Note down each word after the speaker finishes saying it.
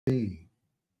I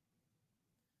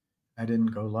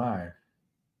didn't go live.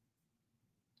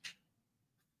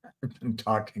 I've been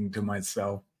talking to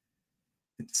myself.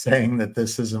 It's saying that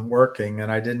this isn't working,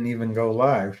 and I didn't even go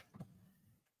live.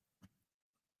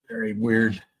 Very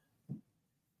weird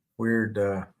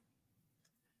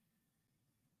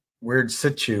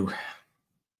situ.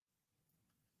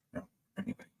 No,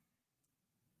 anyway.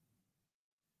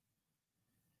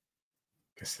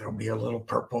 Guess there'll be a little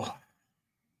purple.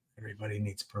 Everybody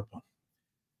needs purple.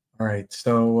 All right,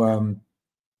 so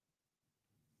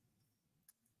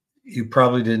you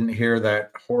probably didn't hear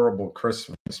that horrible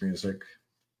Christmas music,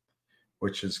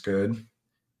 which is good.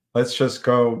 Let's just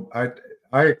go.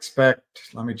 I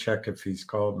expect, let me check if he's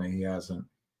called me. He hasn't.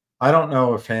 I don't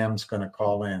know if Ham's going to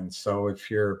call in. So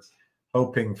if you're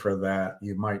hoping for that,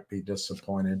 you might be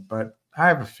disappointed, but I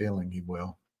have a feeling he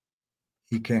will.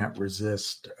 He can't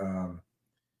resist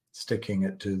sticking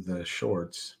it to the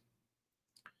shorts.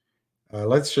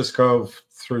 Let's just go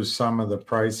through some of the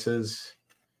prices,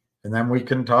 and then we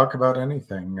can talk about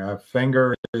anything.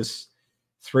 Finger is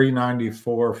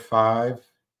 394.5.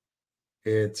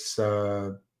 It's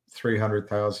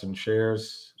 300,000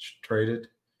 shares traded.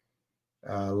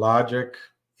 Logic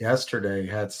yesterday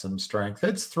had some strength.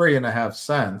 It's 3.5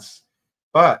 cents,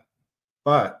 but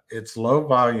it's low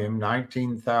volume,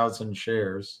 19,000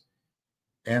 shares,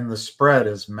 and the spread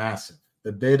is massive.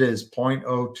 The bid is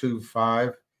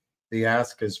 0.025. The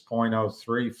ask is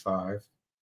 0.035.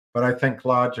 But I think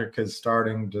Logic is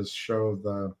starting to show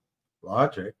the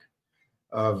logic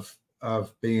of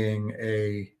being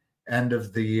a end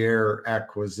of the year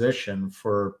acquisition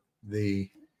for the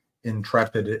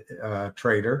intrepid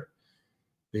trader,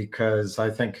 because I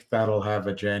think that'll have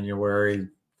a January,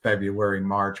 February,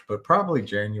 March, but probably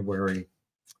January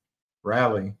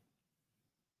rally.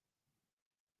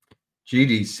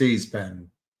 GDC's been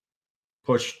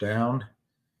pushed down.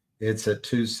 It's at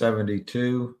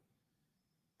 272.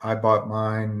 I bought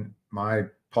my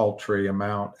paltry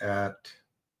amount at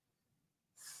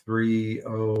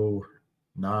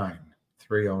 309.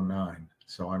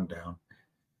 So I'm down.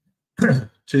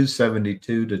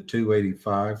 272 to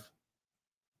 285.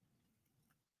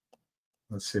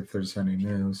 Let's see if there's any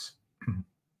news.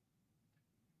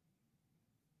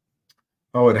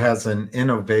 Oh, it has an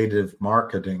innovative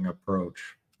marketing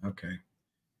approach. Okay.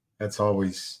 That's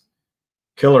always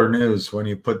killer news when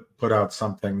you put out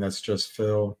something that's just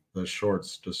fill, the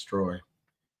shorts destroy.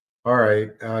 All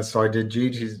right. So I did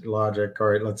GT Logic. All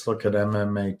right. Let's look at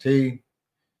MMAT.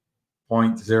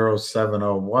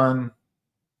 0.0701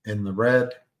 in the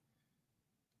red.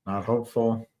 Not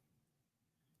hopeful.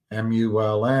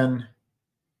 MULN.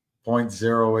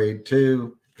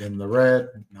 0.082 in the red.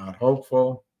 Not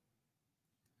hopeful.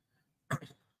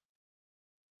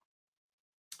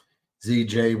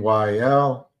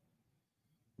 ZJYL,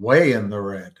 way in the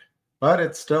red, but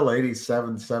it's still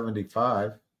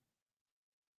 87.75.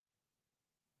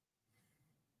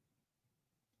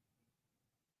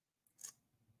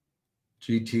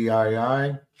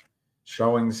 GTII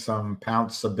showing some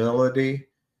pounceability.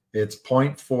 It's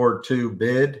 0.42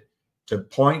 bid to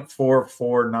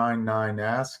 0.4499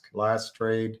 ask. Last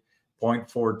trade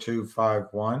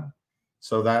 0.4251.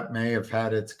 So that may have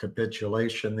had its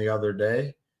capitulation the other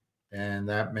day, and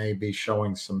that may be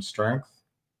showing some strength.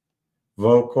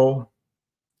 Vocal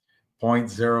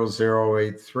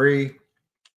 0.0083,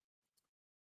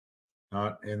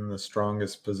 not in the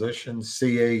strongest position.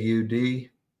 CAUD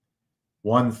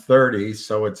 130,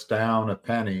 so it's down a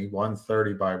penny.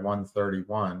 130 by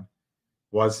 131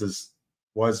 was as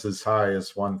high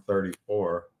as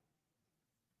 134.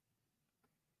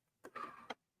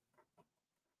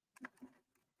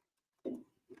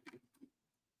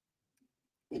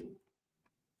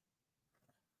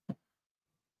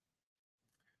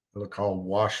 Look all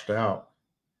washed out.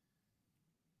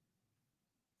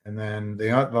 And then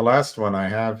the last one I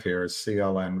have here is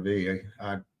CLNV.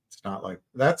 It's not like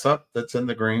that's up. That's in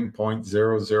the green.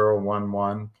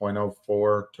 0.0011,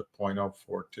 0.04 to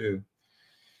 0.042.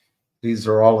 These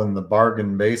are all in the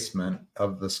bargain basement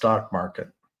of the stock market.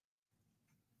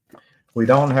 We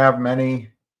don't have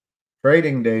many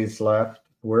trading days left.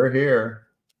 We're here.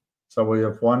 So we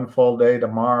have one full day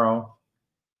tomorrow.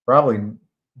 Probably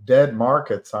dead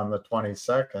markets on the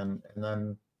 22nd, and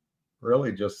then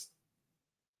really just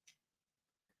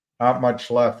not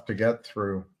much left to get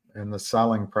through, and the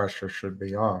selling pressure should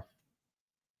be off.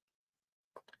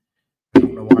 I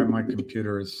don't know why my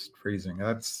computer is freezing.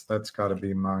 That's got to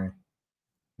be my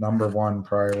number one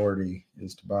priority,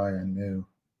 is to buy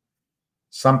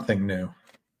something new,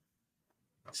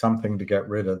 something to get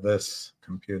rid of this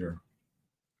computer.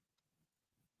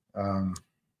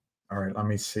 All right, let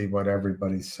me see what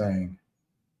everybody's saying.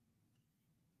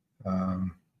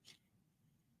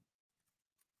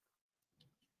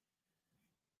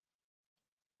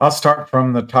 I'll start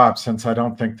from the top since I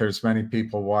don't think there's many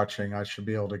people watching. I should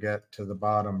be able to get to the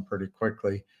bottom pretty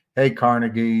quickly. Hey,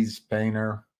 Carnegie's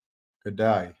Painter. Good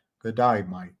day. Good day,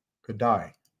 Mike. Good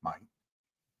day, Mike.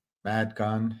 Mad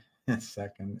Gun,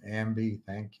 second. Ambi,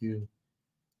 thank you.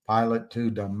 Pilot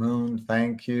to the Moon,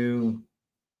 thank you.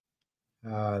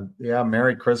 Yeah,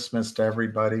 Merry Christmas to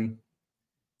everybody.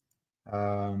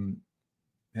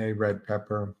 Hey, Red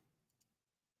Pepper.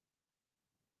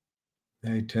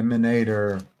 Hey,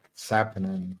 Timinator,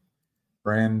 Sappinen.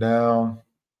 Rondell,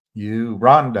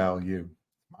 you.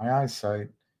 My eyesight.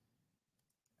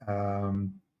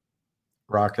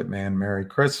 Rocket Man, Merry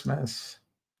Christmas.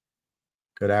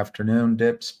 Good afternoon,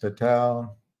 Dips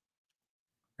Patel.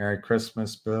 Merry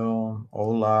Christmas, Bill.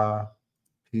 Hola,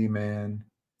 P-Man.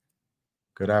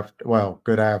 Good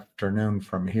afternoon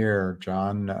from here,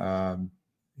 John.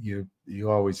 You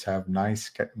always have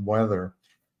nice weather.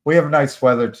 We have nice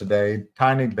weather today.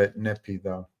 Tiny bit nippy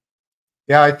though.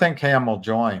 Yeah, I think Ham will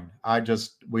join.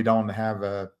 We don't have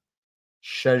a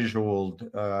scheduled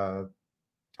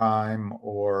time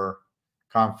or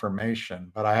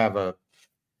confirmation, but I have I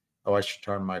should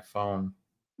turn my phone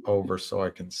over so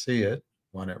I can see it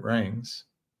when it rings.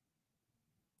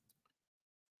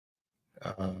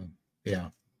 Yeah.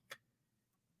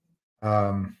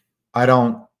 I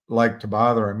don't like to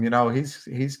bother him. You know,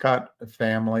 he's got a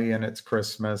family and it's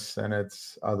Christmas and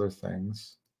it's other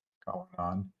things going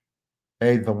on.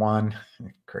 Hey, the one,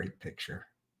 great picture.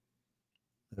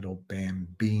 Little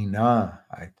Bambina,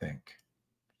 I think.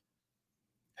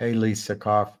 Hey, Lisa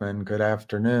Kaufman, good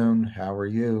afternoon. How are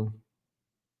you?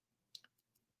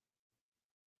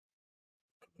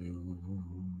 Blue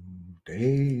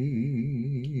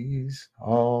days,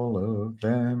 all of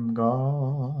them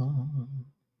gone.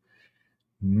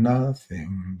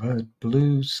 Nothing but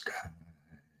blue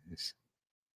skies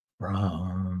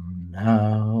from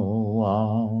now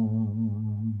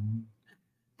on.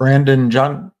 Brandon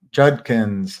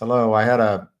Judkins, hello. I had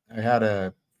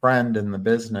a friend in the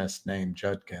business named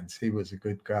Judkins. He was a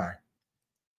good guy.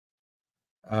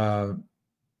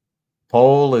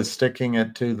 Pole is sticking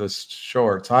it to the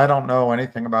shorts. I don't know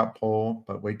anything about Pole,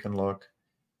 but we can look.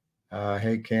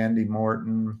 Hey, Candy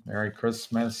Morton, Merry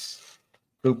Christmas.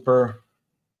 Cooper.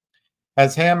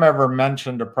 Has Ham ever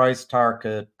mentioned a price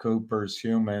target, Cooper's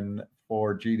human,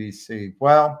 for GDC?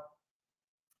 Well,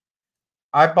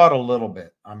 I bought a little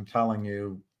bit. I'm telling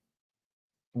you,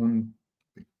 un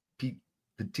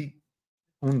petito,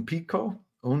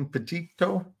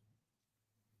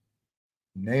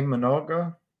 ne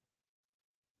manoga.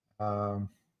 I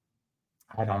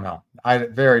don't know.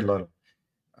 Very little.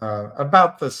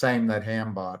 About the same that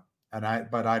Ham bought,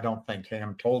 but I don't think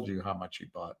Ham told you how much he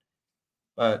bought.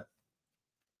 But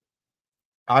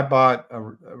I bought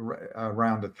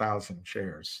around 1,000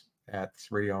 shares at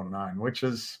 309, which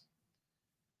is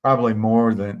probably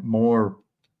more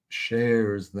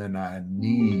shares than I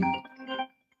need,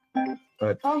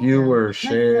 but fewer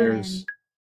shares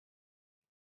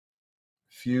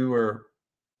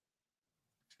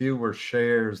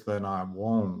than I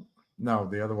won't. No,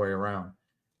 the other way around.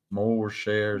 More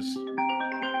shares.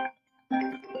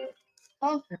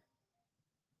 I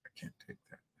can't take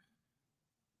that.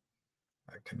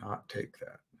 I cannot take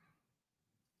that.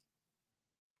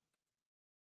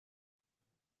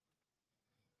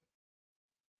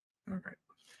 All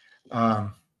right.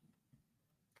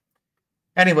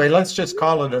 Anyway, let's just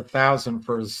call it 1,000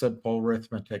 for a simple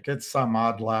arithmetic. It's some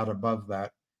odd lot above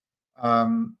that.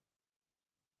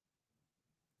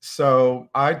 So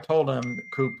I told him,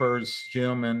 Cooper's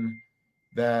human,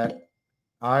 that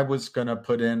I was going to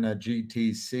put in a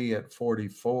GTC at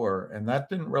 44, and that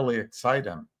didn't really excite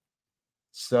him.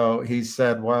 So he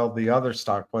said, well, the other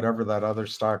stock, whatever that other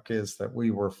stock is that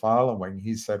we were following,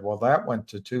 he said, well, that went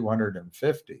to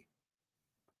 250.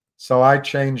 So I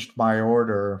changed my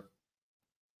order,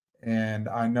 and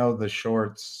I know the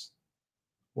shorts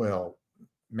will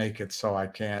make it so I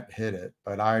can't hit it,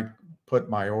 but I put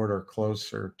my order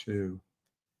closer to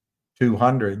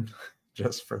 200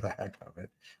 just for the heck of it.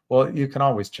 Well, you can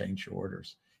always change your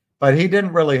orders. But he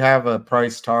didn't really have a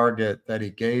price target that he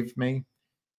gave me,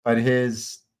 but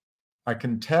I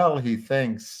can tell he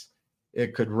thinks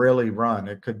it could really run.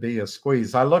 It could be a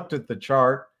squeeze. I looked at the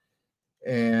chart,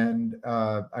 and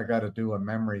I got to do a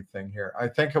memory thing here. I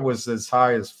think it was as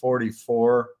high as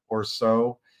 44 or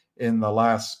so in the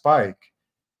last spike.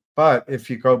 But if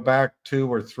you go back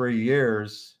 2 or 3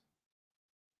 years,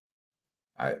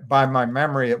 by my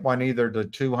memory, it went either to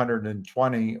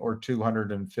 $220 or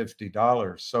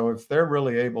 $250. So if they're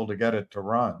really able to get it to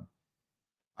run,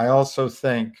 I also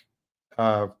think,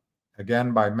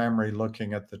 again, by memory,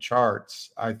 looking at the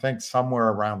charts, I think somewhere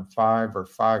around 5 or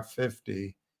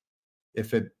 550,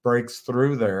 if it breaks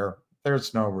through there,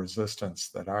 there's no resistance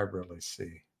that I really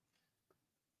see.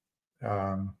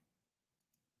 Wow,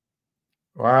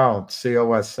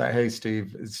 COSM. Hey,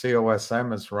 Steve,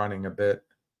 COSM is running a bit.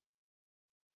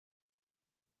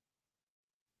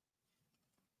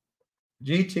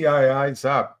 GTII's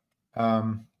up.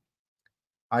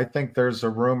 I think there's a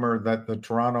rumor that the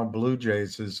Toronto Blue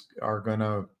Jays are going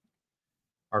to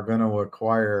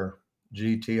acquire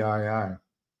GTII.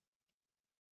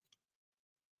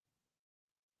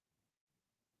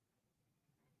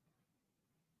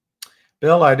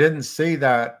 Bill, I didn't see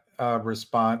that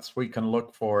response. We can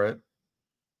look for it.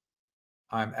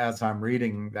 As I'm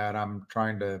reading that, I'm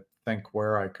trying to think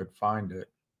where I could find it.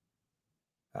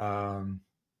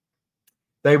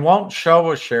 They won't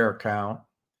show a share count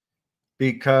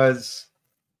because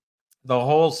the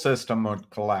whole system would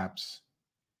collapse.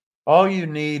 All you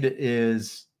need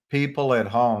is people at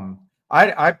home.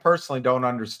 I personally don't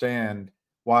understand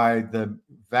why the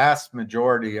vast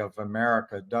majority of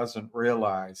America doesn't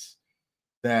realize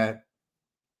that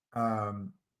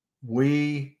the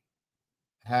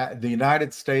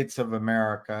United States of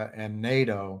America and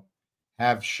NATO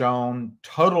have shown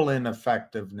total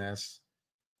ineffectiveness,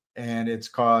 and it's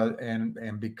caused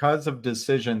and because of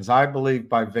decisions, I believe,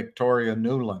 by Victoria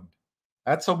Nuland.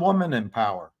 That's a woman in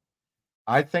power.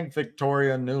 I think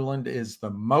Victoria Nuland is the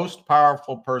most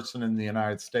powerful person in the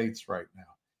United States right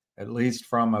now, at least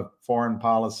from a foreign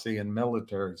policy and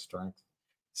military strength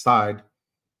side.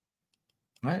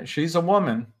 She's a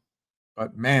woman,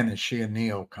 but man, is she a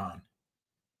neocon.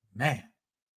 Man.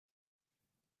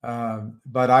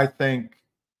 But I think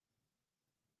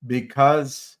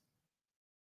because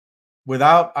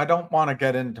I don't want to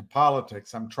get into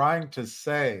politics. I'm trying to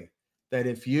say that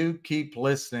if you keep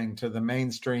listening to the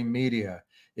mainstream media,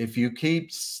 if you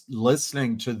keep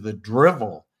listening to the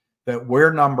drivel that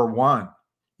we're number one,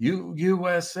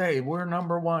 USA, we're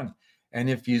number one. And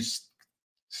if you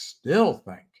still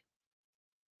think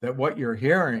that what you're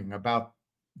hearing about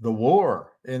the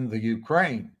war in the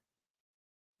Ukraine,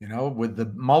 with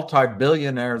the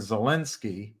multi-billionaire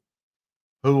Zelensky,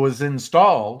 who was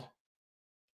installed,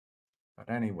 but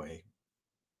anyway,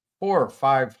 400,000 or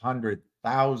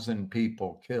 500,000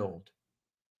 people killed,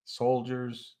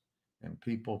 soldiers and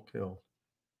people killed.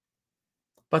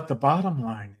 But the bottom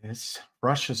line is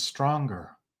Russia's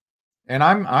stronger. And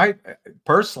I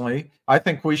personally, I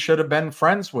think we should have been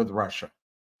friends with Russia.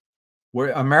 We're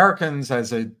Americans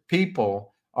as a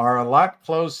people are a lot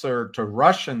closer to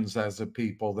Russians as a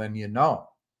people than you know.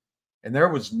 And there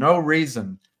was no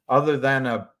reason other than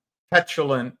a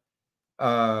petulant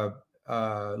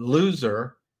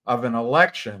loser of an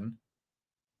election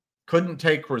couldn't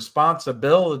take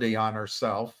responsibility on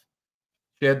herself.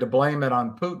 She had to blame it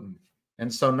on Putin.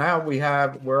 And so now we're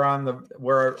at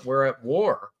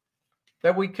war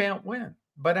that we can't win.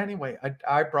 But anyway,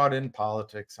 I brought in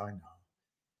politics, I know.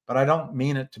 But I don't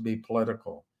mean it to be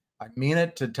political. I mean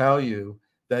it to tell you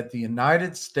that the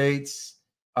United States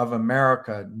of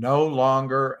America no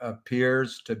longer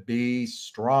appears to be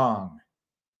strong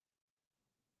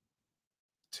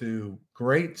to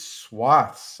great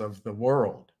swaths of the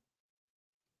world.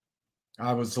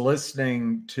 I was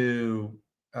listening to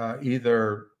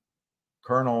either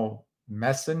Colonel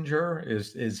Messenger.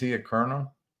 Is he a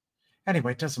colonel?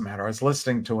 Anyway, it doesn't matter. I was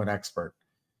listening to an expert.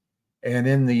 And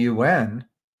in the UN,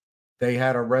 they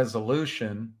had a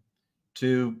resolution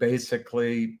to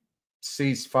basically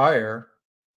cease fire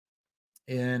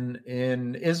in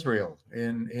Israel,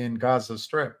 in Gaza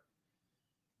Strip.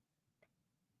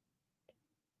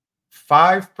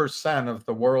 5% of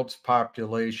the world's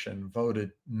population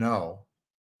voted no.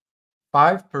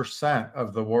 5%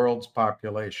 of the world's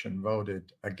population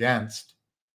voted against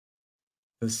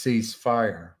the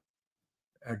ceasefire,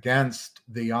 against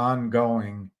the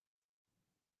ongoing.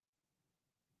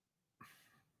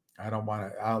 I don't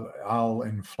want to, I'll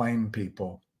inflame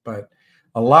people, but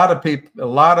a lot of people, a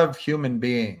lot of human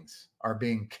beings are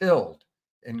being killed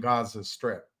in Gaza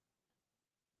Strip.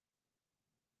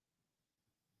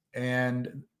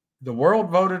 And the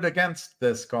world voted against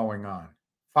this going on.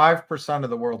 5% of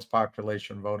the world's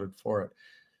population voted for it.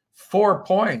 4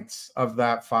 points of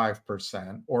that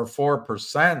 5%, or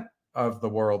 4% of the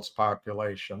world's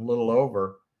population, a little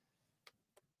over,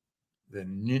 the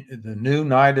new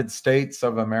United States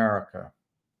of America.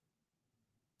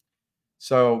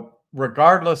 So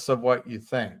regardless of what you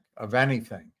think of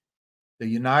anything, The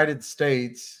United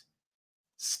States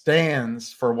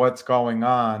stands for what's going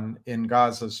on in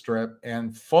Gaza Strip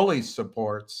and fully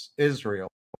supports Israel's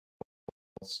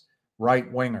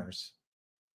right-wingers.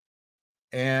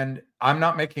 And I'm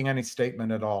not making any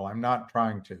statement at all. I'm not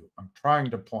trying to. I'm trying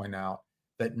to point out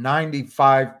that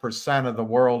 95% of the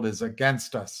world is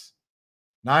against us.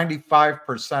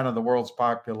 95% of the world's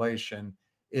population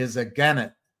is against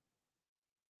it.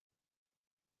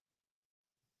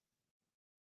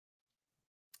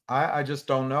 I just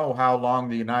don't know how long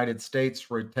the United States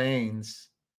retains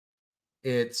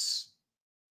its.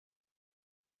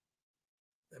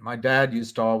 My dad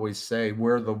used to always say,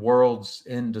 we're the world's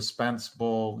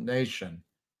indispensable nation.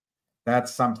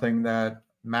 That's something that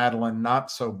Madeline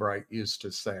Not So Bright used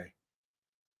to say.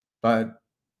 But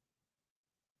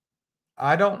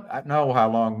I don't know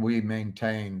how long we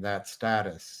maintain that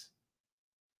status.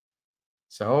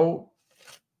 So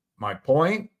my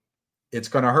point, it's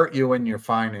going to hurt you in your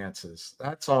finances.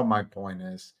 That's all my point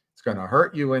is. It's going to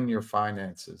hurt you in your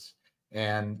finances.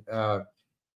 And I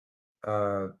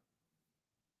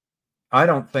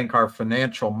don't think our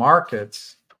financial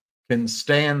markets can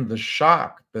stand the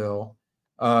shock, Bill,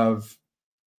 of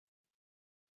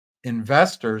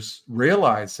investors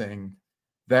realizing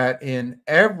that in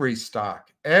every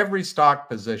stock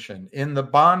position, in the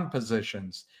bond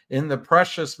positions, in the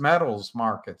precious metals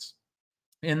markets,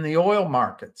 in the oil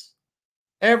markets,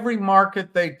 every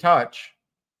market they touch,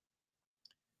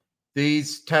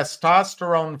 these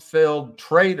testosterone-filled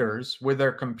traders with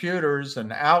their computers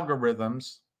and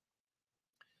algorithms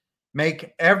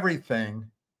make everything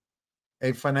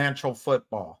a financial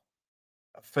football,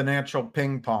 a financial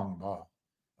ping pong ball,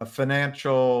 a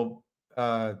financial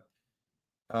I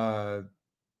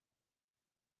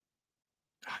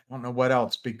don't know what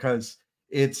else, because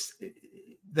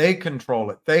they control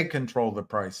it. They control the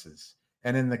prices.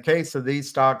 And in the case of these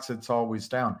stocks, it's always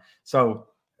down. So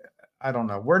I don't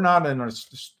know. We're not in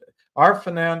our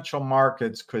financial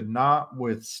markets could not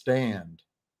withstand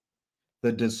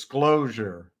the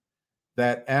disclosure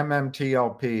that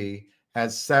MMTLP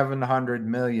has 700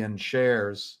 million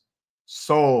shares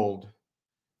sold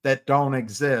that don't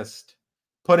exist,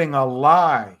 putting a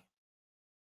lie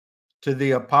to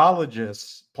the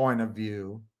apologist's point of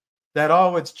view that,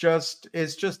 oh, it's just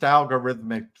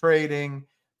algorithmic trading.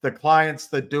 The clients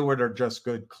that do it are just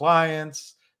good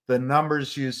clients. The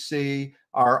numbers you see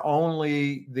are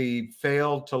only the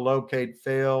fail to locate,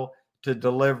 fail to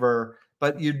deliver,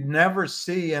 but you'd never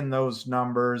see in those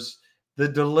numbers the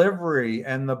delivery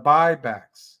and the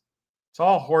buybacks. It's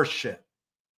all horseshit.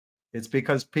 It's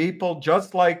because people,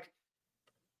 just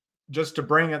to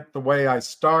bring it the way I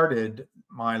started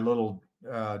my little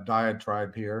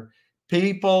diatribe here,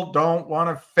 people don't want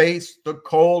to face the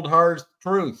cold, hard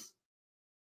truth.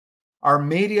 Our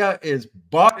media is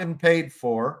bought and paid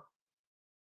for,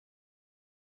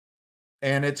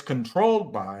 and it's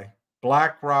controlled by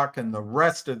BlackRock and the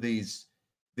rest of these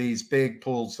big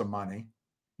pools of money.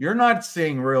 You're not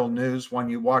seeing real news when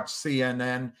you watch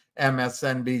CNN,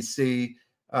 MSNBC,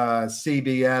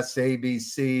 CBS,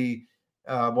 ABC,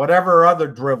 whatever other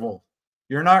drivel.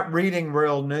 You're not reading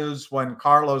real news when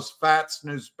Carlos Fatt's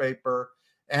newspaper,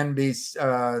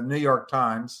 NBC, New York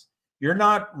Times. You're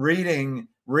not reading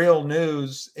real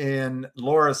news in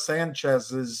Laura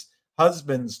Sanchez's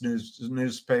husband's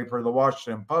newspaper, the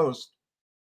Washington Post.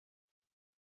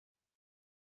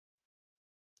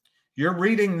 You're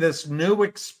reading this new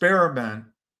experiment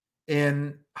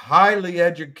in highly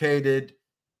educated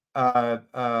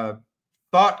thought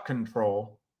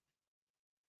control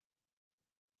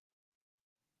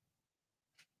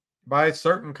by a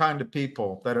certain kind of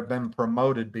people that have been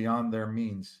promoted beyond their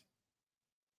means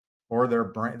or their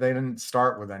brain. They didn't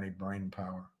start with any brain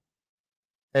power.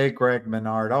 Hey, Greg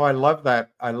Menard. Oh, I love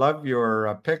that. I love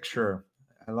your picture.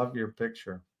 I love your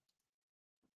picture.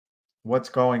 What's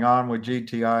going on with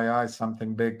GTII?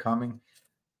 Something big coming?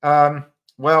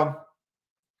 Well,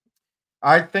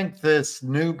 I think this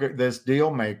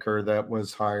deal maker that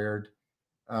was hired,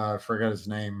 I forget his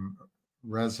name,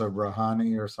 Reza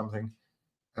Rahani or something,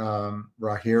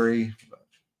 Dahari.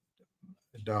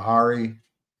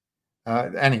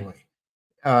 Anyway,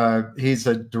 he's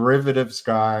a derivatives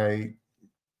guy.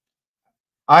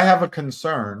 I have a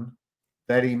concern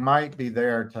that he might be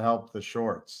there to help the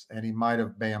shorts, and he might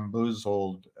have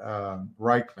bamboozled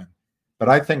Reichman. But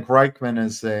I think Reichman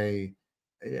is a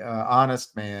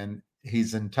honest man.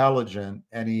 He's intelligent,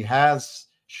 and he has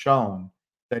shown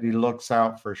that he looks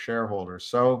out for shareholders.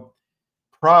 So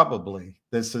probably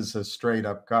this is a straight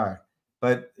up guy,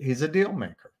 but he's a deal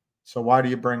maker. So why do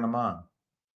you bring him on?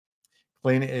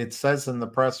 It says in the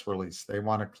press release they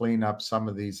want to clean up some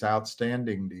of these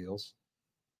outstanding deals.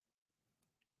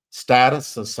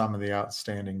 status of some of the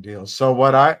outstanding deals. So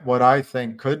what I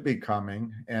think could be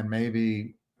coming, and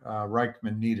maybe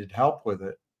Reichman needed help with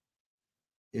it,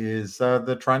 is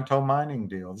the Trento mining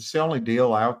deal. It's the only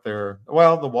deal out there.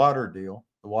 Well, the water deal.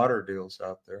 The water deal's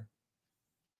out there.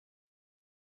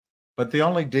 But the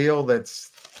only deal that's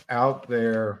out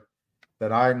there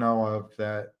that I know of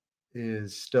that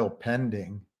is still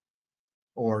pending,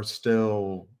 or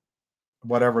still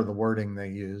whatever the wording they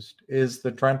used, is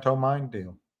the Trento mine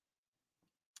deal.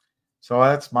 So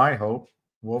that's my hope.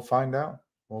 We'll find out.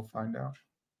 We'll find out.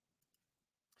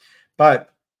 But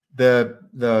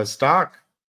the stock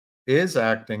is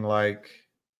acting like,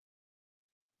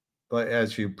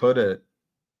 as you put it,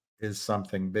 is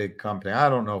something big company. I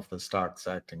don't know if the stock's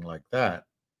acting like that,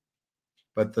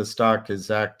 but the stock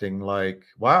is acting like,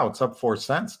 wow, it's up 4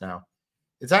 cents now.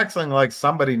 It's acting like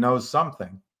somebody knows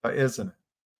something, isn't it?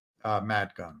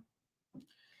 Mad Gun.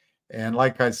 And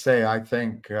like I say, I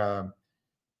think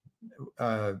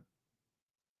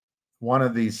one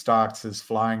of these stocks is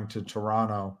flying to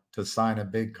Toronto to sign a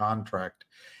big contract.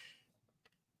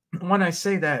 When I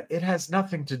say that, it has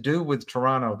nothing to do with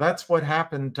Toronto. That's what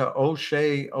happened to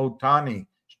O'Shea Otani.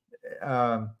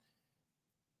 But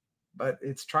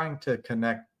it's trying to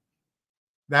connect.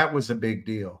 That was a big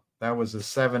deal. That was a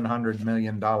 $700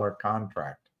 million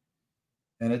contract.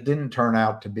 And it didn't turn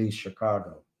out to be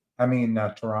Toronto.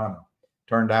 It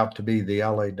turned out to be the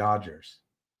LA Dodgers.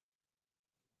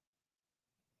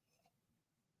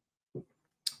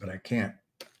 But I can't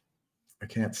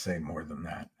say more than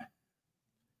that.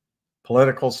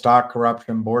 Political, stock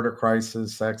corruption, border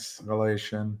crisis,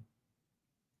 escalation.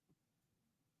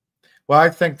 Well, I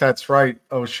think that's right,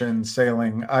 Ocean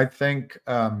Sailing. I think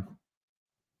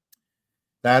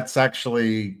that's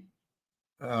actually,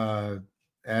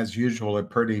 as usual, a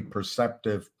pretty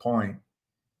perceptive point.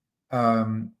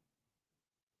 I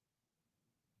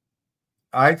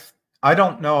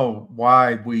don't know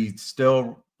why we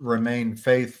still remain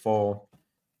faithful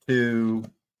to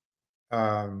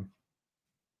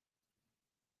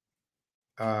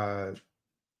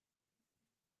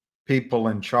people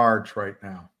in charge right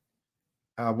now.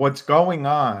 What's going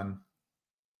on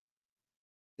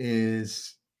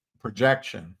is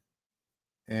projection,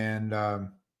 and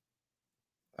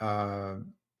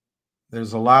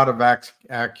there's a lot of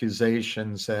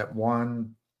accusations that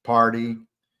one party,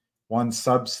 one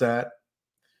subset,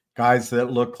 guys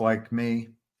that look like me.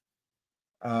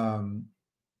 But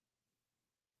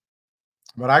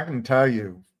I can tell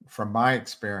you from my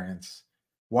experience,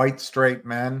 white straight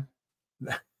men,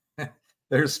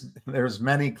 there's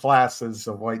many classes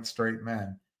of white straight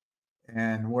men,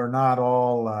 and we're not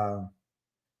all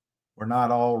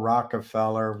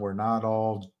Rockefeller, we're not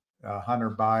all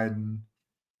Hunter Biden,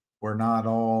 we're not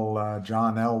all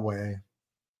John Elway,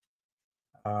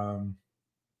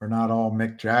 we're not all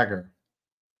Mick Jagger.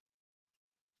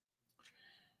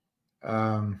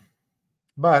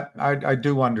 But I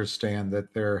do understand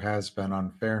that there has been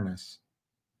unfairness.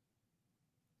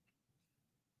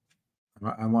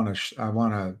 I want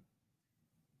to,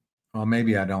 well,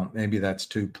 maybe I don't, maybe that's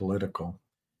too political,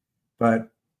 but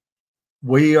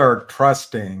we are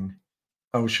trusting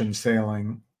Ocean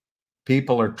Sailing.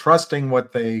 People are trusting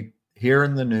what they hear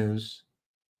in the news,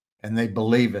 and they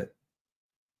believe it.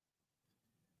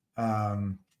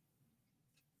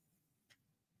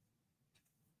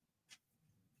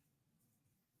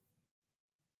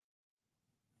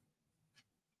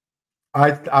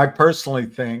 I personally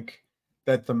think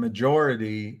that the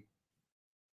majority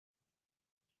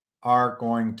are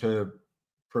going to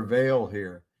prevail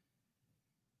here.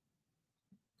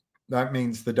 That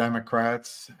means the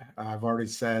Democrats. I've already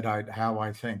said how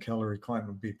I think Hillary Clinton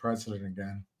would be president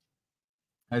again.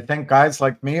 I think guys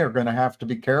like me are going to have to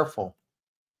be careful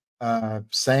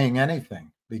saying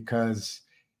anything, because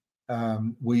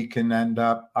we can end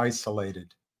up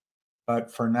isolated.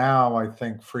 But for now, I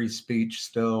think free speech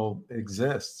still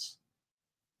exists.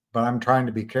 But I'm trying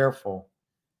to be careful.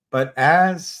 But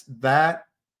as that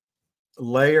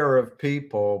layer of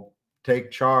people take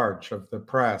charge of the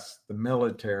press, the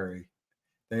military,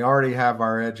 they already have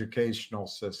our educational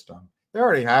system. They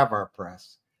already have our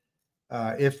press,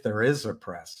 if there is a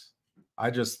press.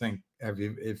 I just think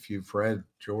if you've read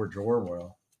George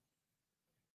Orwell,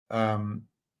 and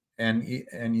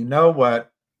you know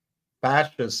what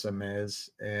fascism is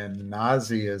and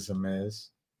Nazism is,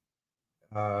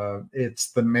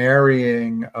 it's the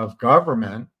marrying of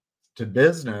government to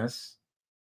business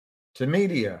to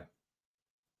media.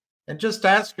 And just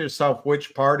ask yourself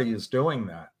which party is doing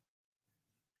that.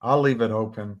 I'll leave it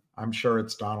open. I'm sure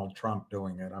it's Donald Trump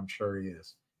doing it. I'm sure he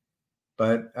is.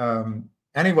 But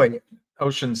anyway,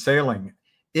 Ocean Sailing,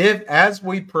 as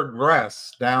we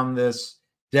progress down this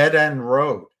dead end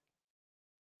road,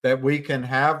 that we can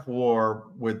have war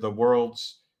with the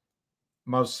world's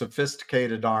most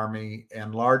sophisticated army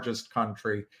and largest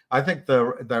country. I think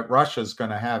that Russia is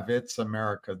going to have its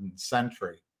American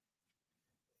century,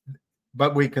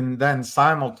 but we can then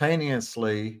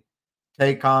simultaneously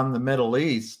take on the Middle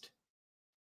East.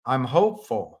 I'm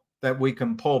hopeful that we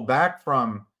can pull back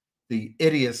from the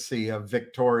idiocy of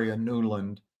Victoria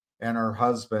Nuland and her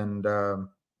husband,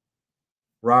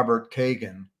 Robert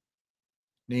Kagan,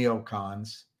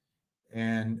 neocons,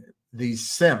 and these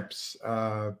simps,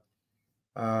 the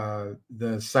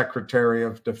Secretary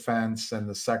of Defense and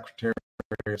the Secretary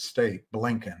of State,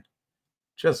 Blinken.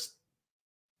 Just,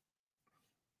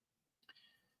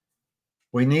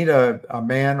 we need a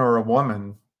man or a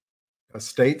woman, a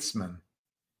statesman.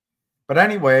 But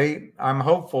anyway, I'm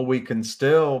hopeful we can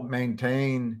still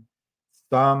maintain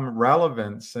some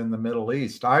relevance in the Middle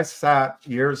East.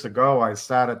 Years ago, I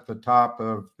sat at the top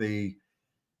of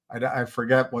I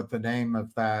forget what the name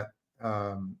of that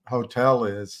hotel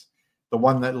is, the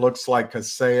one that looks like a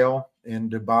sail in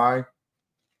Dubai.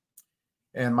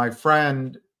 And my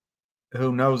friend,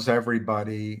 who knows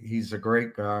everybody, he's a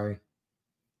great guy,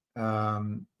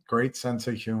 great sense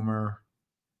of humor.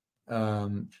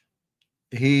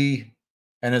 He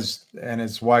and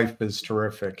his wife is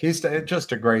terrific. He's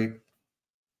just a great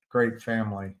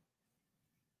family.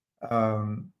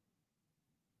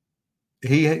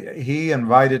 He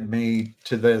invited me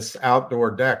to this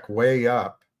outdoor deck way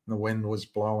up. The wind was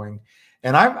blowing,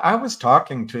 and I was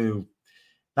talking to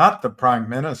not the prime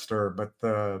minister, but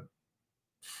the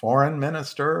foreign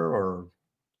minister, or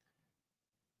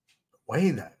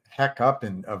way the heck up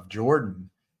of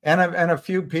Jordan, and a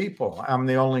few people. I'm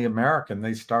the only American.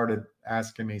 They started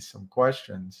asking me some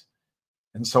questions,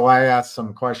 and so I asked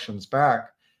some questions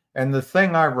back. And the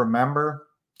thing I remember,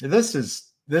 this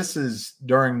is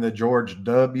during the George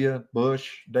W.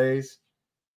 Bush days.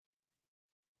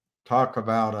 Talk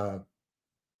about a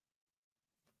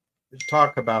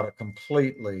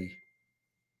completely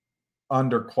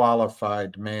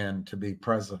underqualified man to be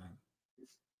president.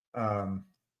 But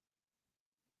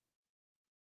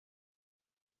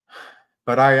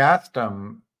I asked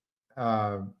him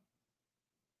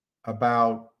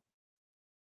about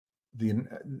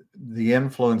the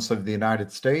influence of the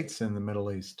United States in the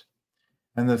Middle East.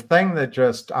 And the thing that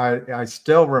I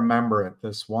still remember it,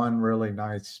 this one really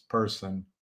nice person,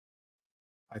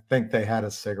 I think they had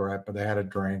a cigarette, but they had a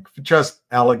drink, just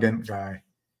elegant guy.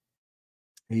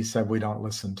 He said, "We don't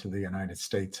listen to the United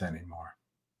States anymore.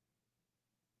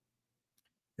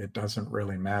 It doesn't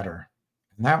really matter."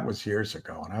 And that was years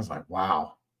ago. And I was like,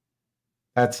 wow,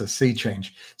 that's a sea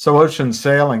change. So ocean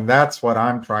sailing, that's what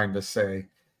I'm trying to say.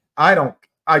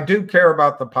 I do care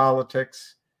about the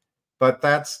politics, but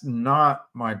that's not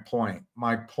my point.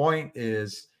 My point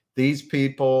is these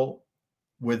people,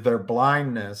 with their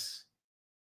blindness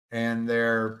and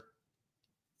their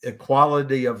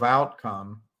equality of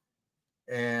outcome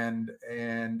and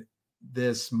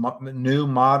this new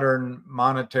modern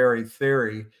monetary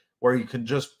theory where you can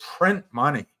just print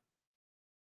money.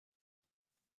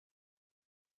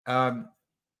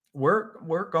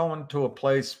 We're going to a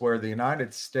place where the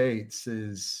United States'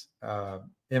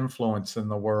 influence in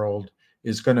the world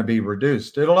is going to be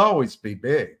reduced. It'll always be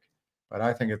big, but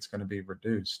I think it's going to be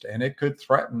reduced, and it could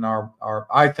threaten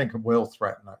I think it will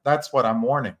threaten us. That's what I'm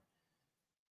warning.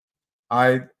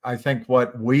 I think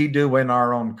what we do in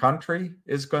our own country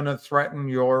is going to threaten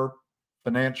your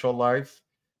financial life,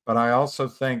 but I also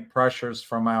think pressures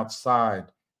from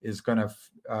outside is going to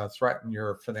threaten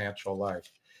your financial life.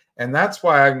 And that's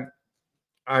why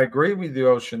I agree with the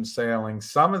ocean sailing.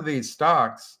 Some of these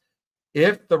stocks,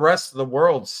 if the rest of the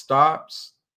world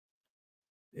stops,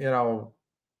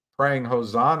 praying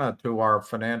Hosanna to our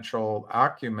financial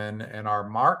acumen and our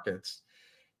markets,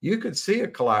 you could see a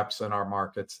collapse in our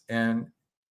markets. And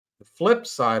the flip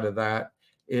side of that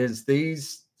is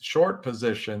these short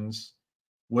positions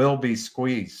will be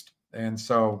squeezed. And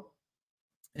so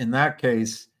in that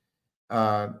case,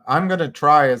 I'm going to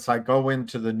try as I go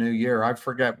into the new year. I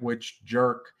forget which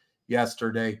jerk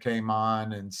yesterday came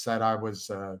on and said I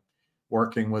was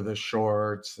working with the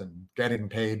shorts and getting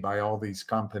paid by all these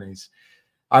companies.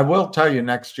 I will tell you,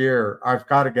 next year I've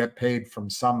got to get paid from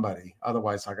somebody.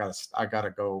 Otherwise, I got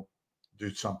to go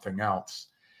do something else.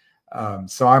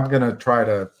 So I'm going to try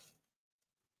to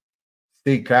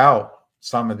seek out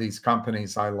some of these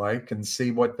companies I like and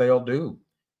see what they'll do,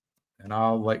 and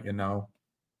I'll let you know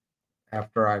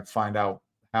after I find out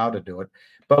how to do it.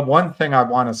 But one thing I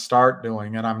want to start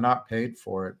doing, and I'm not paid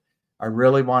for it, I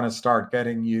really want to start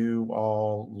getting you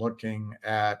all looking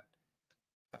at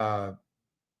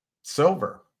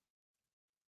silver.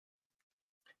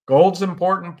 Gold's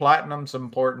important, platinum's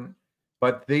important,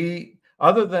 but the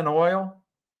other than oil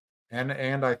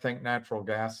and I think natural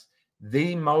gas,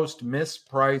 the most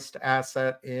mispriced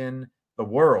asset in the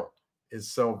world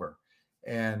is silver.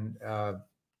 And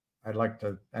I'd like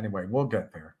to, anyway, we'll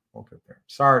get there. We'll get there.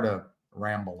 Sorry to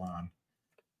ramble on.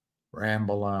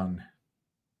 Ramble on.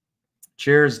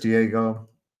 Cheers, Diego.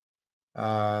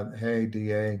 Hey,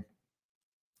 DA.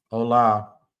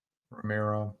 Hola,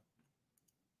 Ramiro.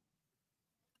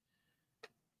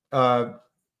 I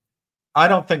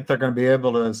don't think they're going to be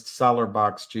able to seller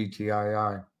box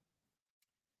GTII.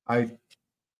 I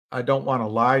don't want to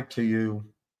lie to you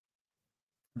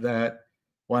that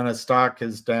when a stock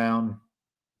is down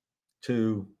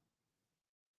to,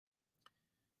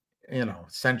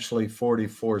 essentially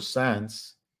 44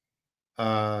 cents,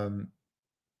 if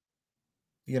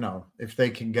they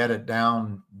can get it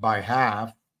down by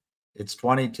half, it's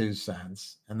 22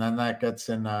 cents. And then that gets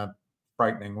in a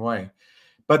frightening way.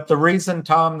 But the reason,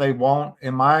 Tom, they won't,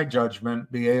 in my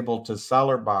judgment, be able to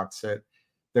seller box it,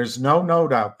 there's no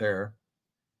note out there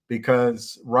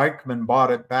because Reichman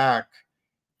bought it back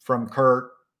from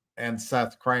Kurt and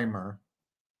Seth Kramer.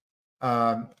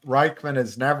 Reichman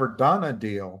has never done a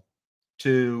deal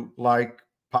to like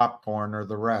Popcorn or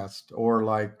the rest, or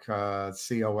like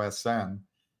COSN.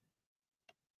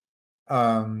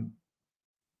 I'm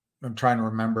trying to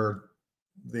remember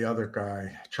the other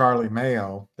guy, Charlie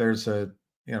Mayo. There's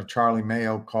Charlie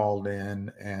Mayo called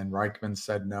in and Reichman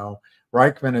said no.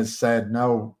 Reichman has said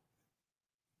no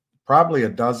probably a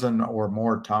dozen or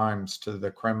more times to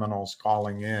the criminals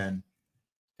calling in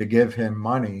to give him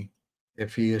money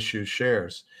if he issues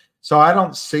shares. So I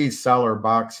don't see seller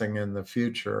boxing in the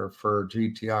future for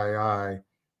GTII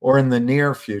or in the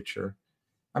near future.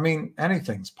 I mean,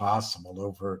 anything's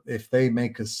possible if they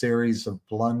make a series of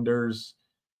blunders,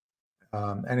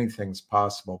 anything's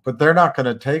possible, but they're not going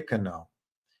to take a no.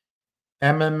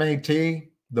 MMAT,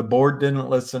 the board didn't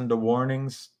listen to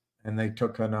warnings and they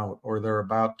took a note, or they're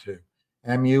about to.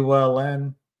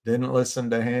 MULN didn't listen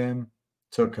to him,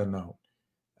 took a note.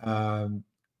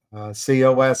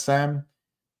 COSM,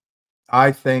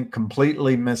 I think,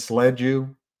 completely misled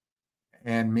you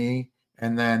and me,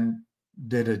 and then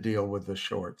did a deal with the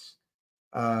shorts.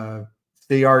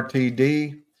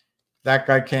 CRTD, that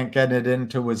guy can't get it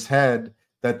into his head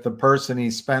that the person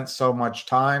he spent so much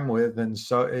time with and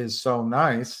is so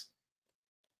nice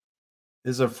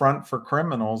is a front for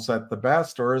criminals at the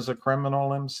best, or is a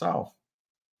criminal himself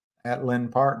at Lynn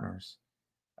Partners.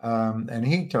 And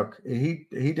he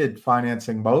did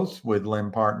financing both with Lynn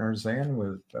Partners and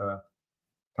with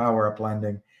Power Up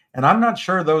Lending. And I'm not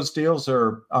sure those deals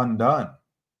are undone,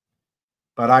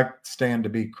 but I stand to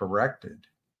be corrected.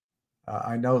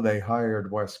 I know they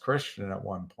hired Wes Christian at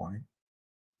one point.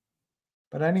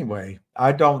 But anyway,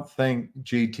 I don't think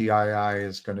GTII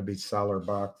is going to be seller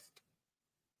boxed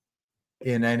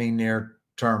in any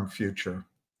near-term future.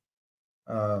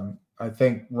 I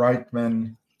think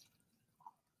Reichman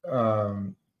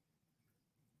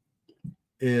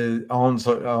owns,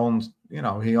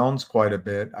 he owns quite a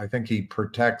bit. I think he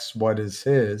protects what is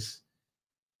his,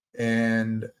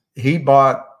 and he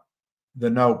bought the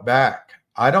note back.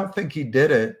 I don't think he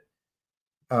did it.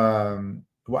 I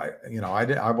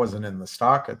wasn't in the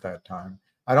stock at that time.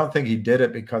 I don't think he did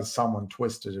it because someone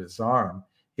twisted his arm.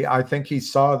 I think he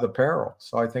saw the peril.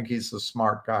 So I think he's a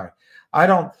smart guy. I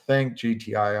don't think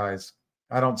GTII's,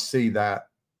 I don't see that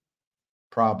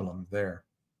problem there.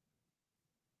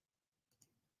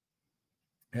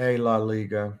 Hey, La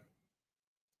Liga.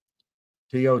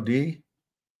 TOD.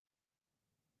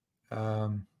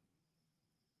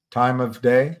 Time of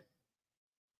day.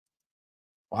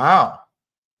 Wow.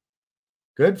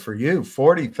 Good for you.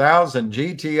 40,000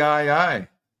 GTII.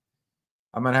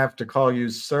 I'm going to have to call you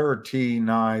Sir T.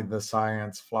 Nye, the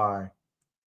science fly.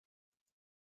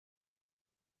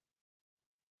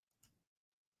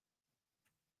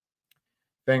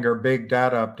 Finger big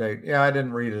data update. Yeah, I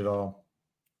didn't read it all.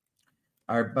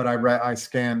 But I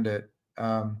scanned it.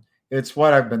 It's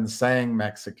what I've been saying,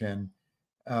 Mexican.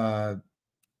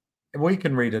 We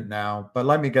can read it now, but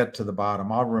let me get to the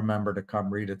bottom. I'll remember to come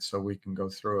read it so we can go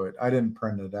through it. I didn't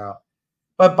print it out.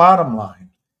 But bottom line,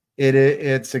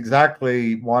 it's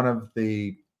exactly one of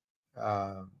the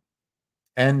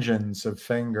engines of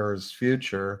Finger's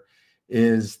future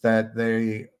is that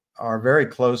they are very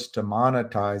close to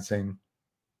monetizing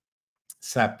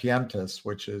Sapientus,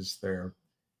 which is their,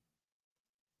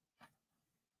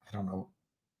 I don't know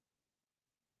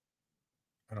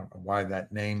why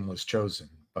that name was chosen,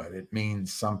 but it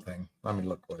means something. Let me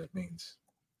look what it means.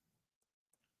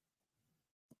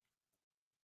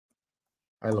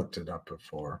 I looked it up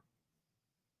before.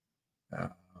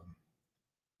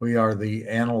 We are the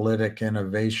analytic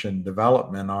innovation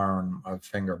development arm of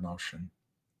finger motion,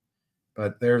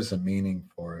 but there's a meaning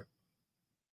for it.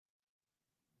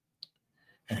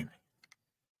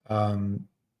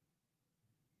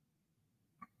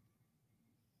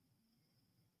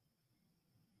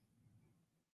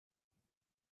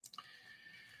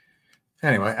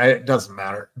 Anyway, it doesn't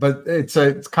matter, but it's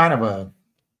kind of a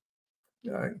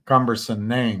cumbersome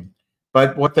name.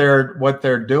 But what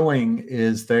they're doing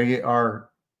is they are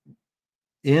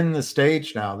in the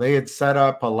stage now. They had set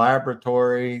up a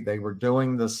laboratory. They were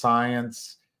doing the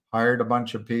science, hired a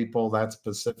bunch of people. That's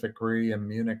Pacific Re and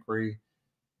Munich Re,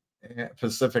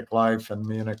 Pacific Life and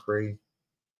Munich Re.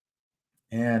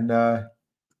 And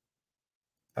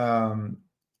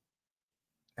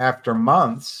after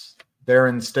months, they're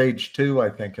in stage 2, I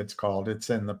think it's called.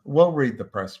 It's in the, we'll read the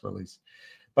press release,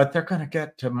 but they're going to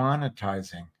get to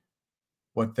monetizing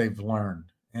what they've learned.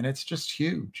 And it's just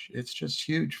huge. It's just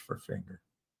huge for finger.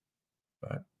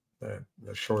 But the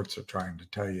shorts are trying to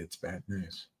tell you it's bad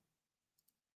news.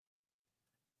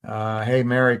 Hey,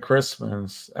 Merry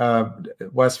Christmas,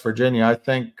 West Virginia. I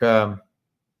think, I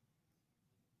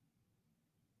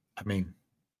mean,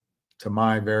 to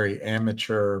my very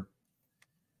amateur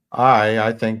eye,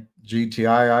 I think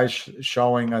GTII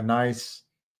showing a nice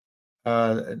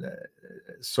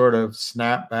sort of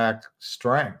snapback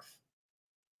strength.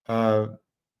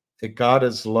 It got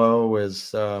as low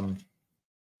as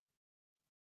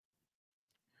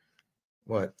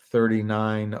what,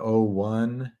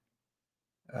 39.01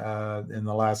 in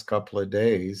the last couple of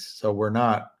days. So we're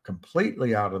not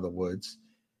completely out of the woods,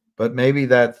 but maybe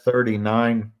that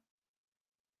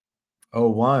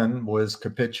 39.01 was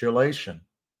capitulation.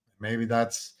 Maybe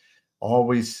that's all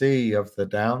we see of the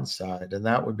downside, and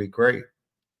that would be great.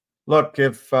 Look,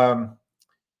 if the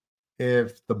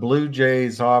Blue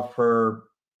Jays offer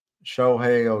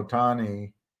Shohei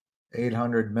Ohtani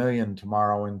 $800 million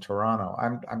tomorrow in Toronto,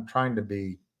 I'm trying to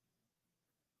be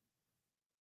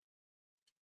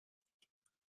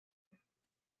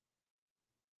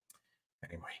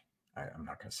anyway. I'm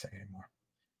not going to say anymore.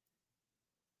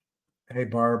 Hey,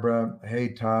 Barbara. Hey,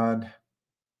 Todd.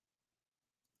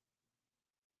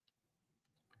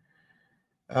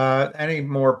 Any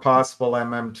more possible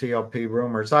MMTLP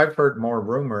rumors? I've heard more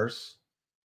rumors.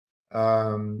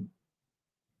 And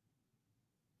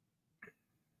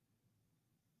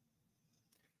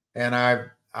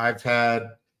I've had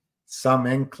some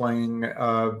inkling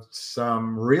of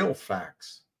some real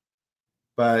facts,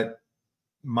 but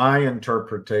my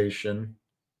interpretation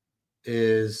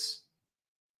is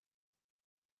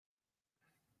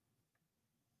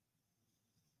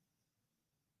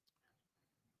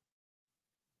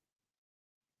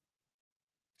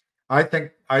I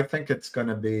think it's going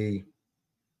to be.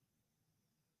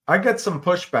 I get some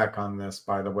pushback on this,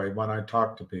 by the way, when I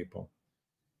talk to people.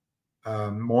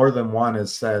 More than one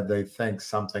has said they think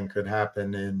something could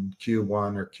happen in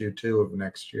Q1 or Q2 of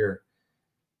next year.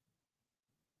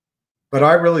 But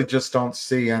I really just don't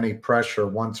see any pressure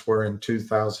once we're in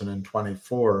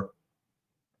 2024.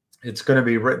 It's going to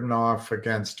be written off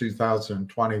against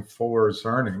 2024's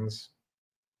earnings.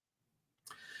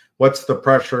 What's the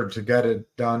pressure to get it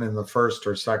done in the first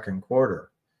or second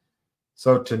quarter?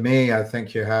 So to me, I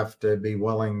think you have to be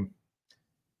willing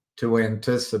to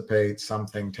anticipate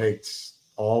something takes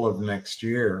all of next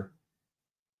year.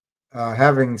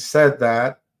 Having said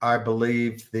that, I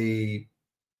believe the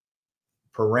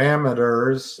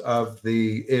parameters of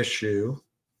the issue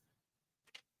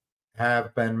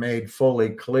have been made fully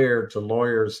clear to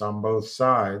lawyers on both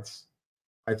sides.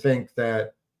 I think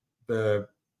that the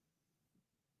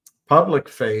public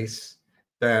face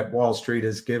that Wall Street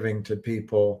is giving to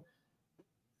people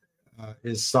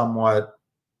is somewhat,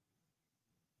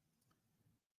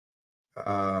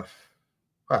 well,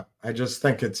 I just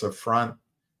think it's a front.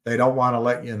 They don't want to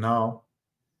let you know.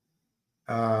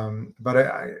 But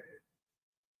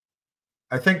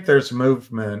I think there's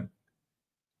movement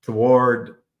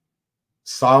toward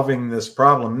solving this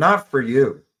problem, not for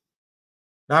you,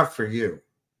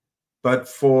 but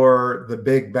for the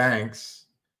big banks,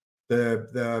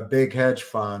 the big hedge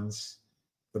funds,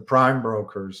 the prime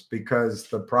brokers, because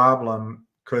the problem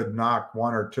could knock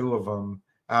one or two of them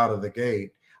out of the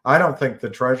gate. I don't think the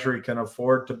Treasury can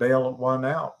afford to bail one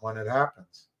out when it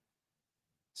happens.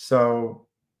 So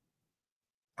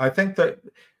I think that,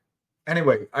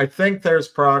 anyway, I think there's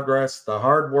progress. The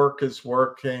hard work is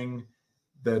working.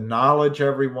 The knowledge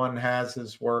everyone has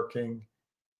is working.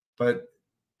 But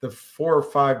the 4 or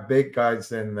 5 big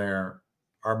guys in there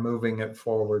are moving it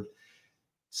forward.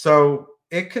 So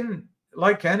it can,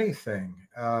 like anything,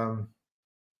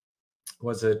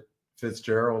 Was it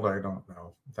Fitzgerald? I don't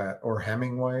know that, or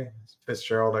Hemingway.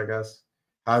 Fitzgerald, I guess.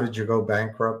 How did you go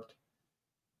bankrupt?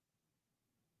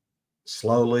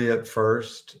 Slowly at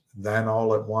first, then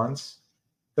all at once.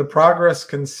 The progress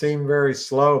can seem very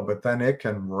slow, but then it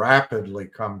can rapidly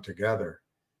come together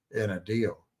in a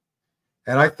deal.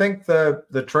 And I think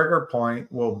the trigger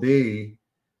point will be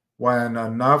when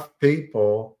enough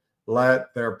people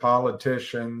let their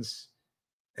politicians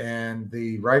and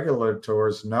the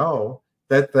regulators know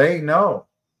that they know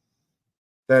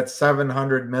that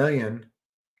 700 million,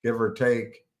 give or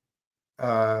take,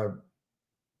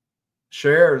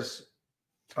 shares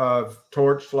of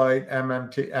Torchlight,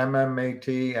 MMT,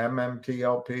 MMAT,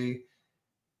 MMTLP,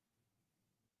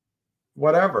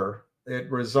 whatever, it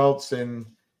results in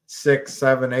 6,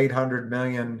 7, 800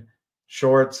 million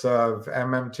shorts of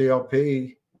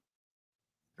MMTLP,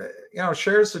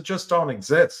 shares that just don't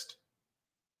exist.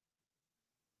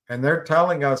 And they're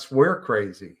telling us we're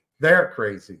crazy. They're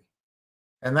crazy.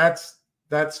 And that's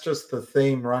just the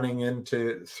theme running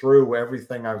through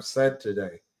everything I've said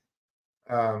today.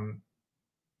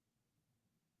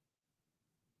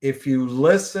 If you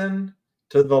listen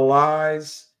to the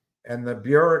lies and the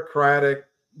bureaucratic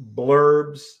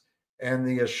blurbs and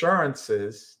the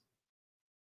assurances,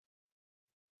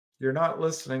 you're not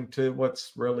listening to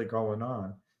what's really going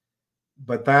on.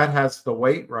 But that has the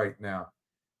weight right now.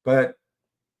 But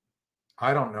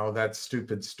I don't know, that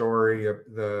stupid story of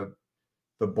the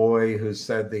boy who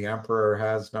said the emperor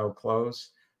has no clothes.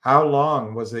 How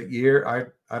long was it?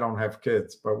 I don't have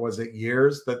kids, but was it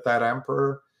years that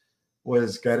emperor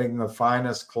was getting the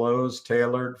finest clothes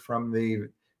tailored from the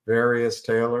various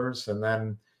tailors, and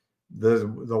then the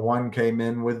one came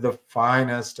in with the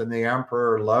finest and the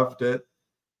emperor loved it?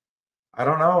 I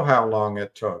don't know how long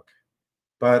it took,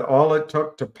 but all it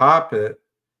took to pop it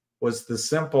was the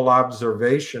simple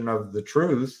observation of the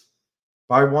truth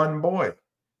by one boy.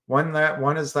 When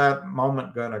is that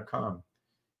moment going to come?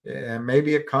 And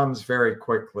maybe it comes very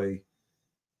quickly,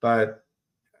 but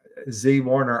Z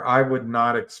Warner, I would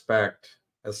not expect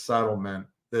a settlement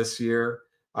this year.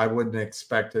 I wouldn't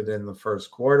expect it in the first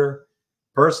quarter.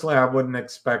 Personally, I wouldn't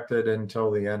expect it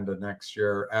until the end of next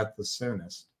year at the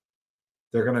soonest.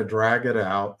 They're going to drag it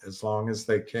out as long as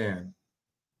they can.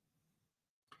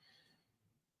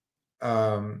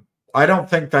 I don't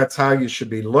think that's how you should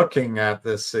be looking at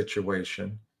this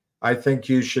situation. I think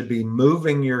you should be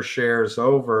moving your shares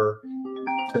over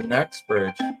to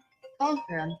NextBridge.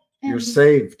 Okay. You're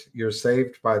saved. You're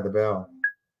saved by the bell.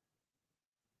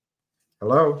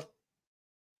 Hello?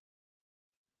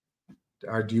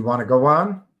 Do you want to go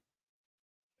on?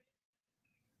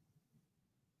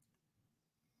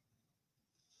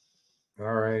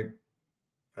 All right.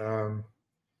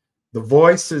 The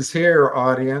voice is here,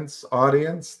 audience.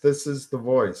 Audience, this is the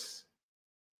voice.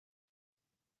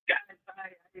 Guys,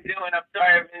 hi. How you doing? I'm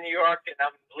sorry I'm in New York and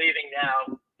I'm leaving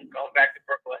now. I'm going back to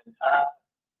Brooklyn.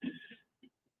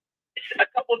 A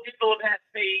couple of people have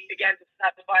asked me, again, to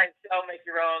not to buy and sell, make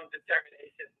your own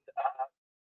determinations.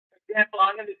 For example,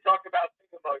 I'm going to talk about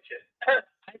finger motion.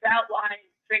 I've outlined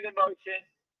finger motion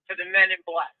for the men in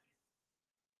black.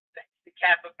 Thanks to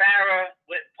Capybara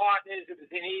with partners, it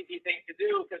was an easy thing to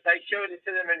do because I showed it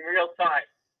to them in real time.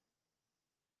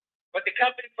 But the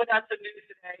company put out some news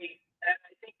today, and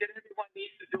I think that everyone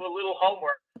needs to do a little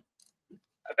homework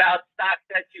about stocks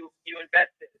that you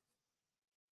invest in.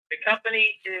 The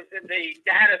company is in the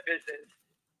data business,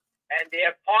 and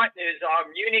their partners are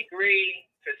Munich Re,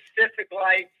 Pacific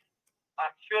Life.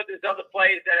 I'm sure there's other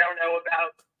players that I don't know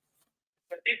about,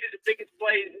 but these are the biggest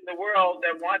players in the world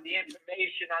that want the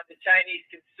information on the Chinese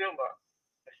consumer.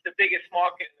 It's the biggest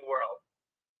market in the world.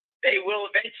 They will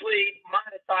eventually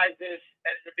monetize this,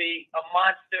 and it'll be a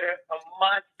monster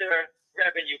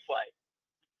revenue play.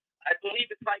 I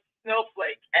believe it's like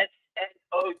Snowflake,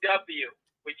 SNOW,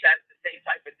 which has the same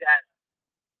type of data.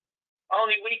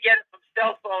 Only we get it from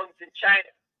cell phones in China.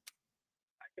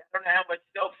 I don't know how much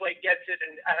Snowflake gets it,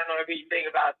 and I don't know everything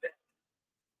about that.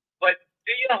 But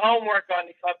do your homework on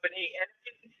the company, and if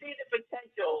you can see the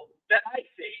potential that I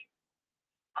see,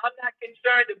 I'm not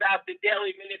concerned about the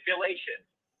daily manipulation.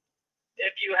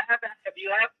 If you have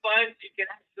funds, you can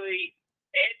actually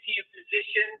add to your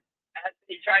position as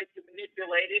they try to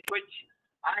manipulate it, which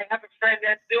I have a friend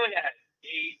that's doing that.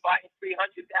 He's buying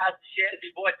 300,000 shares. He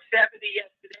bought 70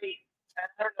 yesterday. I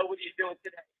don't know what he's doing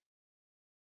today.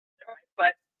 All right,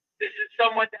 but this is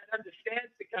someone that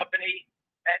understands the company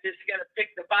and is going to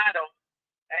pick the bottom.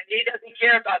 And he doesn't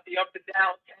care about the up and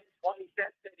down 10, 20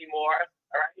 cents anymore.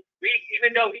 All right.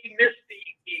 Even though he missed the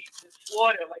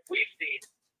slaughter like we've seen,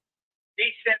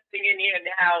 he's stepping in here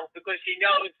now because he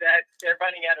knows that they're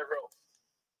running out of room.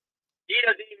 He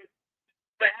doesn't even,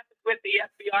 what happens with the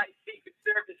FBI Secret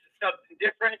Service is something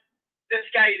different. This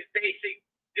guy is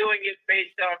doing it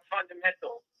based on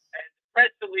fundamentals. And the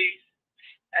press release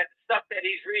and the stuff that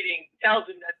he's reading tells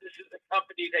him that this is a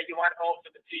company that you want to own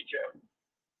for the future.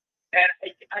 And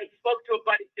I spoke to a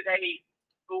buddy today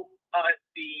who, one of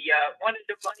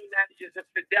the money managers of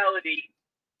Fidelity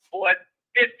bought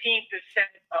 15%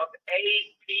 of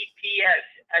APPS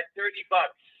at $30.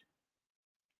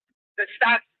 The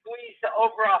stock squeezed to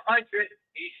over 100.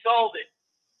 He sold it.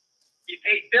 He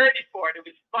paid 30 for it. It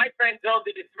was my friend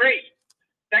sold it at 3.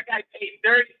 That guy paid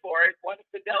 30 for it, one of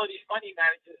Fidelity's money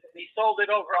managers, and he sold it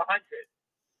over 100.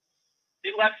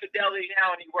 He left Fidelity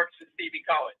now and he works with Stevie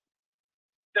Cohen.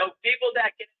 So people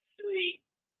that can actually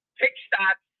pick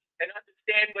stocks and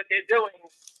understand what they're doing,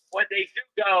 when they do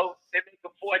go, they make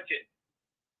a fortune.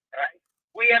 All right.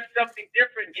 We have something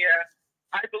different here.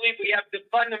 I believe we have the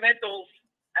fundamentals,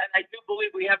 and I do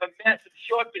believe we have a massive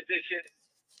short position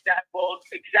that will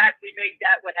exactly make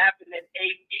that what happened in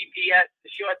APPS. The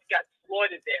shorts got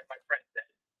slaughtered there, my friend said.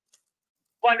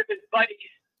 One of his buddies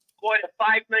bought a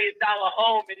 $5 million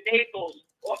home in Naples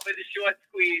off of the short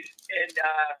squeeze in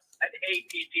an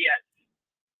APPS.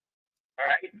 All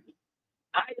right.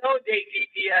 I owned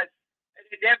APPS, and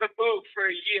it never moved for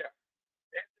a year.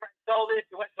 After I sold it,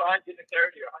 it went to 130 or 120.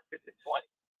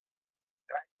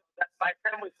 Right? So my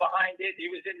friend was behind it.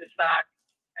 He was in the stock,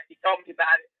 and he told me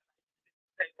about it.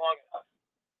 Take long enough.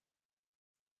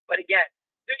 But again,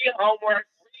 do your homework,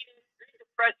 read the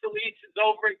press releases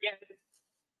over again.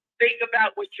 Think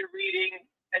about what you're reading.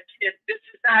 And if this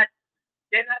is not,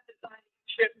 they're not designing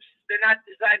chips. They're not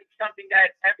designing something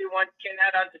that everyone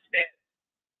cannot understand.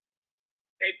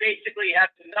 They basically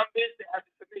have the numbers, they have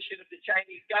the permission of the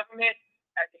Chinese government,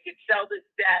 and they can sell this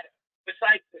data.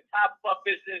 Besides the top club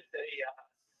business,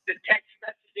 the text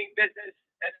messaging business,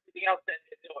 and everything else that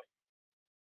they're doing.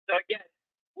 So again,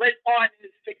 lit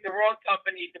partners pick the wrong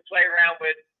company to play around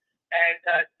with, and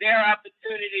their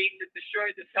opportunity to destroy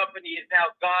this company is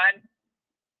now gone.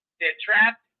 They're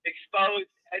trapped, exposed,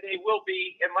 and they will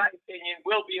be, in my opinion,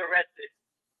 will be arrested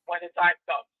when the time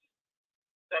comes.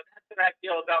 So that's what I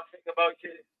feel about Finger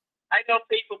Motion. I know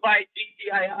people buy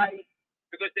GTII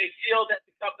because they feel that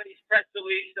the company's press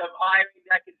release of hiring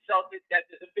that consultant,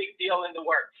 that there's a big deal in the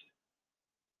works.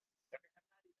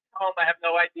 I have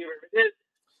no idea where it is.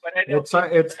 But I know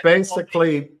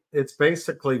it's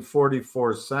basically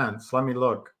 44 cents. Let me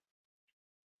look.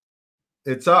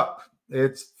 It's up.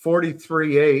 It's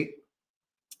 43.8.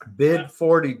 Bid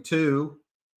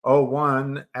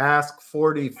 42.01. Ask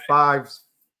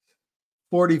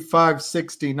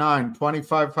 45.69.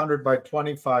 2,500 by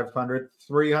 2,500.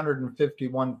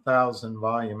 351,000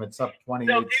 volume. It's up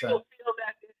 28 cents. People feel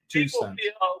that 2 cents.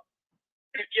 If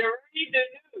you read the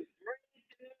news,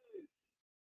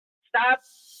 stop.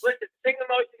 Listen, Finger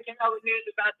Motion came out with news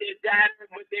about their data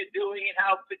and what they're doing and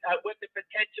how what the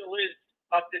potential is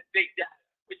of this big data,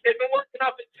 which they've been working on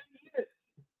for 2 years.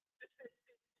 This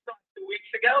started 2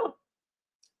 weeks ago.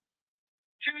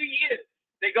 2 years.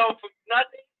 They go from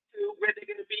nothing to where they're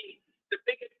going to be the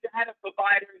biggest data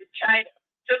provider in China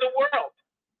to the world.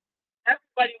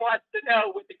 Everybody wants to know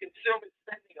what the consumer is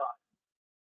spending on.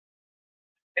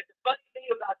 And the funny thing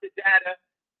about the data,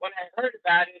 when I heard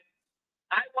about it,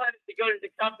 I wanted to go to the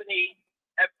company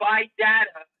and buy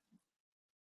data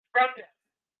from them.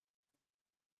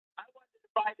 I wanted to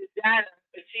buy the data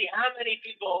and see how many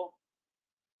people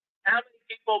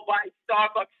buy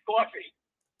Starbucks coffee.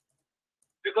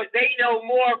 Because they know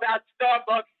more about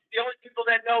Starbucks. The only people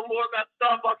that know more about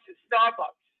Starbucks is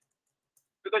Starbucks.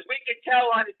 Because we can tell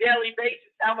on a daily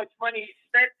basis how much money is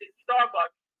spent in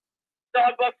Starbucks.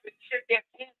 Starbucks would shit their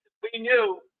pants if we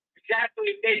knew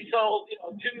exactly if they sold,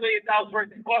 $2 million worth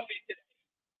of coffee today.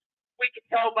 We can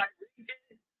tell by region.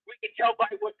 We can tell by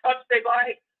what cups they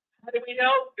buy. How do we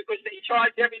know? Because they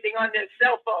charge everything on their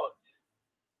cell phones.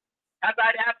 How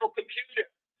about Apple Computer?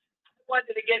 I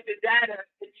wanted to get the data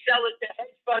and sell it to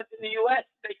hedge funds in the U.S.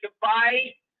 They could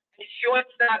buy and short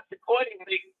stocks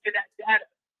accordingly to that data.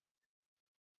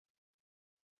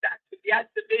 That's the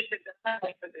vision that I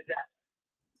have for the data.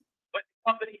 But the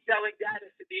companies selling data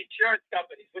to the insurance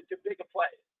companies, which are bigger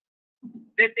players.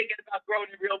 They're thinking about growing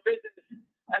a real business.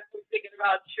 I'm thinking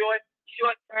about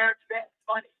short-term fast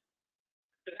money.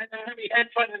 But I know every hedge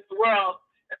fund in the world,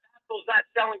 if Apple's not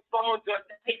selling phones or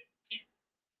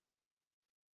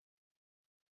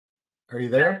are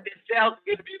you there? The sales are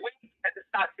going to be weak and the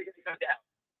stocks are going to go down.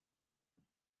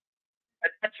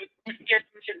 And that's what I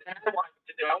wanted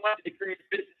to do. I wanted to create a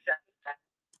business at the time.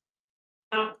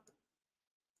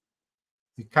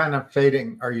 You're kind of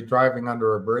fading. Are you driving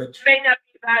under a bridge? It may not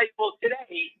be valuable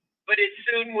today, but it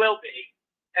soon will be.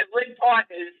 And Lynn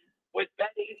Partners was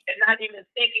betting and not even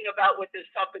thinking about what this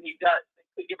company does. They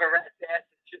could give a rat's ass.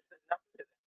 It's just a number to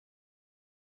them.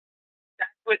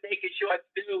 That's what they could short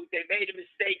do. They made a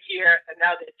mistake here, and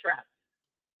now they're trapped.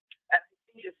 And I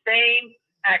see the same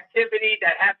activity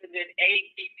that happened in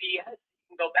ATPS. You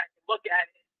can go back and look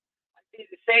at it. I see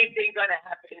the same thing going to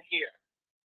happen here.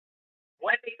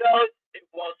 When it goes, it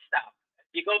won't stop.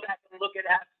 If you go back and look at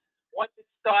it, once it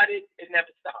started, it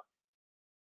never stopped.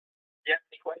 You have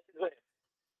any questions with it?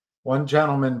 One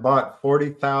gentleman bought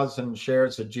 40,000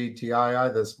 shares of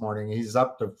GTII this morning. He's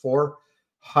up to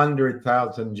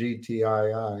 400,000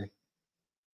 GTII.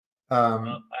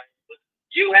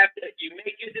 You have to, you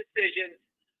make your decisions.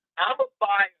 I'm a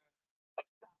buyer of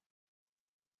stock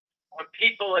when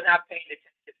people are not paying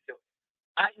attention to it.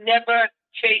 I never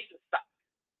chase a stock.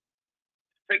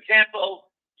 For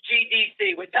example,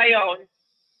 GDC, which I own,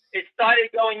 it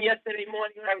started going yesterday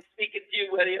morning when I was speaking to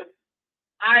you, William.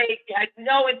 I had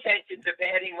no intentions of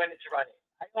adding when it's running.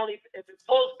 If it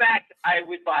pulls back, I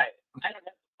would buy it. I don't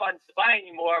have the funds to buy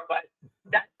anymore, but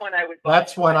that's when I would buy it.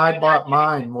 That's when I bought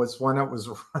mine, was when it was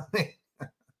running.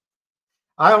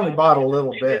 I only bought a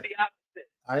little bit. The opposite.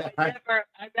 I'd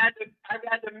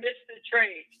rather miss the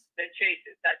trade than chase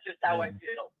it. That's just how I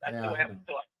feel. That's the way I'm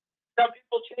thought. Some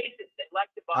people chase it. They like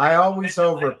to buy it. I always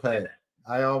overpay.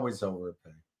 I always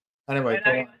overpay. Anyway,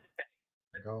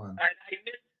 go on. I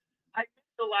miss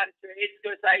a lot of trades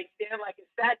because I stand like a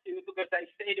statue because I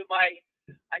stick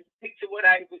to what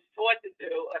I was taught to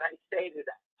do, and I stay to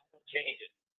that. I don't change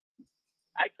it.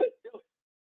 I couldn't do it.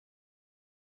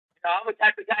 You know, I'm the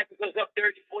type of guy who goes up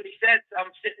 30, 40 cents.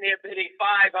 I'm sitting there bidding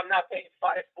 $5. I'm not paying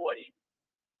 $5.40.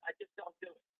 I just don't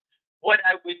do it. What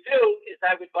I would do is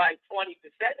I would buy 20%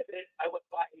 of it. I would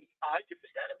buy 100%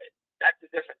 of it. That's a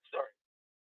different story.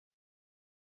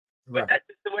 But that's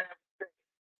just the way I'm thinking.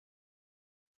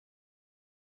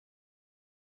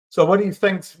 So what do you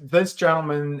think? This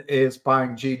gentleman is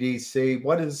buying GDC.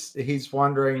 What is he's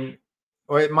wondering?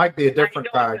 Or it might be a different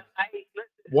guy.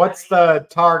 What's the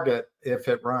target if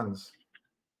it runs?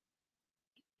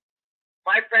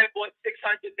 My friend bought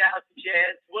 600,000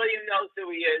 shares. William knows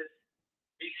who he is.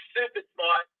 He's super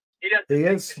smart. He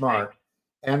is smart.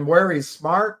 And where he's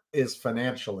smart is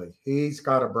financially. He's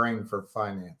got a brain for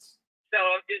finance. So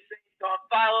I'm just saying, so I'm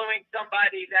following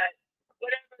somebody that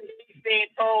whatever he's being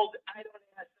told, I don't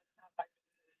ask him.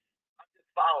 I'm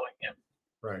just following him.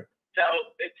 Right. So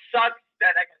it sucks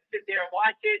that I can sit there and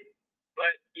watch it,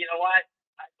 but you know what?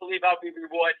 I believe I'll be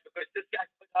rewarded because this guy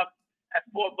put up at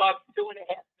 $4, $2.5 million,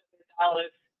 and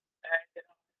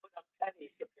put up pennies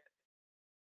compared.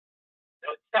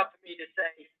 So it's tough for me to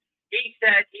say. He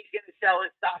said he's going to sell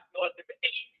his stock north of 8.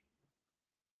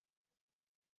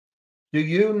 Do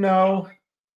you know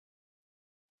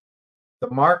the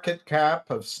market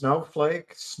cap of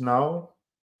Snowflake,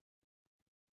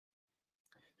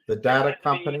 the data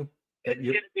company? It's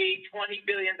going to be $20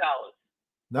 billion.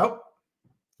 Nope.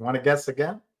 You want to guess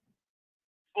again?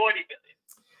 $40 billion.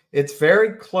 It's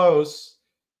very close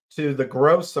to the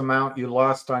gross amount you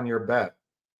lost on your bet.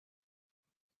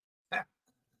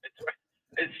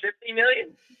 It's $50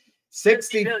 million.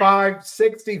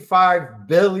 $65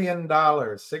 billion.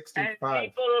 65.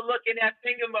 And people are looking at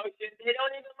finger motion. They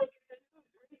don't even look at the news.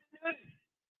 Read the news.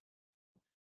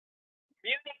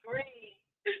 Munich Re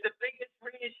is the biggest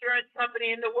reinsurance company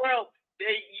in the world.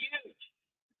 They're huge.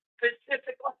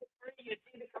 Pacific Life Re, you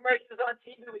see the commercials on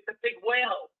TV with the big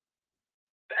whale.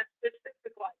 That's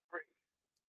Pacific Life Re.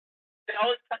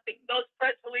 Those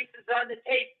press releases on the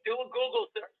tape. Do a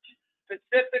Google search.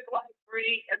 Pacific Life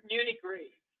Re and Munich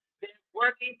Re. They're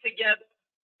working together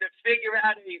to figure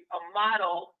out a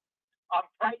model on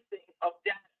pricing of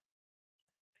data.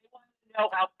 They want to know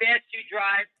how fast you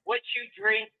drive, what you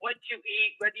drink, what you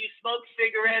eat, whether you smoke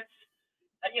cigarettes.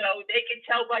 And, you know, they can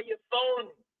tell by your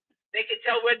phone. They can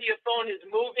tell whether your phone is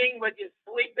moving, whether you're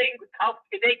sleeping.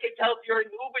 They can tell if you're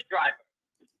an Uber driver.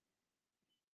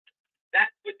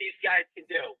 That's what these guys can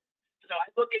do. So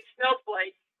I look at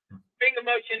Snowflake. Finger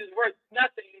motion is worth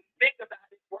nothing. Think about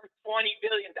it, worth $20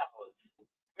 billion.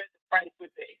 Where the price would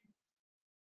be.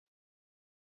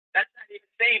 That's not even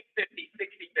saying $50,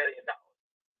 $60 billion.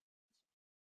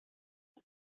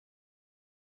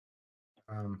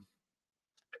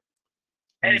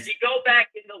 And if you go back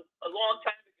a long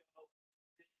time ago,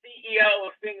 the CEO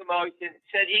of Finger Motion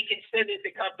said he considered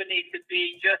the company to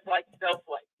be just like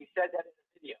Snowflake. He said that in the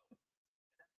video.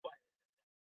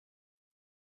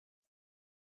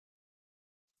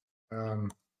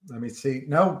 Let me see.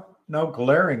 No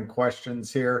glaring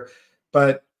questions here,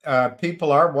 but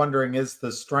people are wondering, is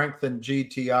the strength in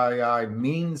GTII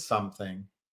mean something?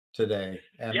 today.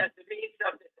 And yes, it means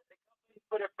something. The company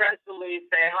put a press release,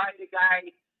 say, hi, the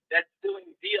guy that's doing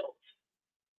deals.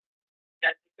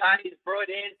 That the guy is brought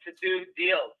in to do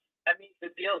deals. That means the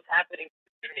deal's happening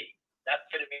today. That's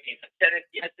what it means. I said it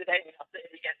yesterday, and I'll say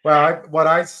it again today. well, what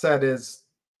I said is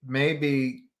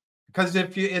maybe because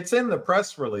if it's in the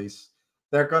press release,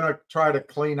 they're going to try to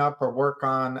clean up or work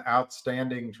on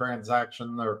outstanding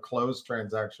transactions or closed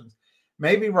transactions.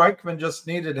 Maybe Reichman just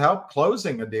needed help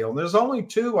closing a deal. There's only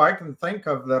two I can think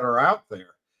of that are out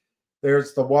there.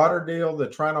 There's the water deal, the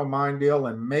Trento mine deal,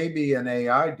 and maybe an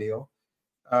AI deal.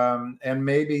 And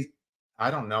maybe,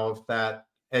 I don't know if that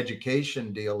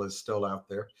education deal is still out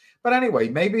there. But anyway,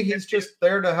 maybe he's just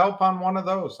there to help on one of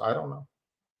those. I don't know.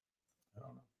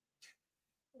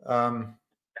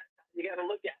 You got to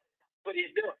look at what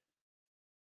he's doing.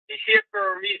 He's here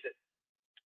for a reason.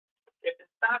 If the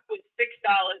stock was $6,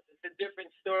 it's a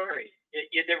different story.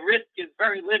 The risk is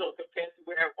very little compared to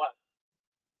where it was.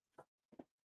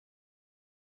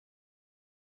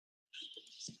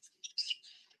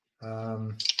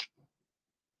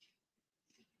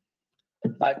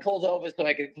 I pulled over so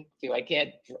I could. I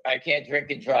can't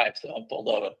drink and drive, so I'm pulled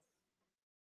over.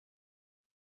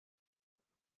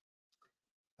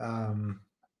 I'm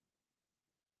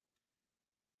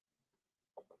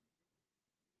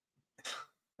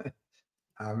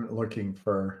looking.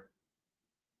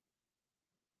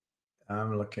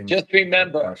 Just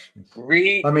remember,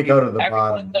 read. Let me go to the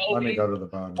bottom. Let me go to the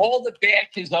bottom. All the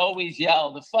batches always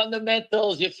yell, the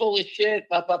fundamentals, you're full of shit,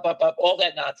 all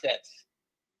that nonsense.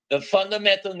 The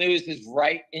fundamental news is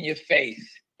right in your face.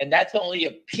 And that's only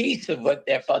a piece of what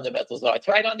their fundamentals are. It's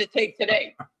right on the tape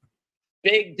today.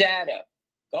 Big data.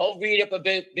 Go read up a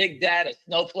bit. Big data.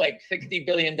 Snowflake, $60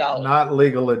 billion. Not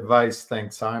legal advice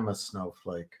thinks I'm a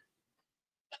snowflake.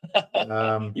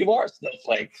 You are a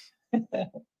snowflake.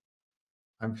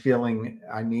 I'm feeling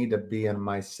I need to be in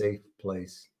my safe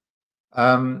place.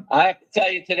 I have to tell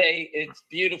you today, it's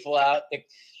beautiful out. The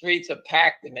streets are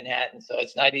packed in Manhattan, so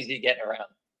it's not easy getting around.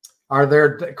 Are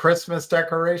there Christmas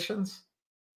decorations?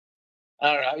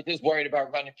 I don't know. I was just worried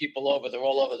about running people over. They're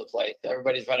all over the place.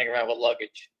 Everybody's running around with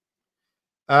luggage.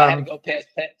 I had to go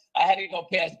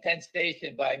past Penn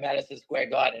Station by Madison Square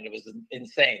Garden. It was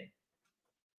insane.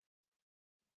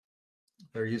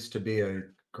 There used to be a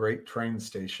great train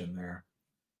station there.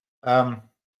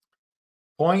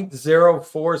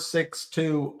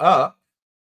 0.0462 up.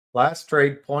 Last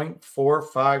trade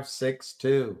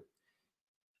 0.4562.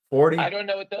 40. I don't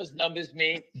know what those numbers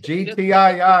mean.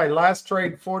 GTII last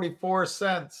trade 44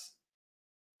 cents.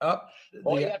 Up.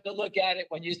 Well, you have to look at it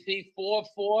when you see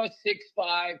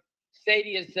 4465. Say to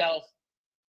yourself,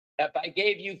 if I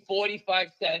gave you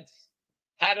 45 cents,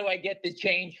 how do I get the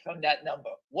change from that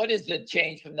number? What is the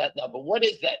change from that number? What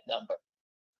is that number?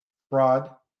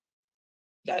 Fraud.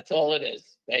 That's all it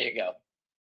is. There you go.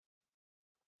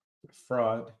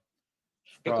 Fraud.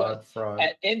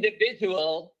 At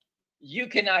individual, you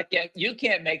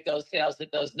can't make those sales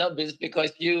at those numbers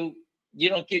because you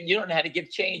don't know how to give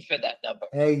change for that number.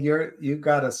 Hey, you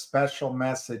got a special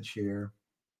message here.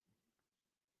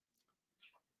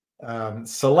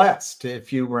 Celeste,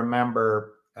 if you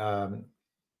remember,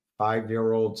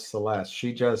 5-year-old Celeste,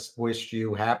 she just wished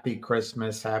you happy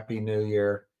Christmas, happy New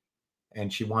Year,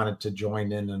 and she wanted to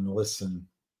join in and listen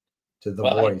to the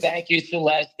voice. Thank you,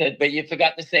 Celeste, but you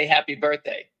forgot to say happy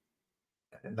birthday.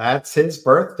 That's his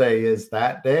birthday is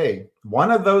that day.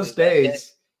 One of those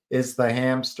days is the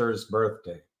hamster's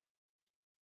birthday.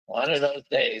 One of those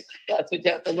days. That's what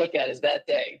you have to look at is that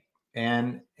day.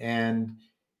 And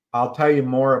I'll tell you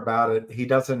more about it. He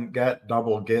doesn't get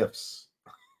double gifts.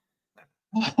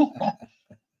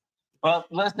 Well,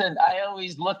 listen, I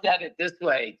always looked at it this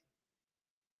way.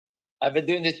 I've been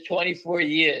doing this 24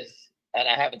 years and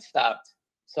I haven't stopped.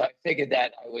 So I figured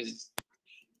that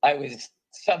I was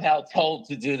somehow told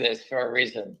to do this for a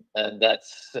reason. And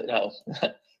that's,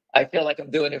 I feel like I'm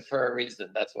doing it for a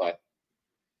reason. That's why.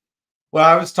 Well,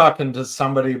 I was talking to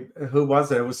somebody, who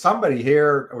was it? It was somebody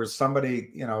here or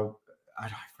somebody, I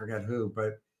forget who,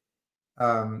 but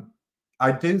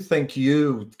I do think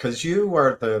because you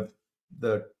are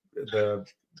the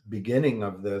beginning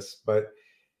of this, but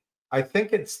I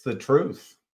think it's the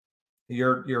truth.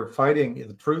 You're fighting.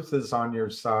 The truth is on your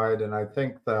side, and I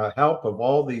think the help of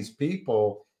all these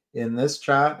people in this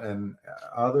chat and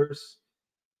others.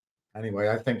 Anyway,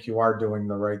 I think you are doing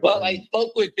the right thing. Well, I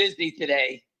spoke with Busy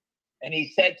today, and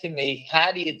he said to me,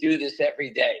 "How do you do this every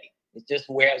day? It just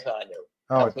wears on you."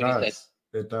 Oh, it does.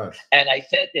 It does. And I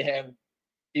said to him,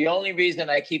 the only reason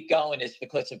I keep going is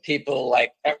because of people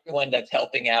like everyone that's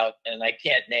helping out, and I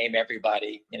can't name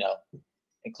everybody,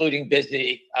 including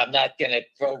Busy. I'm not going to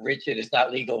throw Richard. It's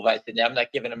not legal advice in there. I'm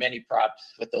not giving him any props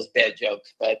with those bad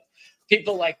jokes. But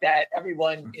people like that,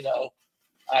 everyone, you know,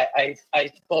 I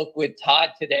spoke with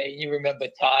Todd today. You remember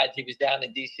Todd? He was down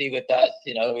in D.C. with us.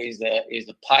 You know, he's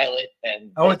a pilot.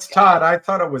 And oh, it's Todd. I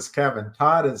thought it was Kevin.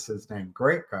 Todd is his name.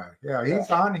 Great guy. Yeah,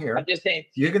 he's on here. I'm just saying.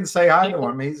 You can say hi to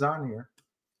him. He's on here.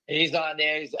 He's on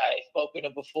there. I spoke with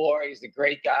him before. He's a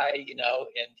great guy, you know,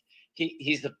 and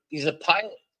he's a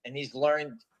pilot, and he's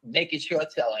learned naked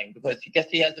short selling because I guess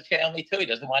he has a family too. He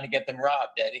doesn't want to get them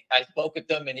robbed. And I spoke with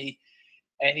him, and he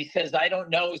says, I don't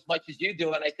know as much as you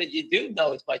do. And I said, you do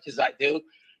know as much as I do.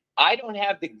 I don't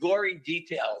have the gory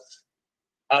details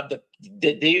of the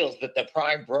deals with the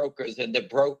prime brokers and the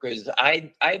brokers.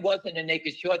 I wasn't a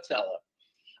naked short seller.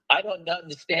 I don't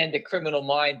understand the criminal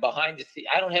mind behind the scene.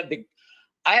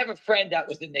 I have a friend that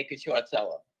was a naked short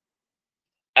seller.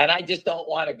 And I just don't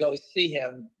want to go see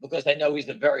him because I know he's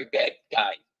a very bad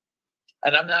guy.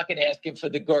 And I'm not going to ask him for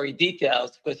the gory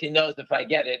details because he knows if I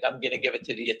get it, I'm going to give it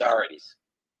to the authorities.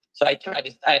 So I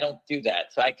don't do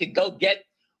that. So I could go get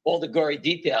all the gory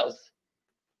details.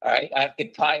 All right. I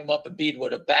could tie him up a bead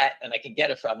with a bat and I can get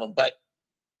it from him. But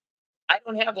I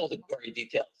don't have all the gory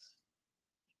details.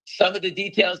 Some of the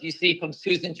details you see from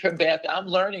Susan Trimbath, I'm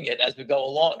learning it as we go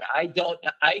along.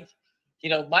 You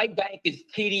know, my bank is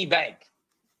TD Bank.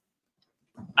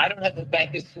 I don't have the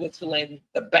Bank of Switzerland,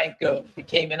 the Bank of the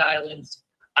Cayman Islands.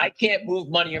 I can't move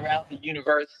money around the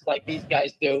universe like these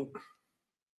guys do.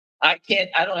 I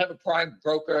don't have a prime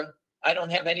broker. I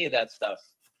don't have any of that stuff.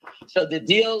 So the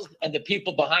deals and the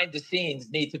people behind the scenes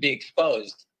need to be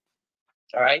exposed.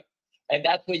 All right. And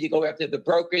that's where you go after the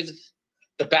brokers,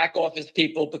 the back office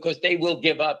people, because they will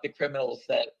give up the criminals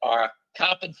that are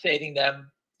compensating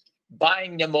them,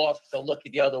 buying them off to look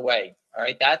the other way. All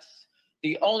right. That's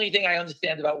the only thing I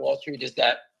understand about Wall Street is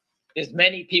that there's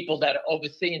many people that are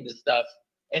overseeing this stuff.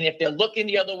 And if they're looking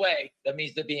the other way, that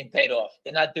means they're being paid off.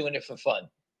 They're not doing it for fun.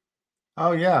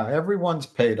 Oh yeah, everyone's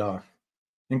paid off,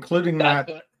 including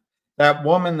that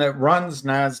woman that runs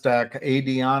NASDAQ,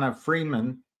 Adriana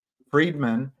Friedman.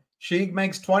 She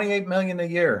makes $28 million a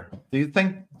year. Do you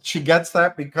think she gets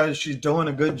that because she's doing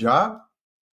a good job?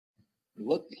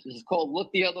 It's called look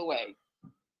the other way.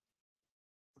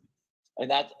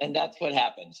 And that's what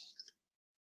happens.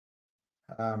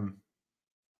 Let's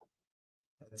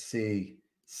see.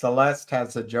 Celeste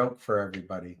has a joke for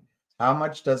everybody. How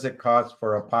much does it cost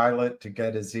for a pilot to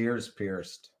get his ears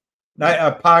pierced? No,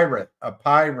 a pirate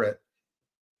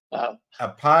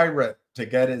to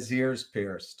get his ears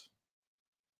pierced.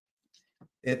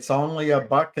 It's only a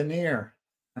buccaneer.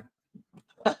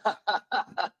 That's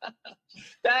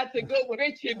a good one.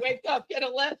 Richard, wake up, get a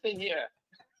lesson here.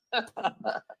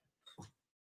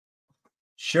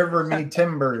 Shiver me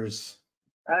timbers.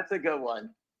 That's a good one.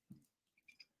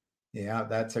 Yeah,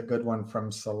 that's a good one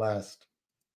from Celeste.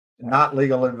 Not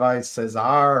legal advice says,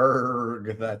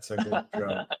 arg. That's a good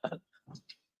joke.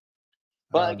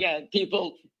 Well, again,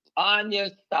 people on your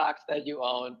stocks that you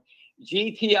own,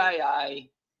 GTII,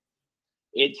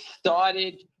 it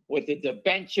started with the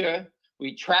debenture.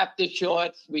 We trapped the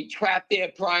shorts. We trapped their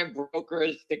prime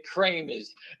brokers, the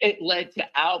Kramers. It led to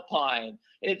Alpine.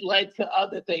 It led to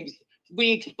other things.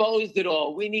 We exposed it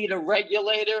all. We need a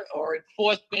regulator or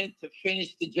enforcement to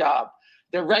finish the job.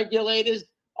 The regulators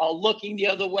are looking the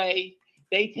other way.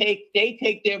 They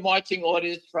take their marching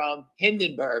orders from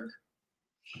Hindenburg.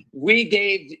 We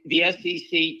gave the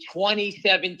SEC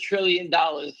 $27 trillion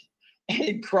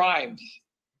in crimes,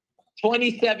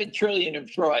 $27 trillion in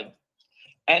fraud.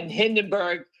 And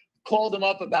Hindenburg called them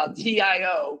up about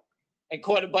TIO and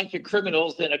caught a bunch of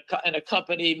criminals in a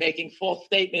company making false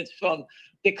statements from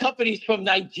the companies from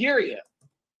Nigeria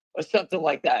or something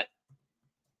like that.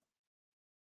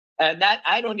 And that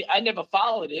I never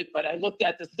followed it, but I looked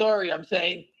at the story. I'm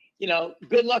saying, you know,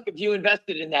 good luck if you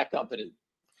invested in that company.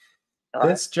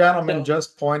 This gentleman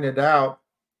just pointed out,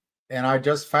 and I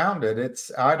just found it.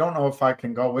 I don't know if I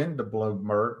can go into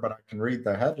Bloomberg, but I can read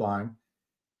the headline.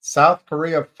 South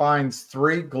Korea finds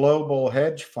 3 global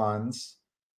hedge funds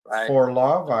for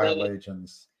law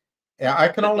violations. Yeah, I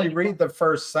can only read the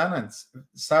first sentence.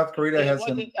 South Korea has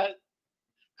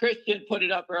Christian put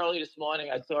it up early this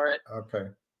morning. I saw it. Okay.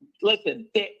 Listen,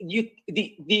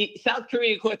 the South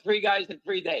Korea caught 3 guys in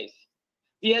 3 days.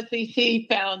 The SEC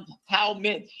found Hal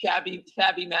Mintz,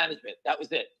 savvy management. That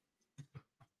was it.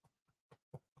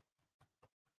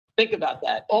 Think about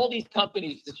that. All these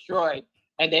companies destroyed,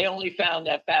 and they only found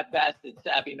that fat bastard,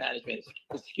 savvy management.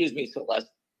 Excuse me,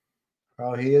 Celeste.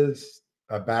 Well, he is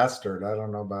a bastard. I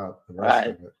don't know about the rest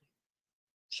of it.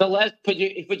 Celeste, put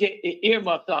your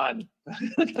earmuffs on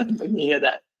when you hear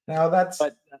that. No, that's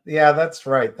But yeah, that's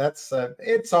right. That's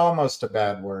it's almost a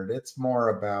bad word. It's more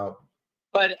about.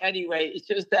 but anyway, it's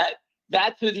just that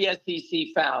that's who the SEC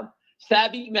found.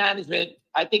 Savvy management,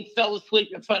 I think, fell asleep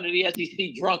in front of the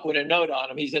SEC drunk with a note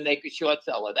on him. He's a naked short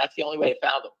seller. That's the only way they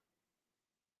found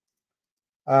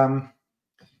him.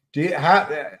 Do you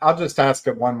I'll just ask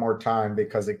it one more time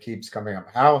because it keeps coming up.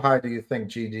 How high do you think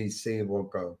GDC will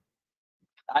go?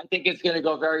 I think it's going to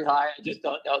go very high. I just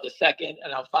don't know the second,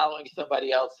 and I'm following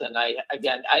somebody else. And I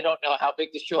don't know how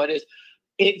big the short is.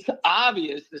 It's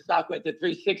obvious the stock went to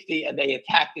 360 and they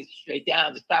attacked it straight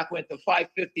down. The stock went to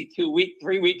 550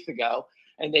 3 weeks ago,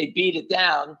 and they beat it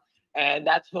down. And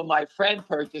that's when my friend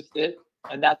purchased it,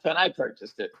 and that's when I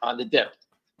purchased it on the dip.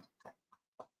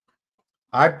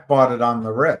 I bought it on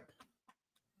the rip.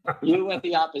 You went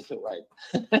the opposite way.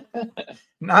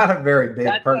 Not a very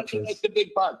big purchase. That's the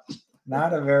big bucks.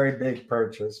 Not a very big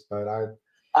purchase, but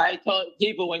I told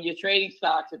people, when you're trading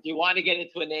stocks, if you want to get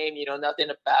into a name you know nothing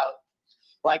about,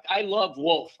 like I love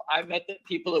Wolf. I met the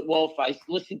people at Wolf. I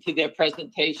listened to their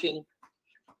presentation.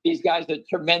 These guys are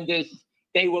tremendous.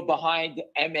 They were behind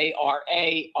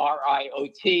MARA,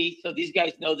 RIOT. So these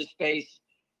guys know the space.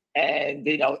 And,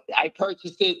 you know, I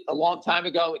purchased it a long time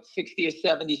ago at 60 or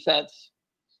 70 cents.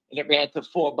 And it ran to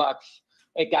 $4.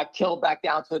 It got killed back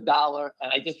down to $1.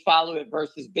 And I just follow it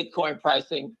versus Bitcoin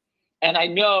pricing. And I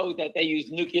know that they use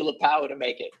nuclear power to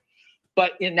make it.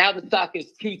 But now the stock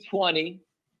is 220.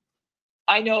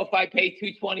 I know if I pay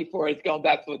 220 for it, it's going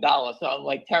back to $1. So I'm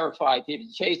like terrified to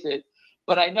even chase it.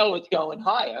 But I know it's going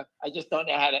higher. I just don't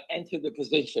know how to enter the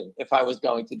position if I was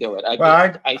going to do it.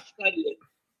 I studied it.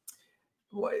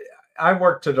 I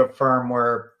worked at a firm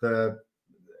where the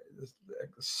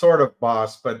sort of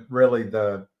boss, but really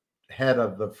the head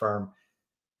of the firm,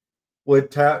 would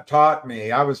taught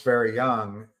me. I was very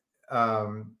young.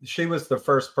 She was the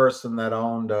first person that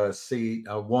owned a seat,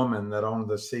 a woman that owned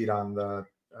the seat on the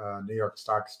New York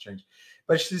Stock Exchange.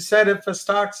 But she said, if a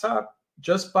stock's up,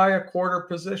 just buy a quarter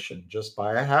position, just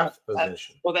buy a half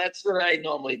position. Well, that's what I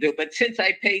normally do. But since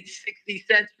I paid 60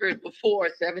 cents for it before,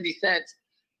 70 cents,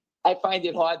 I find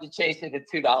it hard to chase it at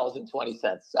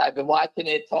 $2.20. I've been watching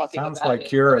it, talking about it. Sounds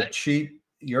like you're a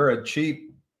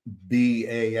cheap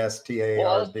BASTARD.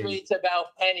 Wall Street's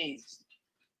about pennies.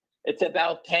 It's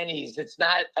about pennies. It's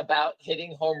not about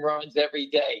hitting home runs every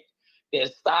day.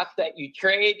 There's stocks that you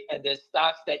trade and there's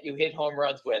stocks that you hit home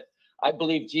runs with. I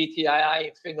believe GTII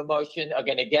and Finger Motion are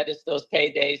going to get us those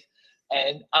paydays.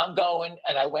 And I'm going,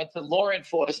 and I went to law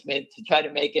enforcement to try to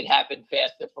make it happen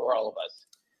faster for all of us.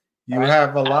 You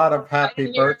have a lot of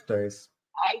happy birthdays.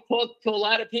 I talked to a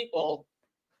lot of people.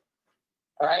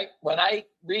 All right. When I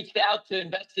reached out to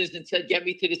investors and said, get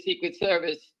me to the Secret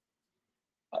Service,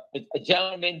 a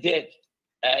gentleman did.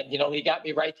 And, you know, he got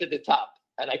me right to the top.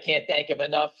 And I can't thank him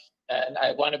enough. And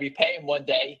I want to repay him one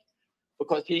day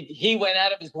because he went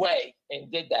out of his way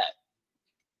and did that.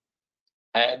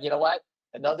 And you know what?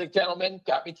 Another gentleman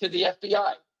got me to the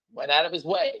FBI, went out of his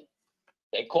way.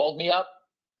 They called me up.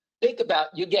 Think about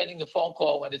you getting the phone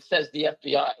call when it says the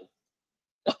FBI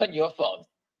on your phone.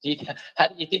 How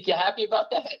do you think you're happy about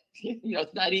that? You know,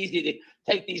 it's not easy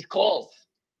to take these calls.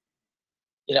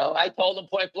 You know, I told them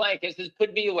point blank, I said,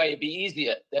 put me away. It'd be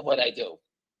easier than what I do.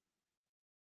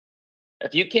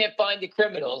 If you can't find the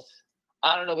criminals,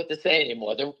 I don't know what to say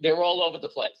anymore. They're all over the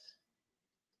place.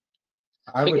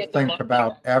 I would think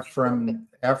about Ephraim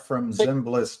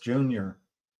Zimbalist Jr.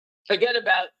 Forget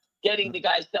about getting the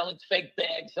guys selling fake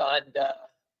bags on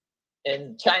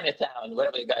in Chinatown,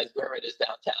 whatever the guys, wherever it is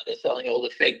downtown. They're selling all the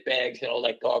fake bags and all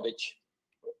that garbage.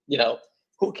 You know,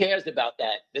 who cares about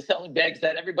that? They're selling bags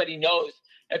that everybody knows.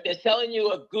 If they're selling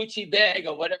you a Gucci bag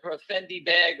or whatever, a Fendi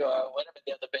bag or whatever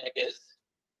the other bag is,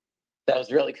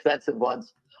 those really expensive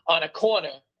ones, on a corner,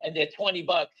 and they're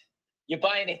 $20, you're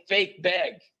buying a fake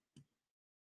bag.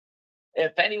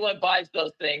 If anyone buys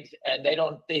those things and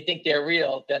they think they're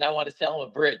real, then I want to sell them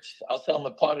a bridge. I'll sell them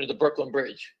a part of the Brooklyn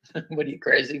Bridge. What are you,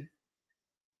 crazy?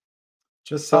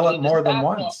 Just sell it more than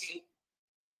once.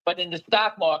 But in the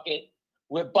stock market,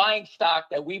 we're buying stock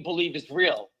that we believe is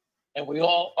real, and we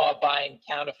all are buying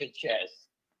counterfeit shares.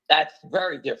 That's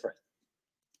very different.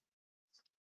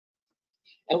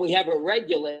 And we have a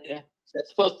regulator that's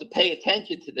supposed to pay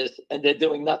attention to this, and they're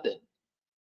doing nothing.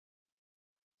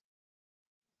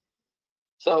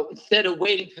 So instead of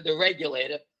waiting for the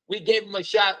regulator, we gave them a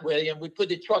shot, William. We put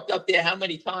the truck up there how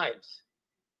many times?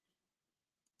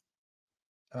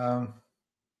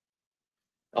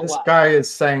 This guy is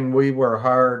saying we were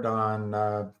hard on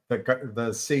the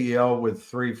CEO with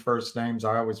 3 first names.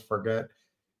 I always forget.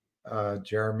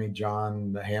 Jeremy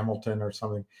John Hamilton or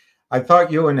something. I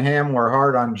thought you and Ham were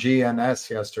hard on GNS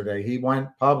yesterday. He went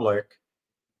public,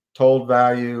 told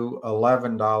value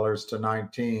 $11 to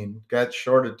 19, gets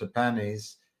shorted to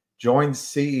pennies, joins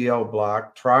CEO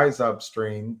block, tries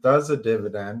upstream, does a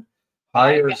dividend,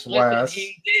 hires Wes.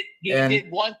 He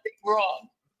did one thing wrong.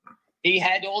 He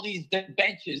had all these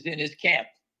benches in his camp,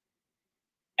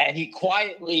 and he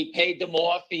quietly paid them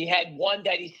off. He had one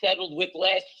that he settled with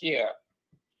last year.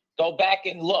 Go back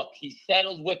and look. He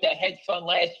settled with a hedge fund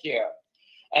last year,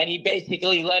 and he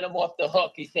basically let them off the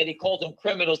hook. He said he called them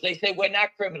criminals. They said, we're not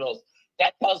criminals.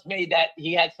 That tells me that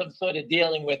he had some sort of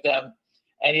dealing with them,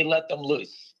 and he let them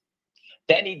loose.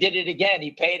 Then he did it again.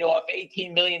 He paid off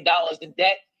 $18 million in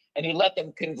debt, and he let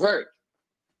them convert.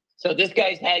 So this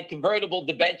guy's had convertible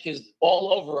debentures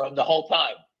all over him the whole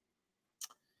time.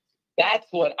 That's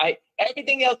what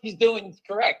everything else he's doing is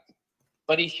correct.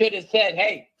 But he should have said,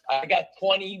 hey, I got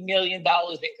 $20 million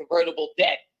in convertible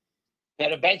debt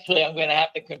that eventually I'm going to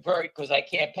have to convert because I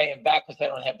can't pay him back because I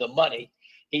don't have the money.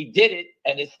 He did it,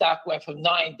 and his stock went from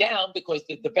 9 down because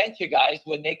the debenture guys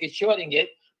were naked shorting it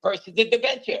versus the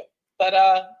debenture. But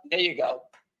there you go.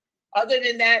 Other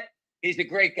than that, he's a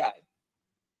great guy.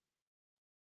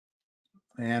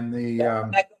 And the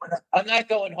I'm not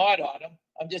going hard on him.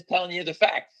 I'm just telling you the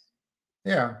facts.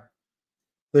 Yeah.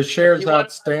 The shares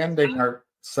outstanding are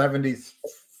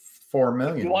 74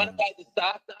 million. If you want to buy the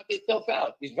stock, knock yourself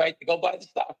out. He's right to go buy the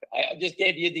stock. I just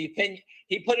gave you the opinion.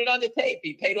 He put it on the tape.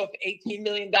 He paid off $18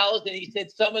 million, and he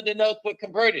said some of the notes were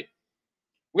converted.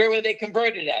 Where were they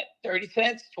converted at? 30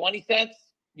 cents? 20 cents?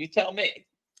 You tell me.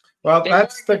 Well,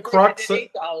 that's the crux.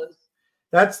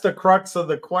 That's the crux of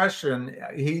the question.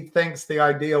 He thinks the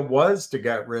idea was to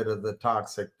get rid of the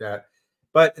toxic debt.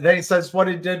 But then he says what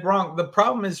he did wrong. The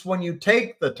problem is when you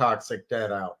take the toxic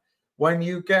debt out, when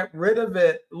you get rid of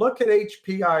it, look at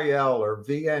HPIL or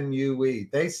VNUE.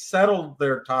 They settled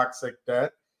their toxic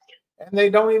debt and they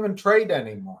don't even trade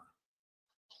anymore.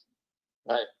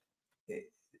 Right.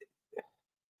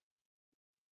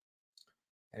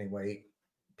 Anyway,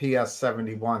 PS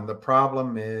 71. The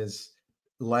problem is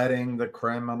letting the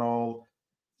criminal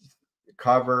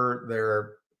cover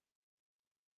their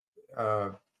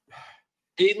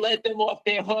he let them off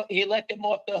their hook. He let them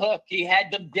off the hook. He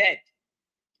had them dead.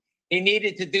 He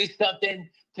needed to do something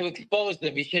to expose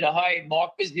them. He should have hired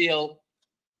Mark Bazile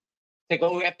to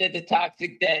go after the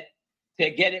toxic debt,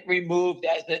 to get it removed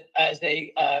as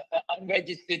a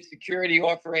unregistered security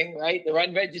offering, right? They're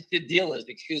unregistered dealers,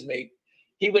 excuse me.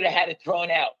 He would have had it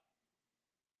thrown out.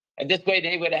 And this way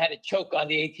they would have had a choke on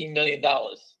the $18 million.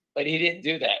 But he didn't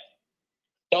do that.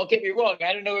 Don't get me wrong.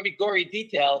 I don't know every gory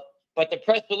detail, but the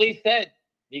press release said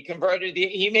he converted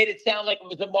he made it sound like it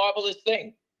was a marvelous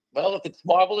thing. Well, if it's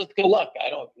marvelous, good luck.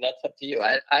 That's up to you.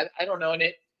 I don't own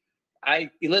it.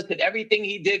 Listen, everything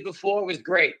he did before was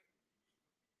great.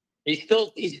 He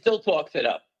still talks it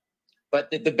up. But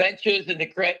the debentures and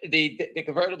the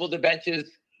convertible debentures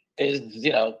is,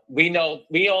 we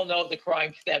all know the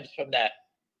crime stems from that.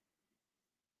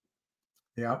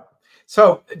 Yeah.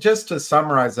 So just to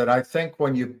summarize it, I think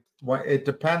it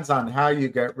depends on how you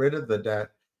get rid of the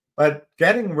debt, but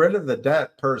getting rid of the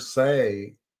debt per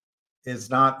se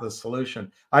is not the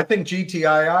solution. I think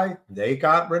GTII, they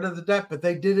got rid of the debt, but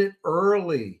they did it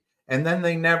early, and then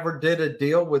they never did a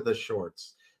deal with the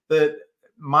shorts.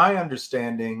 My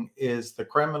understanding is the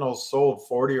criminals sold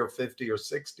 40 or 50 or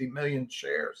 60 million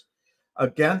shares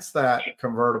against that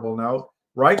convertible note.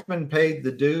 Reichman paid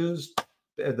the dues,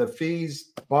 the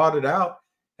fees, bought it out,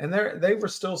 and they were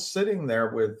still sitting there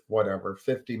with whatever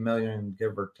 50 million,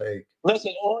 give or take.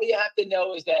 Listen, all you have to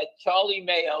know is that Charlie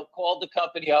Mayo called the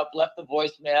company up, left the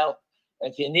voicemail.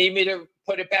 If you need me to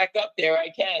put it back up there, I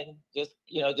can.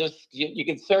 You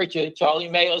can search it. Charlie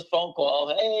Mayo's phone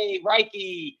call. Hey,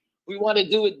 Reiki, we want to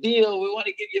do a deal. We want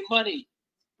to give you money.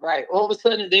 Right. All of a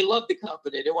sudden, they love the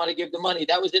company. They want to give the money.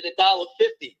 That was at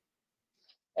 $1.50,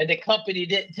 and the company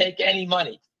didn't take any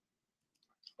money.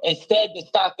 Instead, the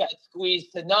stock got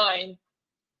squeezed to 9.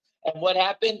 And what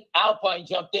happened? Alpine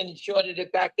jumped in and shorted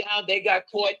it back down. They got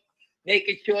caught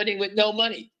naked shorting with no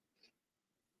money.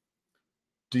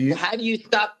 How do you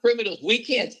stop criminals? We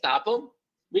can't stop them.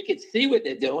 We can see what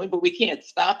they're doing, but we can't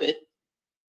stop it.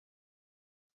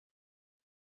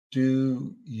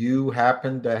 Do you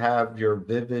happen to have your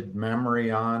vivid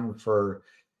memory on for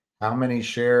how many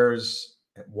shares?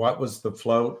 What was the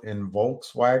float in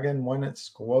Volkswagen when it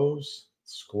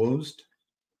squoozed?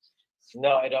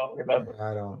 No, I don't remember.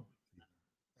 I don't.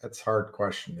 That's a hard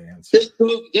question to answer.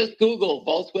 Just Google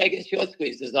Volkswagen short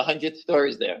squeeze. There's 100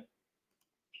 stories there.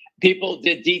 People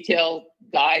did detailed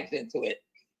dives into it.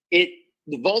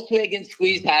 The Volkswagen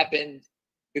squeeze happened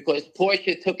because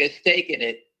Porsche took a stake in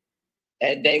it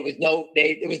and there was no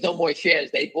more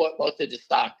shares. They bought most of the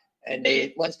stock, and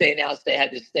once they announced they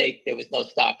had the stake, there was no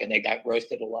stock, and they got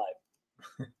roasted alive.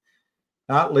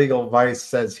 Not Legal Vice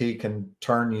says he can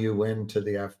turn you into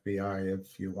the FBI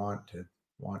if you want to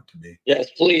be. Yes,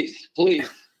 please.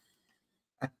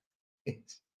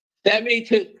 Send me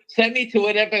to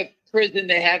whatever prison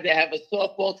they have to have a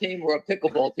softball team or a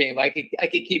pickleball team. I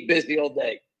could keep busy all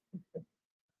day.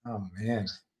 Oh man,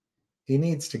 he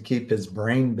needs to keep his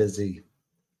brain busy.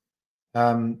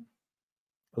 A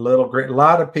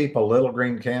lot of people, Little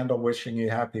Green Candle, wishing you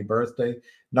happy birthday.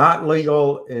 Not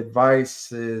Legal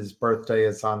Advice's birthday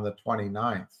is on the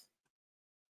 29th.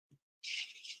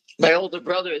 My older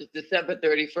brother is December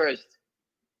 31st.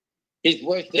 He's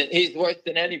worse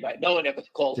than anybody. No one ever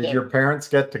calls him. Did your parents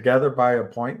get together by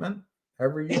appointment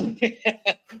every year?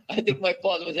 I think my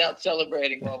father was out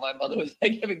celebrating while my mother was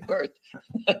giving birth.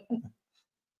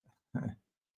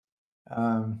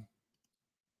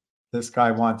 This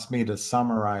guy wants me to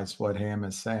summarize what Ham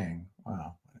is saying.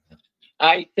 Wow.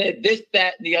 I said this,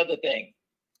 that, and the other thing.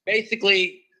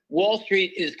 Basically, Wall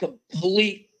Street is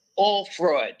complete all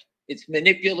fraud. It's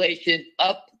manipulation,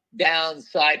 up, down,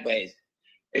 sideways.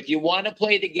 If you want to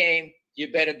play the game,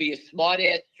 you better be a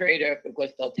smart-ass trader, because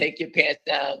they'll take your pants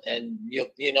down and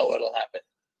you know what'll happen.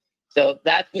 So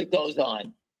that's what goes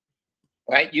on,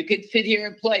 right? You can sit here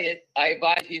and play it. I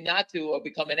advise you not to, or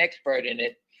become an expert in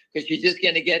it, because you're just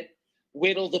going to get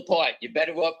whittled apart. You're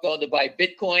better off going to buy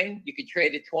Bitcoin. You can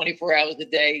trade it 24 hours a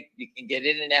day. You can get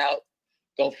in and out.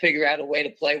 Go figure out a way to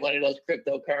play one of those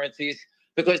cryptocurrencies,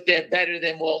 because they're better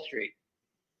than Wall Street.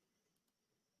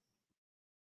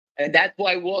 And that's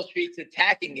why Wall Street's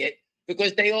attacking it,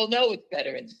 because they all know it's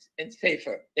better and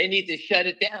safer. They need to shut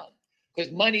it down, because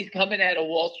money's coming out of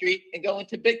Wall Street and going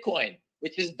to Bitcoin,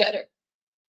 which is better.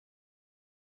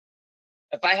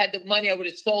 If I had the money, I would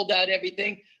have sold out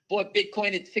everything, bought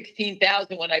Bitcoin at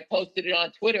 16,000 when I posted it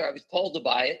on Twitter. I was told to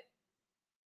buy it.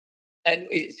 And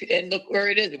look where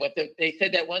it is. They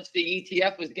said that once the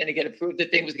ETF was going to get approved, the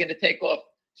thing was going to take off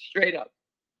straight up.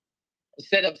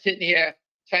 Instead of sitting here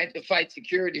trying to fight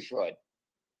security fraud.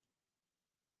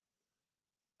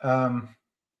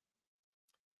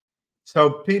 So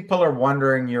people are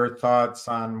wondering your thoughts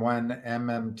on when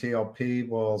MMTLP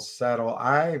will settle.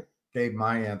 I gave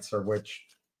my answer, which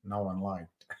no one liked.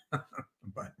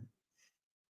 But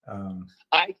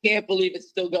I can't believe it's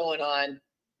still going on.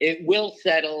 It will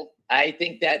settle. I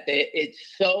think that it's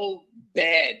so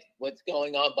bad what's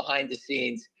going on behind the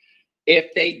scenes.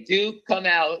 If they do come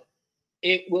out,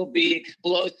 it will be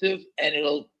explosive, and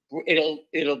it'll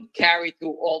carry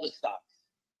through all the stocks.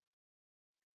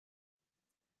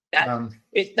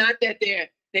 It's not that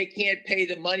they can't pay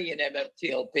the money in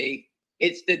MMTLP.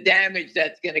 It's the damage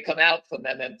that's going to come out from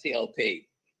MMTLP.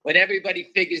 When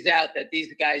everybody figures out that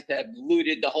these guys have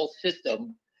looted the whole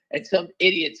system, and some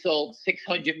idiot sold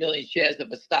 600 million shares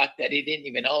of a stock that he didn't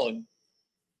even own.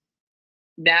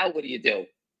 Now what do?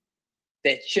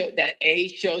 That shows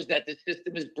that the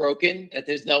system is broken, that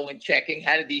there's no one checking.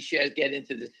 How did these shares get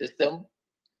into the system?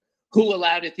 Who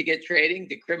allowed it to get trading?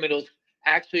 The criminals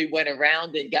actually went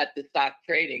around and got the stock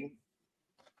trading.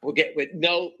 With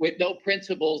no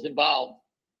principles involved.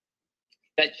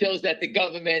 That shows that the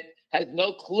government has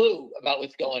no clue about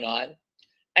what's going on,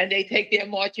 and they take their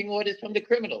marching orders from the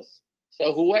criminals.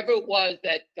 So whoever it was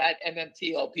that got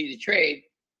MMTLP to trade,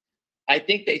 I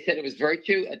think they said it was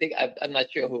Virtue. I'm not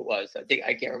sure who it was.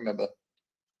 I can't remember.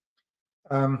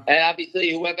 And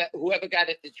obviously, whoever got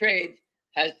it to trade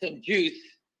has some juice,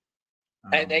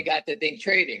 and they got the thing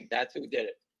trading. That's who did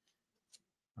it.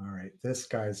 All right, this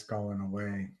guy's going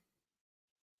away.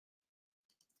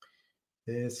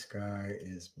 This guy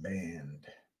is banned.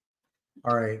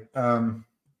 All right.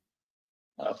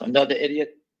 Another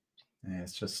idiot. Yeah,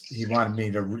 it's just he wanted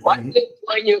me to. Why did they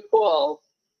join your call?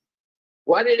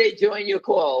 Why did they join your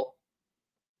call?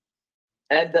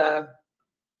 And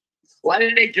why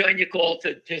did they join your call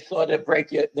to sort of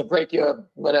break your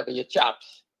whatever, your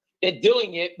chops? They're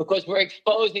doing it because we're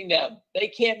exposing them. They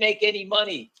can't make any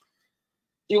money.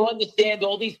 Do you understand?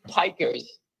 All these pikers,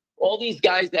 all these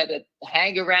guys that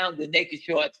hang around the naked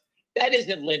shorts, that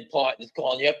isn't Lynn Partners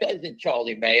calling you up. That isn't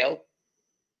Charlie Mayo.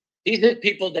 These are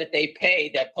people that they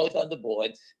pay that post on the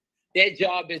boards. Their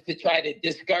job is to try to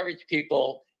discourage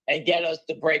people and get us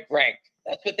to break rank.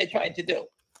 That's what they're trying to do.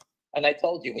 And I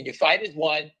told you, when your fight is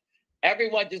won,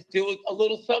 everyone just do a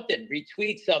little something,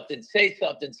 retweet something, say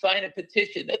something, sign a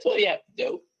petition. That's all you have to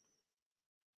do.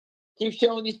 Keep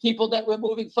showing these people that we're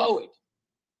moving forward.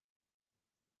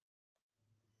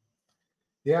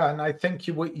 Yeah, and I think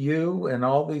you and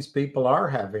all these people are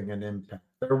having an impact.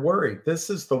 They're worried. This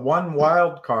is the one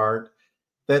wild card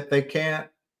that they can't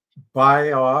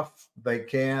buy off, they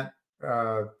can't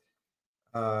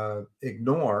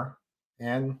ignore,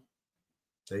 and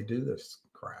they do this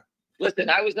crap. Listen,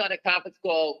 I was on a conference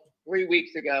call 3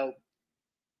 weeks ago,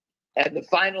 and the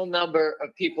final number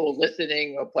of people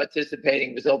listening or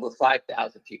participating was over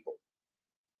 5,000 people.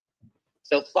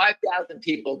 So 5,000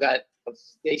 people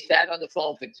they sat on the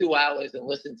phone for 2 hours and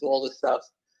listened to all this stuff,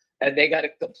 and they got a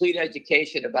complete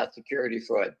education about security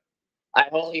fraud. I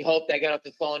only hope they got off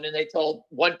the phone and they told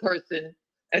one person,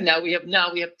 and now we have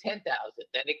 10,000,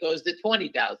 then it goes to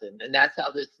 20,000, and that's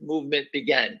how this movement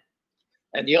began.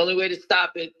 And the only way to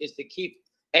stop it is to keep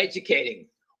educating.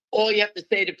 All you have to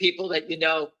say to people that you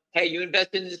know, hey, you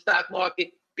invest in the stock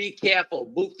market, be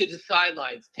careful, move to the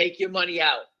sidelines, take your money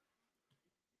out.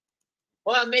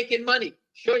 Well, I'm making money.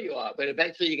 Sure you are, but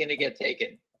eventually you're going to get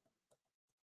taken.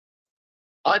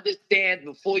 Understand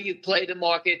before you play the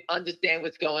market, understand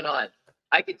what's going on.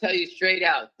 I can tell you straight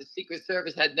out, the Secret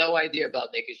Service had no idea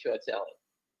about naked short selling.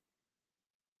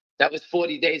 That was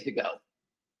 40 days ago.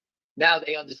 Now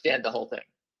they understand the whole thing.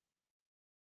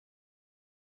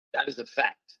 That is a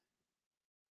fact.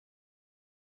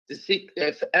 The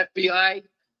FBI,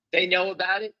 they know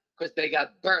about it because they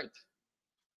got burnt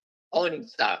owning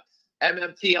stocks.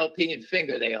 MMTLP and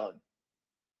Finger they own.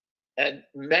 And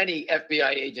many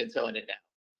FBI agents own it now.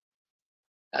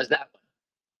 How's that one?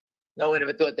 No one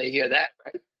ever thought they'd hear that,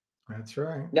 right? That's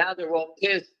right. Now they're all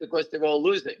pissed because they're all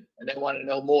losing and they want to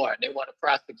know more and they want to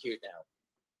prosecute now.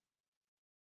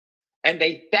 And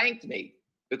they thanked me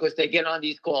because they get on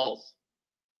these calls.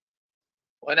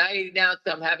 When I announce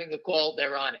I'm having a call,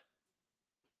 they're on it.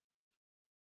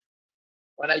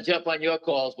 When I jump on your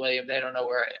calls, William, they don't know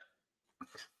where I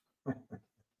am.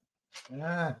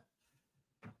 Yeah,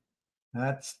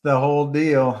 that's the whole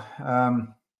deal.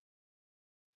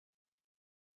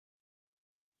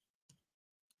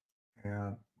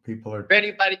 Yeah, people are. For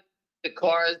anybody, the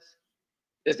cars.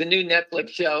 There's a new Netflix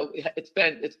show. It's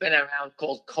been around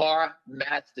called Car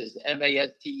Masters,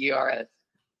 Masters.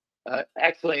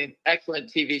 Excellent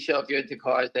TV show if you're into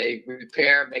cars. They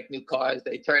repair, make new cars.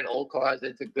 They turn old cars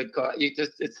into good cars.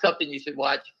 It's something you should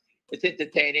watch. It's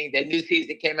entertaining. The new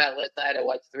season came out last night. I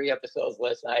watched 3 episodes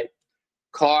last night.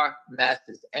 Car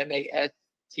Masters,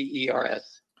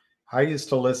 Masters. I used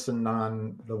to listen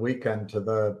on the weekend to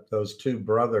those two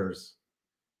brothers.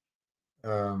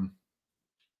 Can't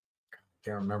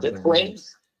remember the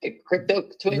twins, the crypto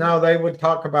twins. No, they would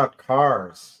talk about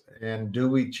cars and do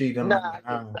we cheat them? No,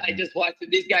 I just watch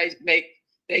them. These guys they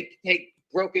take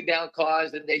broken down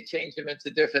cars and they change them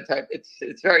into different types.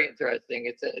 It's very interesting.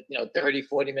 It's a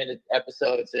 30-40 minute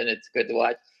episodes and it's good to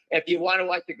watch. If you want to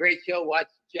watch a great show, watch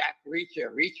Jack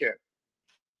Reacher.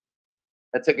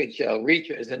 That's a good show.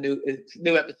 Reacher is a new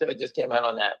episode just came out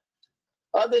on that.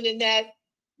 Other than that,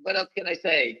 what else can I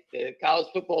say? The college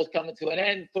football is coming to an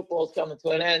end. Football's coming to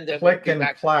an end. Click and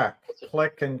clack.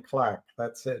 Click and clack.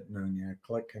 That's it, Nunya.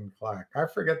 Click and clack. I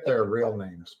forget their real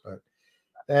names, but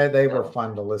they were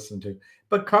fun to listen to.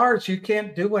 But cars, you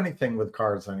can't do anything with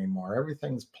cars anymore.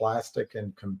 Everything's plastic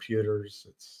and computers.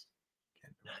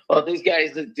 Well, these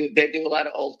guys they do a lot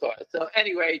of old cars. So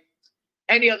anyway,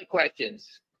 any other questions?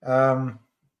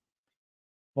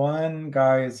 One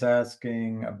guy is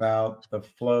asking about the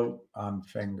float on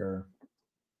Finger.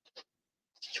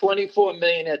 24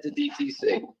 million at the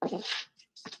DTC.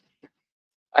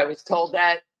 I was told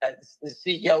that the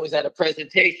CEO was at a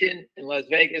presentation in Las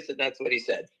Vegas, and that's what he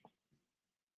said.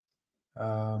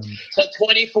 So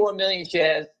 24 million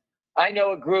shares. I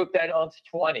know a group that owns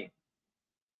 20.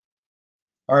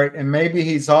 All right, and maybe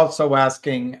he's also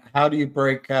asking, how do you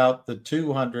break out the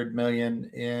 200 million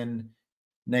in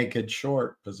naked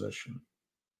short position?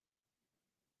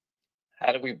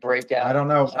 How do we break out? I don't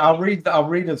know. I'll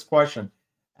read his question.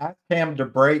 Ask him to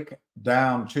break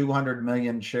down 200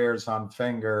 million shares on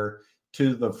Finger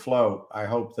to the float. I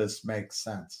hope this makes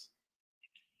sense.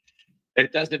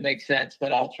 It doesn't make sense,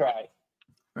 but I'll try.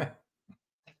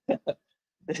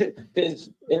 If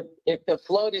the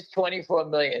float is 24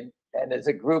 million and there's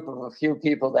a group of a few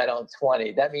people that own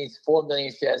 20, that means 4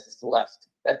 million shares is left.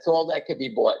 That's all that could be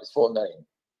bought is 4 million.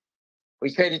 We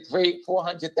traded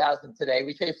 400,000 today.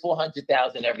 We trade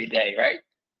 400,000 every day, right?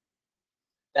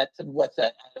 That's what's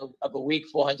that of a week?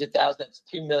 400,000. That's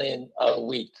 2 million a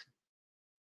week.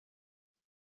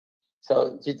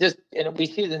 So we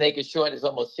see the naked short is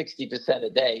almost 60% a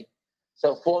day.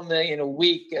 So 4 million a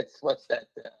week. It's what's that?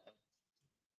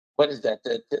 What is that?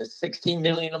 The 16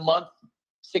 million a month.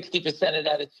 60% of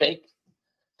that is fake.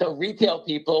 So retail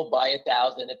people buy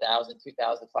 1,000, 1,000,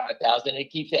 2,000, 5,000. It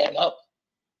keeps adding up.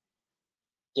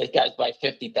 These guys buy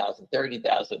 50,000,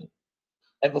 30,000.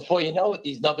 And before you know it,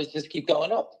 these numbers just keep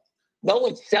going up. No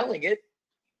one's selling it.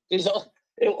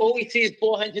 All we see is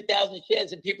 400,000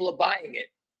 shares and people are buying it.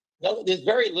 No, there's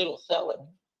very little selling.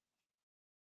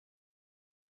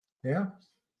 Yeah.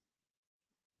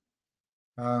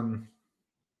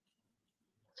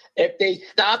 If they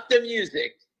stop the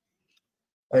music,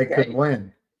 They could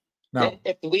win. No.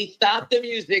 If we stop the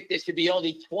music, there should be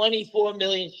only 24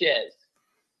 million shares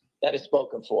that are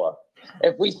spoken for.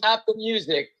 If we stop the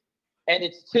music and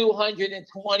it's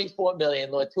 224 million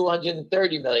or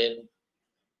 230 million,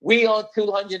 we own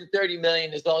 230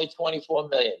 million, there's only 24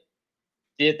 million.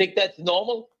 Do you think that's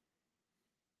normal?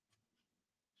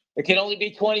 It can only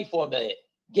be 24 million.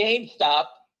 GameStop,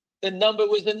 the number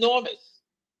was enormous.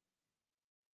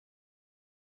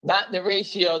 Not in the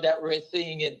ratio that we're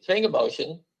seeing in Finger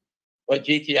Motion or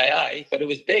GTII, but it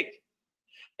was big.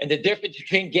 And the difference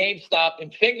between GameStop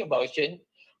and Finger Motion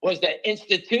was that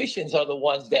institutions are the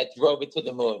ones that drove it to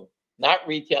the moon, not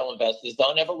retail investors.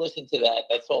 Don't ever listen to that.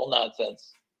 That's all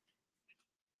nonsense.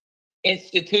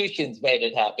 Institutions made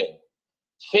it happen.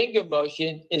 Finger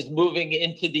Motion is moving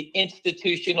into the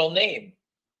institutional name.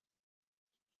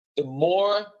 The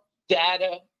more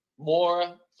data,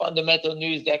 more fundamental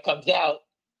news that comes out,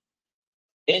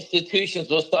 institutions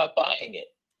will start buying it.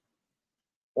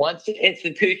 Once the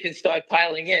institutions start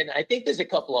piling in, I think there's a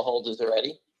couple of holders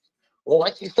already. Well,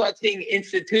 once you start seeing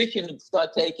institutions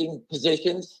start taking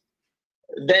positions,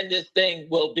 then this thing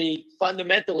will be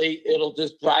fundamentally, it'll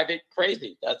just drive it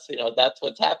crazy. That's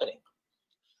what's happening.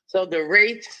 So the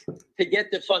race to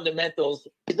get the fundamentals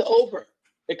is over.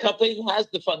 The company has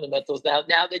the fundamentals now.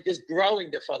 Now they're just growing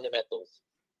the fundamentals.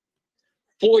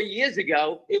 4 years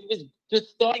ago, it was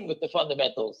just starting with the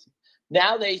fundamentals.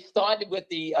 Now they started with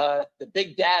the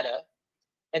big data,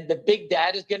 and the big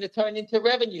data is going to turn into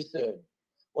revenue soon.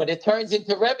 When it turns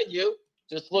into revenue,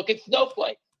 just look at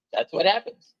Snowflake. That's what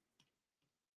happens.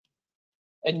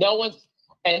 And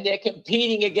they're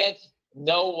competing against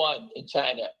no one in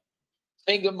China.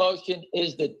 Finger Motion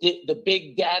is the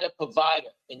big data provider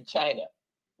in China.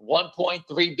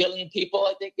 1.3 billion people,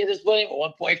 I think it is, William,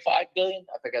 or 1.5 billion.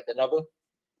 I forgot the number.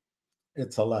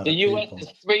 It's a lot the of US people.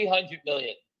 is 300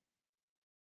 million.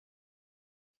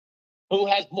 Who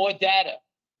has more data?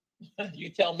 You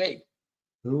tell me.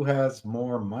 Who has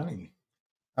more money?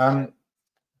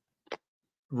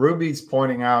 Ruby's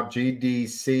pointing out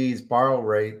GDC's borrow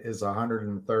rate is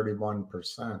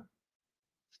 131%.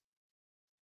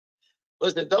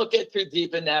 Listen, don't get too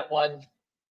deep in that one.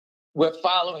 We're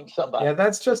following somebody. Yeah,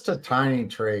 that's just a tiny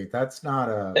trade. That's not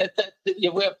a...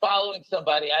 We're following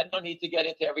somebody. I don't need to get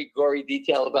into every gory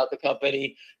detail about the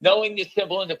company. Knowing the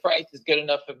symbol and the price is good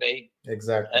enough for me.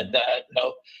 Exactly. And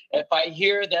if I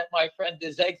hear that my friend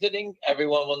is exiting,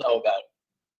 everyone will know about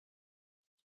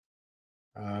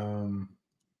it.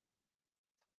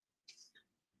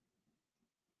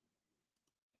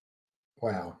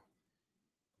 Wow.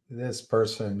 This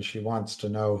person, she wants to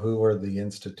know who are the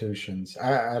institutions.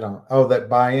 I don't. Oh, that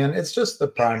buy-in. It's just the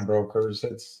prime brokers.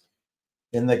 It's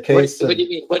in the case. What do you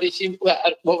mean?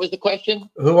 What was the question?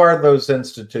 Who are those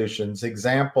institutions?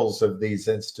 Examples of these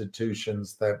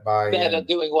institutions that buy in. That are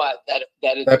doing what? That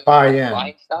buy in.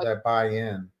 That buy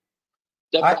in.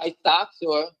 That buy stocks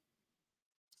or?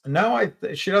 No,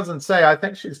 she doesn't say. I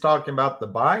think she's talking about the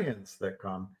buy-ins that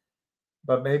come,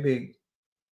 but maybe.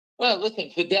 Well,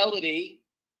 listen, Fidelity.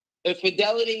 If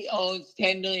Fidelity owns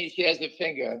 10 million shares of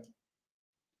Finger,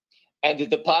 and the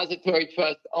depository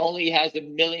trust only has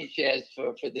 1 million shares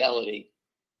for Fidelity,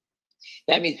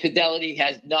 that means Fidelity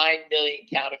has 9 million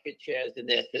counterfeit shares in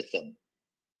their system.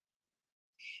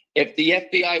 If the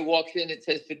FBI walks in and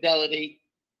says, Fidelity,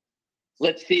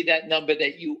 let's see that number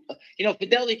that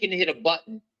Fidelity can hit a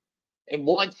button in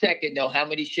 1 second, know how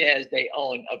many shares they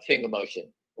own of Finger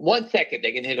Motion. 1 second,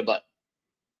 they can hit a button.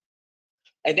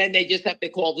 And then they just have to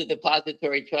call the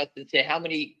depository trust and say, how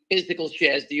many physical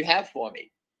shares do you have for me?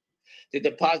 The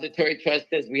depository trust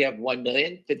says we have 1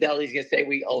 million. Fidelity's going to say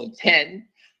we own 10.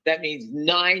 That means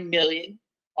 9 million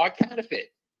are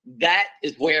counterfeit. That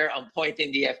is where I'm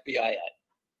pointing the FBI at.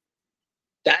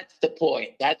 That's the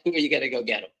point. That's where you got to go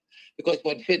get them. Because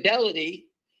when Fidelity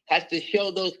has to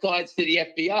show those cards to the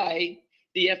FBI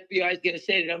is going to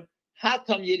say to them, how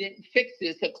come you didn't fix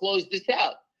this or close this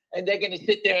out? And they're going to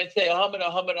sit there and say, humana.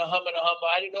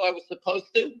 I didn't know I was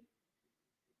supposed to.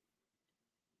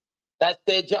 That's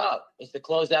their job, is to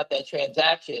close out that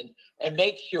transaction and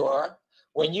make sure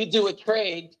when you do a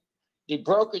trade, the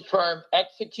brokerage firm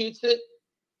executes it,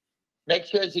 make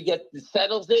sure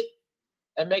settles it,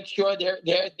 and make sure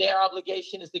their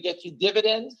obligation is to get you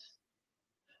dividends.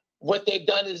 What they've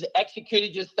done is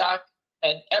executed your stock,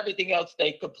 and everything else,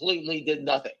 they completely did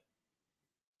nothing.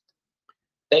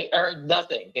 They earned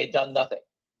nothing. They've done nothing.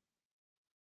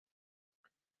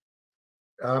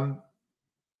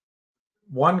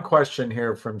 One question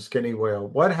here from Skinny Whale.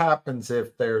 What happens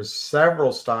if there's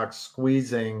several stocks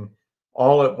squeezing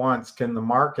all at once? Can the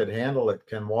market handle it?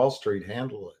 Can Wall Street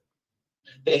handle it?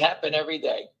 They happen every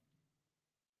day,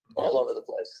 all over the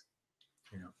place.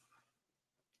 Yeah.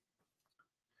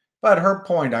 But her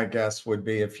point, I guess, would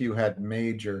be if you had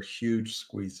major, huge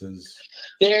squeezes.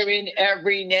 They're in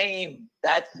every name.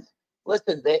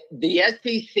 Listen, the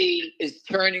SEC is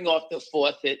turning off the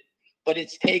faucet, but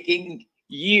it's taking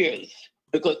years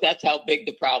because that's how big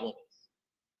the problem is.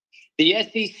 The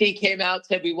SEC came out and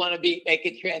said we want to make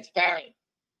it transparent.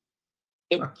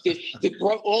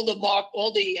 All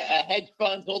the hedge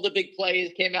funds, all the big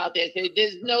players came out there and said,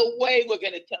 "There's no way we're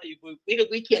going to tell you.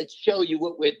 We can't show you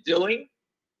what we're doing."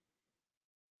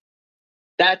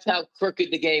 That's how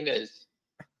crooked the game is.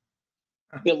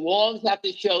 The longs have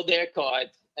to show their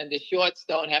cards, and the shorts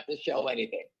don't have to show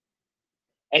anything.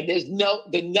 And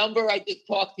the number I just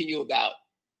talked to you about.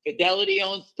 Fidelity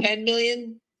owns 10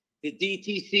 million. The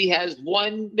DTC has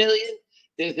 1 million.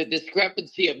 There's a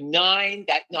discrepancy of 9.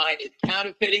 That 9 is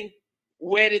counterfeiting.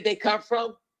 Where did they come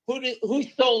from? Who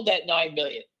sold that 9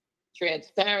 million?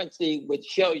 Transparency would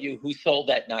show you who sold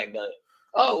that 9 million.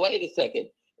 Oh, wait a second.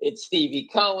 It's Stevie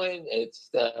Cohen.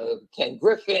 It's Ken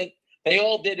Griffin. They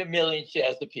all did 1 million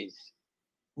shares apiece.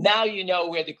 Now you know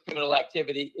where the criminal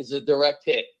activity is a direct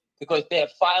hit because they're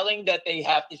filing that they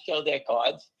have to show their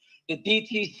cards. The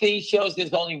DTC shows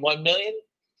there's only 1 million.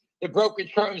 The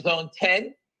brokerage firms own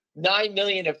 10. 9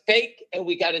 million are fake, and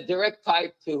we got a direct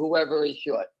pipe to whoever is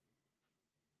short.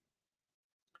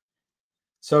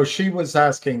 So she was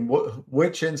asking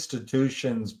which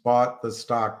institutions bought the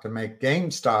stock to make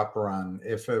GameStop run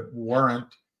if it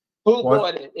weren't. Who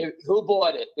bought it? Who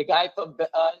bought it? The guy from,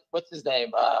 what's his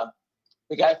name?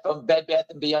 The guy from Bed Bath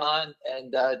 & Beyond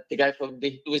and the guy from,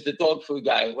 who was the dog food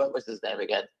guy. What was his name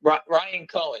again? Ryan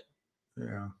Cohen.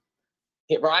 Yeah.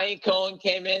 Ryan Cohen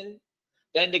came in.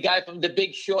 Then the guy from The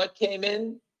Big Short came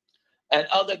in. And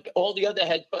all the other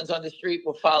hedge funds on the street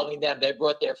were following them. They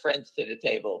brought their friends to the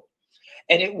table.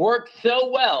 And it worked so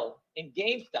well in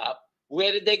GameStop.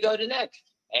 Where did they go to next?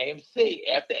 AMC.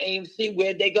 After AMC,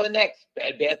 where did they go next?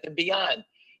 Bed Bath & Beyond.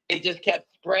 They just kept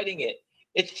spreading it.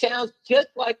 It sounds just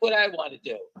like what I want to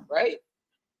do, right?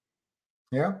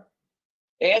 Yeah.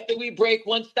 After we break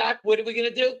one stock, what are we going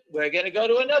to do? We're going to go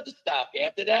to another stock.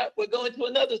 After that, we're going to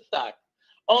another stock.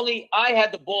 Only I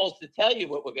had the balls to tell you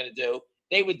what we're going to do.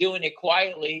 They were doing it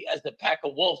quietly as a pack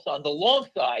of wolves on the long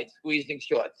side, squeezing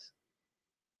shorts.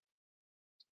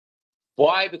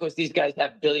 Why? Because these guys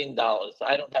have $1 billion.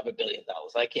 I don't have $1 billion.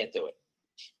 I can't do it.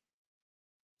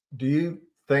 Do you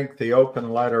think the open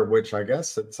letter, which I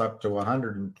guess it's up to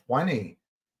 120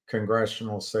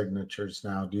 congressional signatures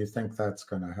now, do you think that's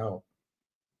going to help?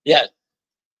 Yes.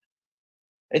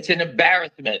 It's an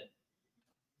embarrassment.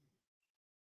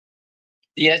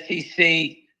 The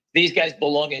SEC, these guys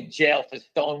belong in jail for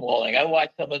stonewalling. I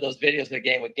watched some of those videos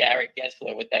again with Garrett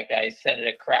Gensler with that guy,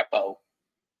 Senator Crapo.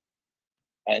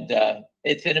 And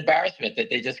it's an embarrassment that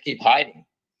they just keep hiding.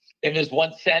 And there's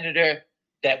one senator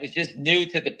that was just new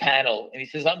to the panel. And he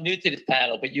says, I'm new to this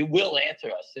panel, but you will answer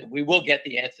us. And we will get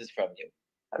the answers from you.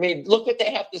 I mean, look what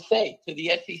they have to say to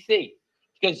the SEC.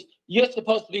 Because you're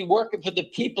supposed to be working for the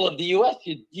people of the U.S.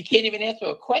 You can't even answer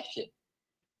a question.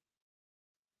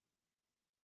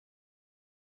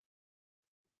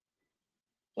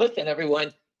 Listen,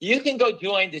 everyone, you can go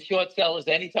join the short sellers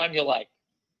anytime you like.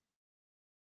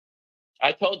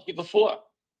 I told you before.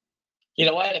 You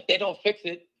know what? If they don't fix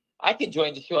it, I can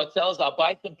join the short sellers. I'll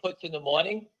buy some puts in the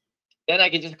morning. Then I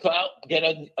can just go out, get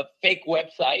a fake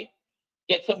website,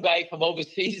 get some guy from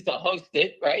overseas to host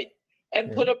it, right?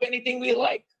 And put up anything we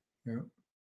like. Yeah.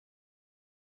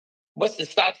 What's the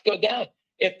stocks go down?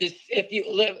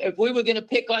 If we were going to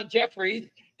pick on Jeffries,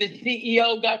 the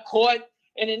CEO got caught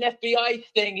in an FBI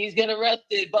sting. He's getting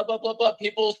arrested. Blah blah blah blah.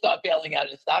 People will start bailing out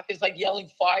of the stock. It's like yelling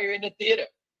fire in the theater.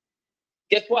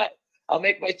 Guess what? I'll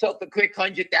make myself a quick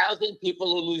 100,000.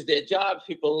 People will lose their jobs.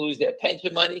 People will lose their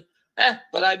pension money.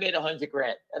 But I made 100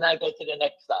 grand, and I go to the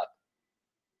next stock.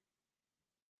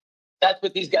 That's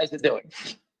what these guys are doing.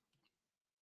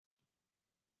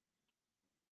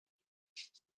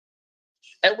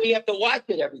 And we have to watch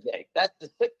it every day. That's the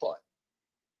sick part.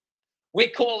 We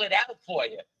call it out for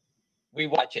you. We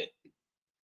watch it.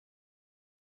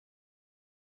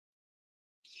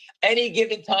 Any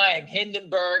given time,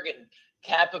 Hindenburg and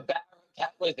Capybara,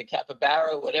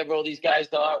 whatever all these guys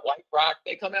are, White Rock,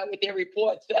 they come out with their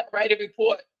reports. Write a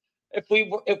report. If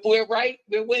we're right,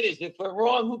 we're winners. If we're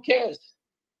wrong, who cares?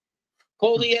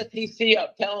 Call the SEC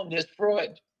up, tell them there's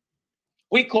fraud.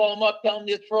 We call them up, tell them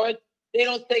there's fraud. They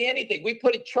don't say anything. We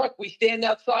put a truck, we stand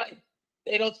outside.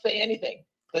 They don't say anything.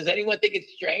 Does anyone think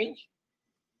it's strange?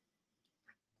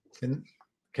 Can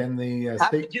the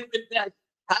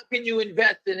How can you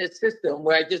invest in a system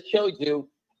where I just showed you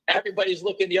everybody's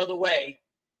looking the other way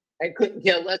and couldn't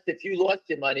care less if you lost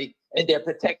your money and they're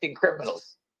protecting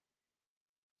criminals?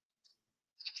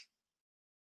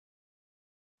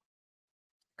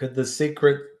 Could the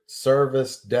Secret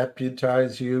Service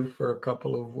deputize you for a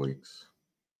couple of weeks?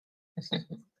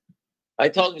 I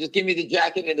told him, just give me the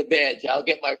jacket and the badge. I'll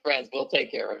get my friends. We'll take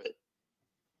care of it.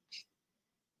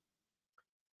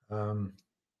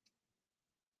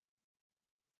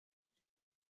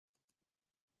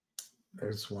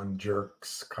 There's one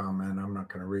jerk's comment. I'm not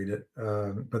going to read it,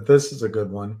 but this is a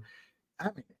good one.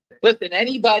 Listen,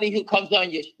 anybody who comes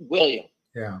on your William,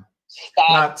 yeah, stop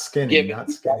not skinny, giving not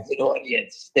skinny. an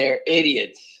audience. They're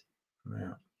idiots.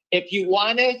 Yeah. If you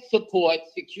want to support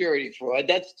security fraud,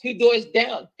 that's 2 doors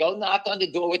down. Go knock on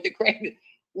the door with the crane.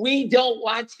 We don't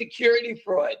want security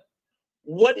fraud.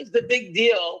 What is the big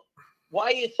deal? Why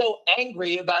are you so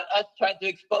angry about us trying to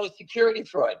expose security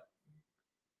fraud?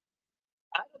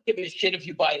 I don't give a shit if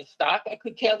you buy a stock. I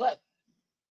could care less.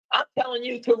 I'm telling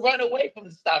you to run away from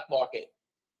the stock market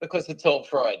because it's all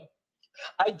fraud.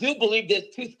 I do believe there's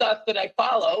 2 stocks that I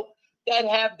follow that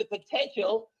have the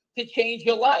potential to change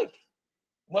your life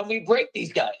when we break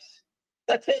these guys.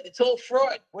 That's it. It's all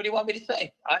fraud. What do you want me to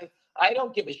say? I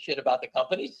don't give a shit about the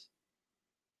companies.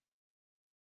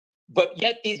 But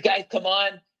yet these guys come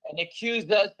on and accuse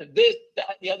us of this, that,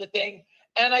 and the other thing.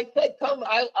 And I said, come,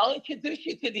 I'll introduce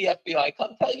you to the FBI.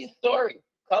 Come tell your story.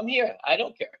 Come here. I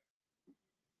don't care.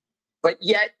 But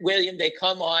yet, William, they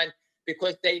come on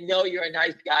because they know you're a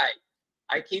nice guy.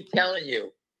 I keep telling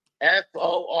you,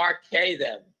 F-O-R-K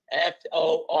them.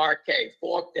 F-O-R-K.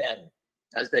 Fork them,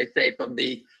 as they say from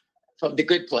the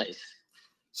good place.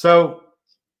 So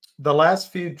the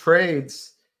last few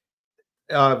trades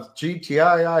of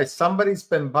GTII, somebody's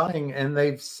been buying and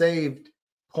they've saved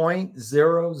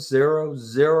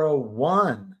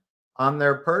 0.0001 on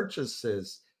their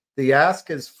purchases. The ask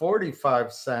is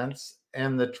 45 cents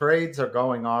and the trades are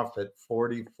going off at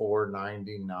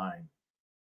 44.99.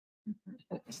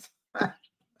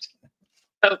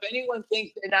 So if anyone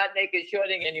thinks they're not naked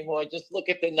shorting anymore, just look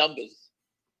at the numbers.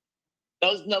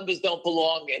 Those numbers don't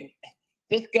belong in.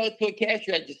 Just go to a cash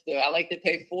register. I like to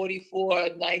pay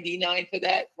 $44.99 for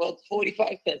that. Well, it's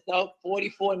 45 cents. No,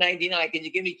 $44.99. Can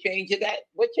you give me change of that?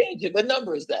 What change? What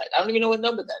number is that? I don't even know what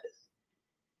number that is.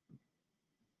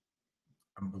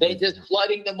 They're just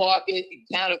flooding the market,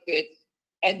 counterfeits,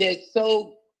 and they're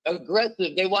so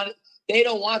aggressive. They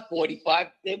don't want 45.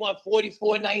 They want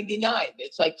 $44.99.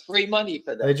 It's like free money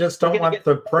for them. They just don't want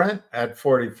the print at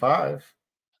 45.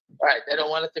 Right. They don't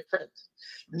want it to print.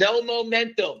 No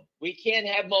momentum. We can't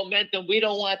have momentum. We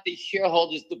don't want the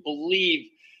shareholders to believe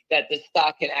that the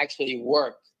stock can actually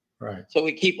work. Right. So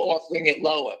we keep offering it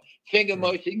lower. Finger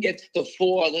motion gets to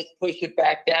 4. Let's push it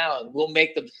back down. We'll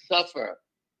make them suffer.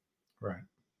 Right.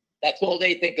 That's all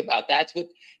they think about. That's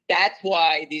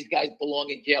why these guys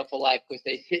belong in jail for life, because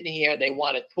they're sitting here, they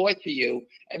want to torture you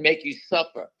and make you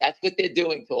suffer. That's what they're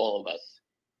doing to all of us.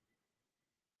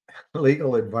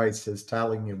 Legal advice is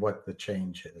telling you what the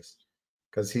change is,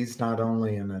 because he's not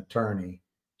only an attorney,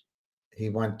 he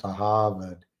went to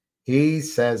Harvard. He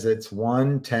says it's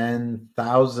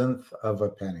 1/10,000th of a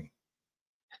penny.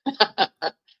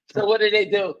 So what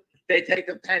do? They take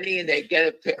a penny and they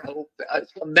get a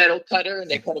metal cutter and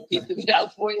they cut a piece of it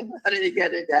out for you. How do they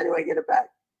get it? How do I get it back?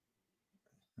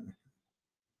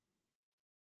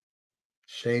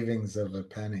 Shavings of a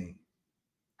penny.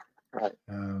 Right.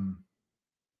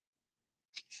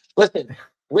 Listen,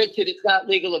 Richard, it's not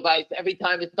legal advice. Every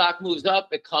time the stock moves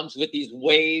up, it comes with these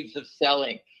waves of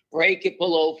selling. Break it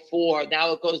below 4.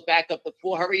 Now it goes back up to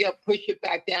 4. Hurry up, push it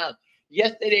back down.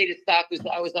 Yesterday, the stock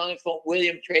I was on the phone.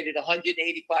 William traded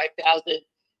 185,000.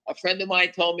 A friend of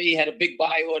mine told me he had a big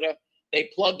buy order. They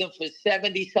plugged him for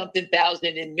 70-something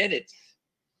thousand in minutes.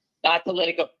 Not to let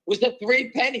it go. It was at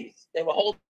 3 pennies. They were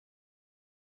holding.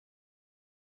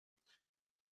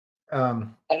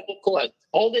 Of course,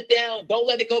 hold it down. Don't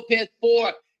let it go past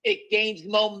 4. It gains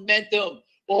momentum.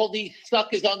 All these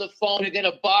suckers on the phone are going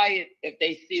to buy it if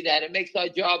they see that. It makes our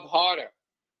job harder.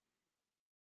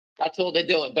 That's all they're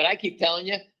doing. But I keep telling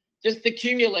you, just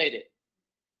accumulate it.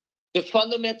 The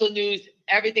fundamental news,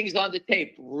 everything's on the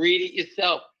tape. Read it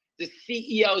yourself. The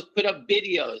CEOs put up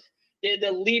videos. They're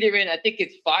the leader in, I think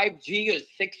it's 5G or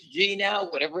 6G now,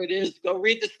 whatever it is. Go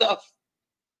read the stuff.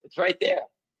 It's right there.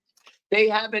 They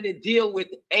having a deal with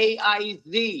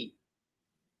AIZ.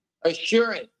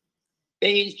 Assurance.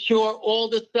 They insure all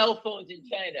the cell phones in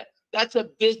China. That's a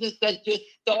business that just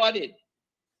started.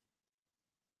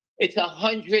 It's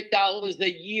 $100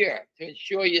 a year to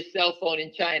insure your cell phone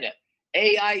in China.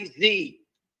 AIZ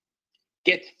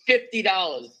gets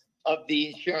 $50 of the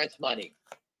insurance money.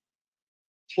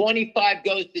 25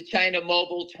 goes to China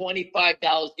Mobile, $25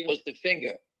 goes to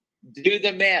Finger. Do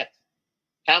the math.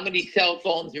 How many cell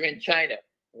phones are in China?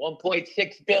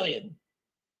 1.6 billion.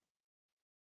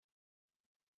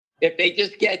 If they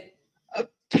just get a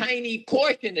tiny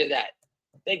portion of that,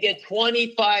 they get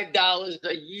 $25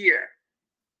 a year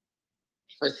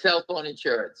for cell phone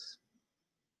insurance.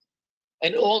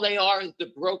 And all they are is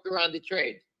the broker on the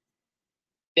trade.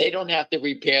 They don't have to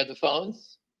repair the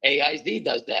phones. AIZ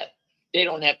does that. They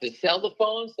don't have to sell the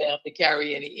phones. They don't have to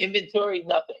carry any inventory,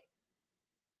 nothing.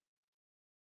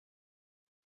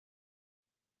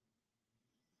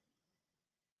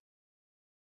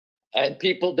 And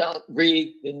people don't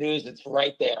read the news. It's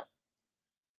right there.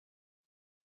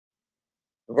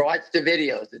 Watch the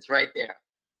videos. It's right there.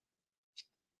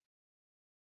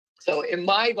 So in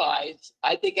my eyes,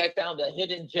 I think I found a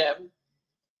hidden gem.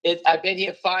 I've been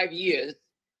here 5 years.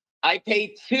 I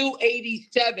paid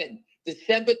 $287,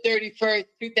 December 31st,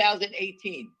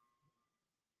 2018.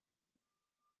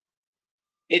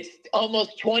 It's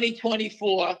almost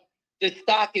 2024. The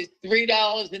stock is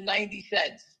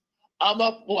 $3.90. I'm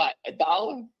up what?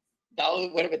 $1?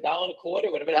 Whatever, $1.25,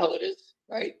 whatever the hell it is,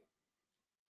 right?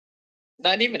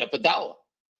 Not even up $1.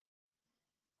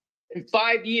 In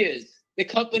 5 years, the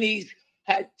company's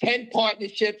had 10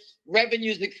 partnerships,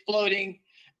 revenues exploding,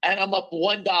 and I'm up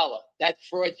 $1. That's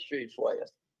Fraud Street for you.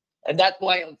 And that's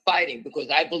why I'm fighting, because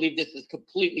I believe this is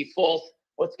completely false.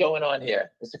 What's going on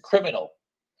here? It's a criminal.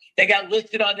 They got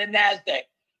listed on the NASDAQ.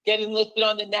 Getting listed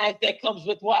on the NASDAQ comes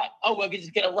with what? Oh, we're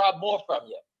just going to rob more from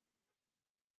you.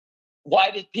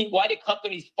 Why do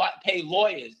companies pay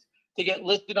lawyers to get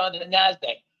listed on the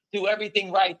NASDAQ? Do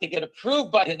everything right to get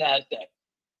approved by the NASDAQ.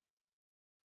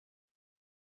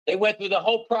 They went through the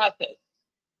whole process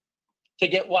to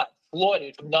get what?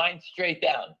 Slaughtered from 9 straight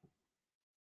down.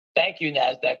 Thank you,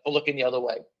 NASDAQ, for looking the other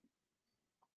way.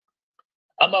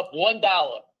 I'm up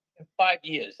 $1 in 5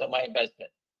 years on my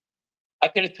investment. I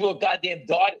could have threw a goddamn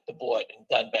dart at the board and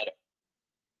done better.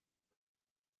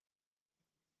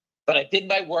 But I did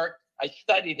my work. I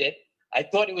studied it. I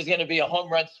thought it was going to be a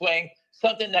home run swing,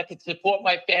 something that could support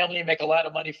my family and make a lot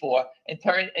of money for.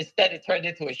 Instead, it turned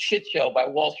into a shit show by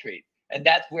Wall Street. And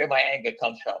that's where my anger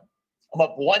comes from. I'm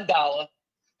up $1.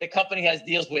 The company has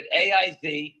deals with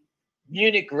AIZ,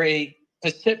 Munich Re,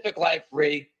 Pacific Life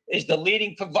Re, is the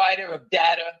leading provider of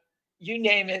data. You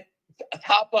name it,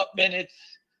 top-up minutes,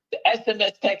 the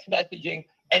SMS text messaging,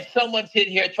 and someone's in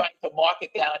here trying to mark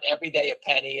it down every day a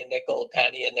penny, a nickel, a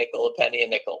penny, a nickel, a penny, a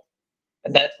nickel.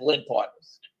 And that's Lynn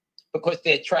Partners, because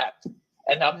they're trapped.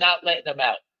 And I'm not letting them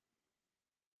out.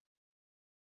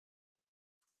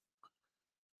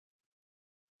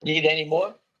 Need any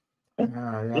more?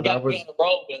 Yeah, You got me on the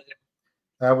roll with it.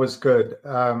 That was good.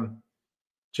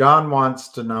 John wants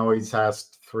to know, he's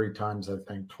asked 3 times, I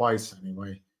think, twice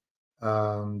anyway.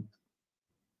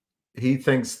 He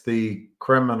thinks the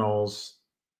criminals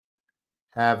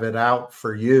have it out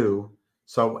for you.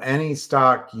 So any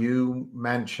stock you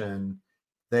mention,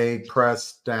 they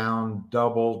press down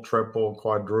double, triple,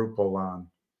 quadruple on.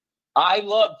 I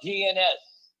love GNS.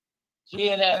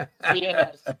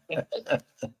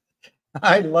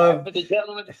 I love. But the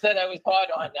gentleman said I was hard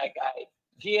on that guy.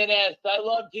 GNS. I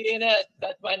love GNS.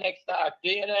 That's my next stock.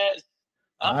 GNS.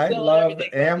 I love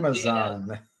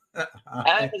Amazon.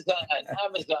 Amazon.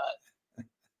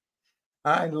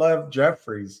 I love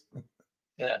Jeffries.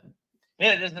 Yeah,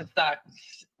 this is a stock.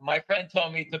 My friend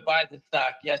told me to buy the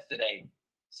stock yesterday.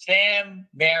 Sam,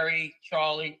 Mary,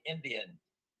 Charlie, Indian.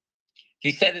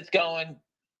 He said it's going,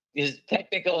 his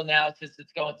technical analysis,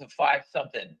 it's going to 5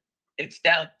 something. It's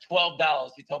down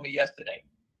 $12. He told me yesterday.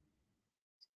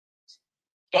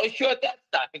 Go short that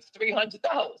stock. It's $300.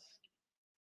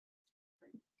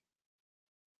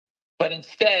 But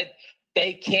instead,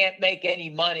 they can't make any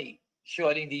money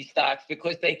shorting these stocks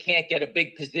because they can't get a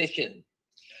big position.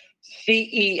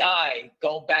 CEI,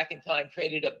 going back in time,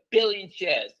 traded 1 billion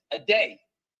shares a day.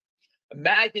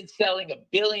 Imagine selling 1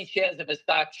 billion shares of a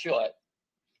stock short.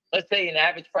 Let's say an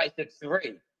average price of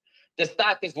 3. The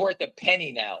stock is worth a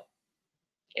penny now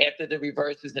after the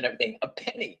reverses and everything. A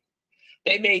penny.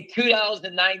 They made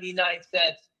 $2.99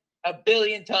 1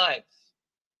 billion times.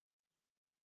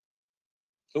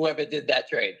 Whoever did that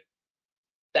trade.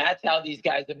 That's how these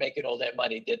guys are making all their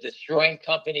money. They're destroying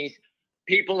companies.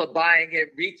 People are buying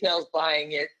it. Retail's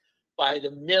buying it by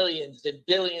the millions and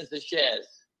billions of shares.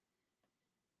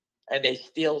 and they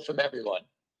steal from everyone.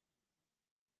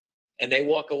 And they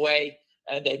walk away,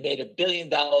 and they made $1 billion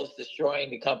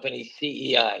destroying the company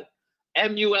CEI.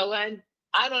 MULN,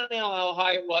 I don't know how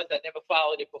high it was. I never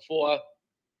followed it before.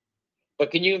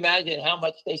 But can you imagine how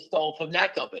much they stole from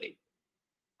that company?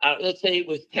 Let's say it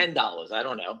was $10. I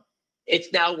don't know.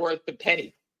 It's now worth a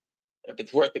penny, if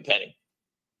it's worth a penny.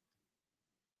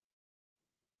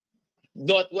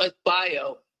 Northwest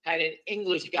Bio had an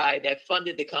English guy that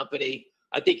funded the company.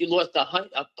 I think he lost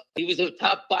he was a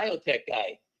top biotech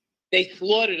guy. They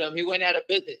slaughtered him. He went out of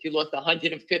business. He lost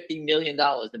 $150 million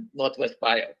in Northwest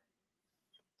Bio.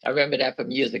 I remember that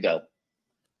from years ago.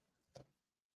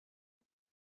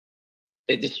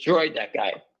 They destroyed that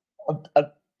guy,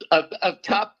 a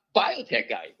top biotech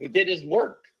guy who did his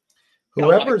work.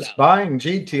 Whoever's buying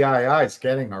GTII is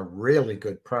getting a really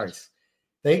good price.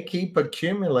 They keep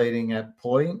accumulating at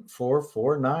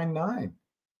 0.4499.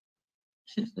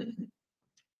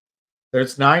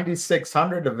 There's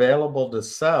 9,600 available to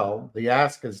sell. The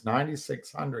ask is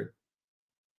 9,600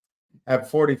 at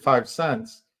 45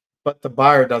 cents, but the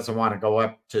buyer doesn't want to go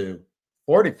up to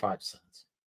 45 cents.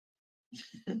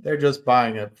 They're just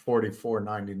buying at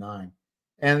 44.99.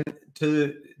 And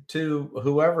to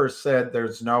whoever said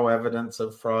there's no evidence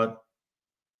of fraud,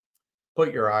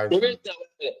 put your eyes on it.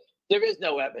 There is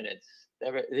no evidence.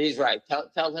 He's right.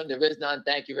 Tell him there is none.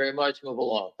 Thank you very much. Move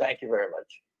along. Thank you very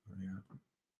much. Yeah.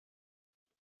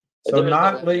 So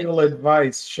not legal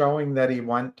advice showing that he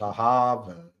went to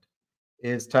Harvard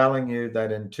is telling you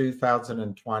that in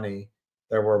 2020,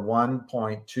 there were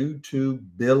 1.22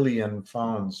 billion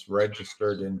phones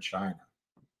registered in China.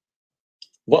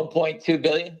 1.2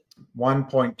 billion?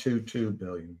 1.22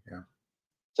 billion, yeah.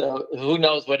 So who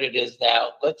knows what it is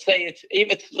now? Let's say let's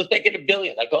make it 1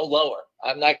 billion. I go lower.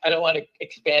 I don't want to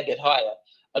expand it higher.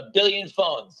 1 billion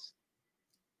phones.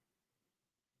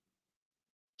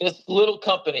 This little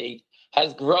company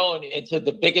has grown into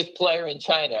the biggest player in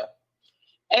China.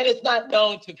 And it's not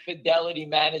known to Fidelity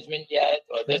Management yet,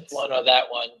 or this one or that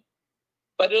one.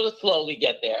 But it'll slowly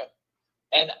get there.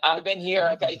 And I've been here,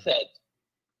 like I said,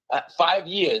 5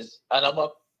 years, and I'm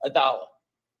up $1.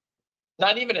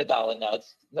 Not even $1 now.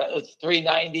 It's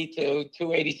 $3.90 to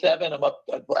 $2.87. I'm up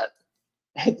what?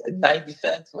 90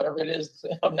 cents, whatever it is.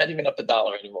 I'm not even up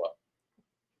 $1 anymore.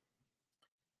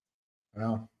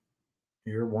 Well,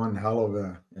 you're one hell of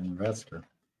an investor.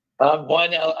 I'm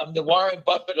the Warren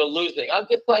Buffett of losing. I'm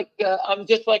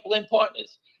just like Lynn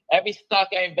Partners. Every stock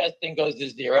I invest in goes to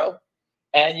zero,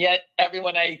 and yet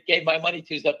everyone I gave my money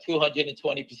to is up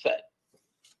 220%.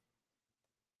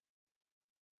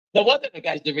 No wonder the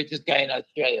guy's the richest guy in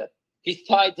Australia. He's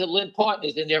tied to Lynn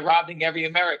Partners, and they're robbing every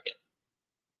American.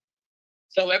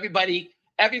 So everybody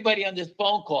on this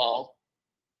phone call,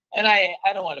 and I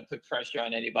don't want to put pressure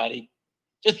on anybody.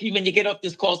 Just when you get off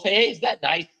this call, say, hey, is that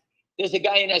nice? There's a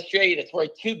guy in Australia that's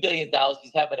worth $2 billion.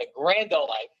 He's having a grand old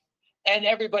life. And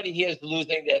everybody here is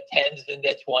losing their 10s and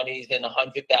their 20s and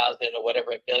 100,000 or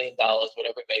whatever, $1 billion,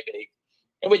 whatever it may be.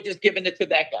 And we're just giving it to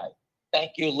that guy.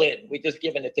 Thank you, Lynn. We're just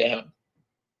giving it to him.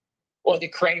 Or the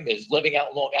Kramers living out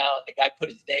in Long Island. The guy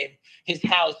put his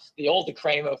house, the older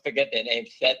Kramer, I forget their name,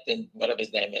 Seth and whatever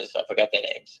his name is. I forgot their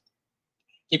names.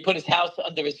 He put his house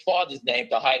under his father's name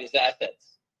to hide his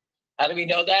assets. How do we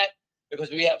know that? Because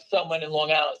we have someone in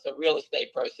Long Island, a real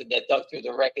estate person, that dug through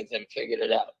the records and figured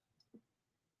it out.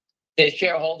 There's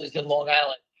shareholders in Long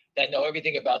Island that know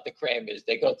everything about the Kramers.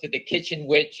 They go to the Kitchen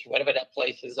Witch, whatever that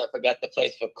place is. I forgot the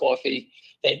place for coffee.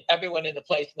 Everyone in the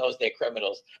place knows they're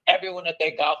criminals. Everyone at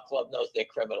their golf club knows they're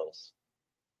criminals.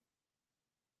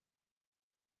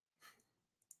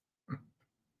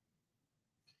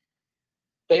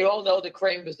 They all know the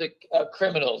Kramers are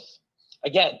criminals.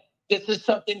 Again, this is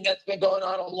something that's been going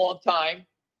on a long time.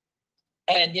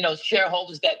 And,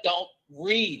 shareholders that don't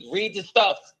read the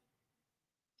stuff,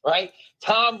 right?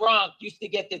 Tom Ronk used to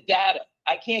get the data.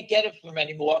 I can't get it from him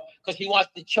anymore because he wants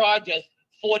to charge us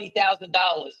 $40,000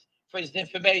 for his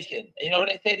information. And you know what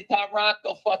I say to Tom Ronk?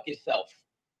 Go fuck yourself.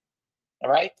 All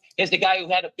right? Here's a guy who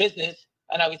had a business,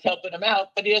 and I was helping him out,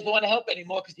 but he doesn't want to help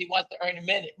anymore because he wants to earn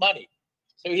money.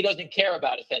 So he doesn't care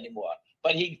about us anymore.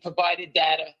 But he provided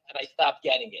data, and I stopped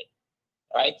getting it.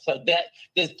 All right? So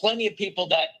there's plenty of people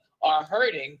that are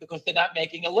hurting because they're not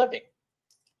making a living.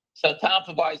 So Tom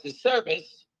provides his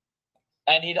service,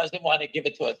 and he doesn't want to give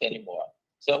it to us anymore.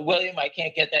 So, William, I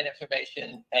can't get that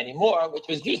information anymore, which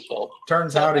was useful.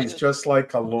 Turns out he's just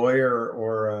like a lawyer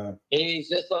or he's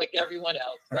just like everyone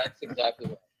else. That's exactly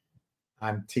right.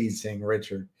 I'm teasing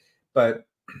Richard. But,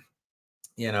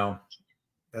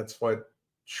 that's what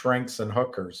shrinks and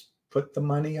hookers. Put the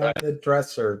money on the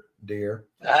dresser, dear.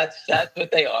 That's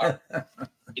what they are.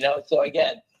 So,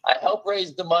 again, I help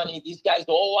raise the money. These guys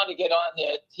all want to get on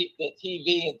their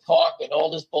TV and talk and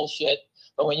all this bullshit.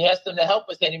 But when you ask them to help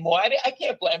us anymore, I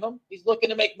can't blame him. He's looking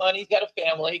to make money. He's got a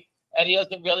family, and he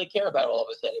doesn't really care about all of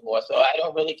us anymore. So I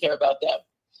don't really care about them.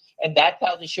 And that's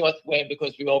how the shorts win,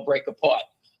 because we all break apart.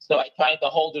 So I tried to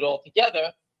hold it all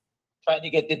together, trying to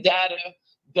get the data.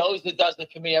 Dozer does it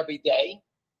for me every day.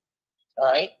 All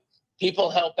right.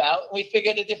 People help out. We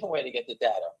figured a different way to get the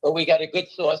data, but we got a good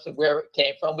source of where it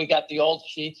came from. We got the old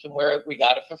sheets from where we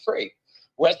got it for free.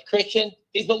 Wes Christian,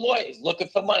 he's a lawyer. He's looking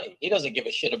for money. He doesn't give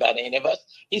a shit about any of us.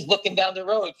 He's looking down the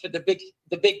road for the big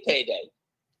payday.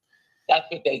 That's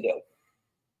what they do.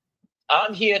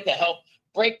 I'm here to help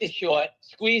break the short,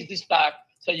 squeeze the stock,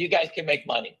 so you guys can make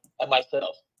money, and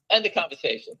myself. End the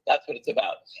conversation. That's what it's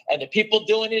about. And the people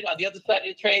doing it on the other side of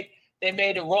the trade, they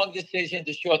made a wrong decision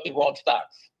to short the wrong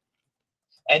stocks.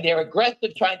 And they're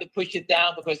aggressive trying to push it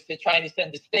down because they're trying to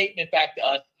send a statement back to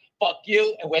us, fuck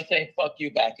you, and we're saying fuck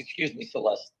you back. Excuse me,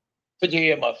 Celeste. Put your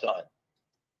earmuffs on.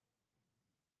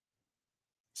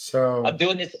 So I'm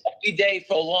doing this every day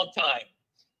for a long time.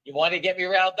 You want to get me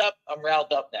riled up? I'm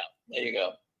riled up now. There you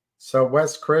go. So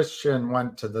Wes Christian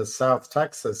went to the South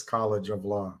Texas College of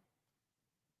Law.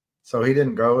 So he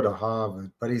didn't go to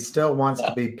Harvard, but he still wants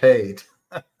to be paid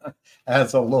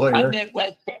as a lawyer. I met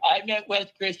Wes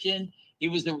Christian. He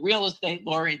was a real estate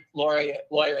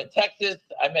lawyer in Texas.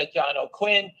 I met John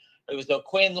O'Quinn. It was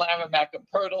O'Quinn, Laramack, and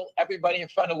Pirtle. Everybody in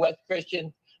front of Wes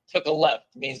Christian took a left.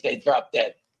 It means they dropped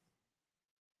dead.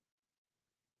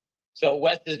 So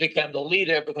Wes has become the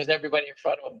leader because everybody in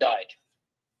front of him died.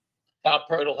 Tom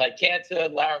Pirtle had cancer,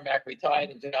 Laramack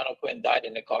retired, and John O'Quinn died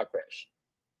in a car crash.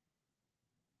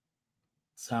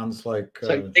 Sounds like...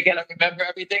 So you're going to remember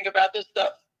everything about this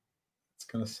stuff? It's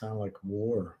going to sound like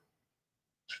war.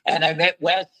 And I met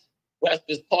Wes. Wes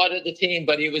was part of the team,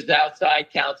 but he was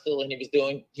outside counsel, and he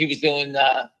was doing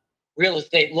real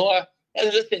estate law.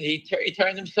 And listen, he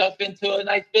turned himself into a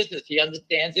nice business. He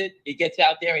understands it. He gets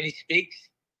out there and he speaks.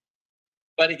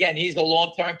 But again, he's a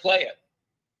long-term player.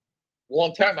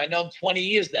 Long-term. I know him 20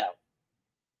 years now.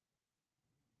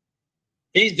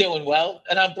 He's doing well,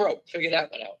 and I'm broke. Figure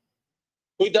that one out.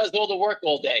 Who does all the work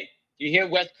all day? Do you hear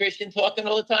Wes Christian talking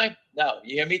all the time? No.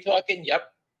 You hear me talking?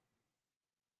 Yep.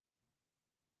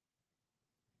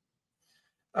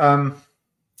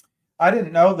 I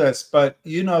didn't know this, but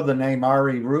you know the name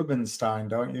Ari Rubenstein,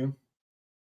 don't you?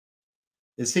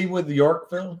 Is he with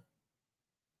Yorkville?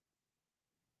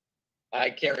 I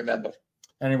can't remember.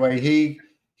 Anyway,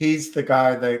 he's the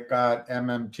guy that got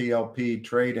MMTLP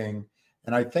trading,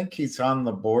 and I think he's on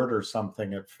the board or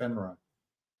something at FINRA.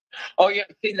 Oh, yeah,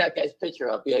 I've seen that guy's picture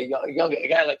up. Yeah, a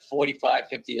guy like 45,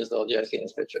 50 years old. Yeah, I've seen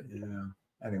his picture. Yeah.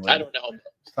 Anyway, I don't know him.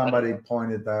 Somebody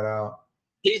pointed that out.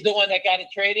 He's the one that got it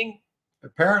trading?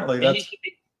 Apparently, that's...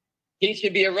 He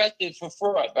should be arrested for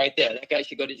fraud right there. That guy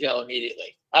should go to jail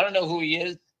immediately. I don't know who he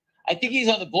is. I think he's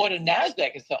on the board of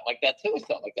NASDAQ or something like that, too, or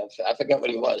something like that. I forget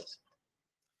what he was.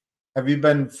 Have you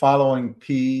been following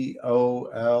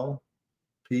POL,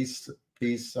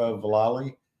 Piece of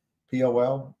Lolly,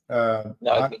 POL? No,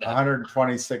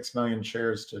 126 million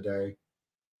shares today,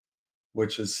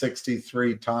 which is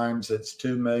 63 times its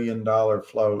 $2 million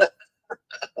float.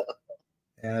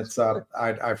 And it's up.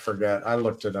 I forget. I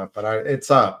looked it up, but it's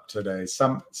up today.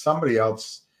 Somebody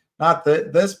else, not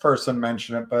this person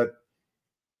mentioned it, but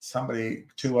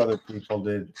two other people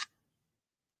did.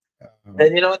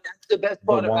 And you know what? That's the best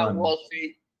part about Wall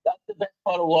Street. That's the best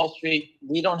part of Wall Street.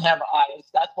 We don't have eyes.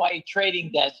 That's why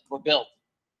trading desks were built.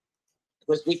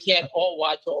 Because we can't all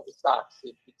watch all the stocks.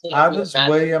 How does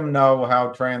William know how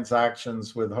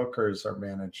transactions with hookers are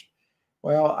managed?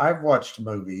 Well, I've watched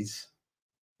movies.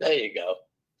 There you go.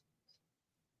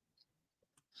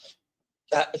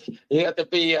 You have to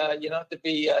be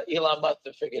Elon Musk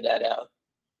to figure that out.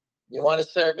 You want a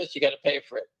service, you got to pay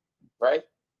for it, right?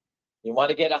 You want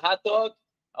to get a hot dog?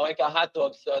 I like a hot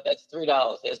dog, so that's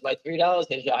 $3. Here's my $3.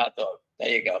 Here's your hot dog. There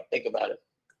you go. Think about it.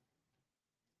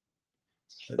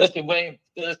 Listen, William.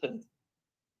 Listen.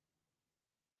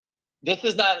 This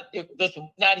is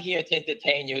not here to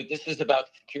entertain you. This is about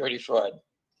security fraud.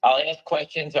 I'll ask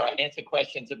questions or I'll answer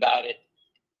questions about it.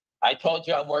 I told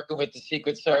you I'm working with the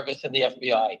Secret Service and the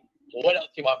FBI. What else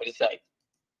do you want me to say?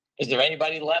 Is there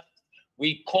anybody left?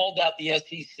 We called out the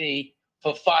SEC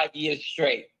for 5 years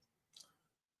straight.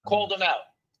 Called them out.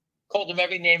 Called them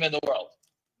every name in the world.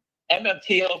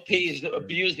 MMTLP is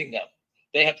abusing them.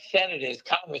 They have senators,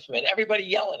 congressmen, everybody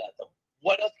yelling at them.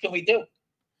 What else can we do?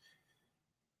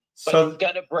 But it's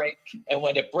going to break. And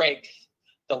when it breaks,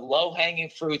 the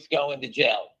low-hanging fruits go into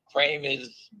jail.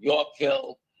 Framers,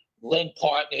 Yorkville, Lynn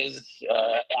Partners,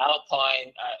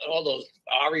 Alpine, all those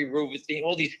Ari Rubenstein,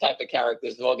 all these type of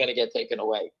characters are all going to get taken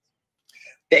away.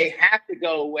 They have to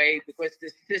go away because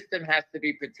the system has to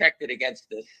be protected against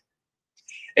this.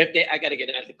 I got to get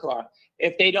out of the car.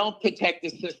 If they don't protect the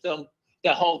system,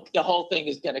 the whole thing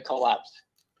is going to collapse.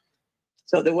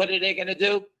 So what are they going to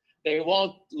do?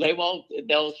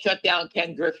 They'll shut down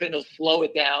Ken Griffin. They'll slow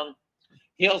it down.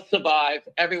 He'll survive.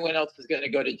 Everyone else is going to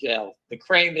go to jail. The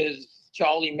Kramers,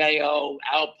 Charlie Mayo,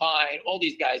 Alpine, all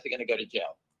these guys are going to go to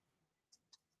jail.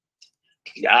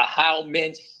 Hal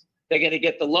Mintz, they're going to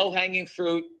get the low-hanging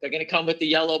fruit. They're going to come with the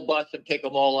yellow bus and pick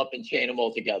them all up and chain them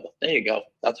all together. There you go.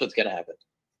 That's what's going to happen.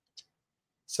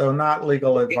 So not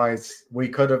legal advice. We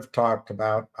could have talked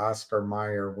about Oscar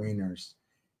Mayer wieners.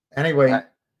 Anyway,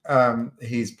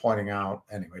 he's pointing out,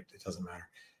 anyway, it doesn't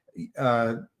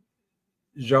matter.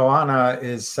 Joanna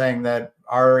is saying that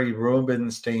Ari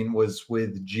Rubenstein was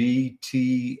with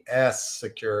GTS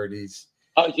Securities.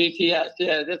 Oh, GTS,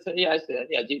 yeah, I said, yeah,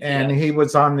 GTS. And he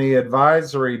was on the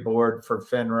advisory board for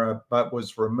FINRA, but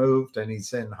was removed, and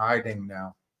he's in hiding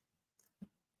now.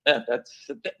 Yeah, that's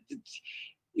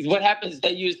what happens.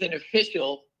 They used an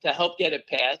official to help get it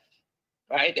passed,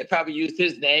 right? They probably used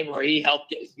his name, or he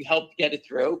helped get it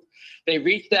through. They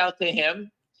reached out to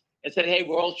him and said, hey,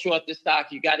 we're all short the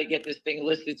stock. You got to get this thing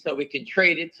listed so we can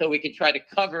trade it, so we can try to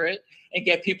cover it and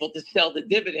get people to sell the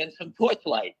dividends from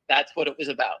Torchlight. That's what it was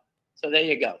about. So there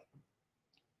you go.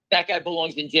 That guy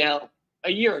belongs in jail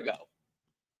a year ago.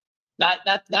 Not.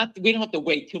 We don't have to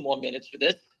wait 2 more minutes for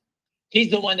this.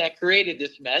 He's the one that created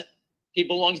this mess. He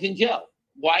belongs in jail.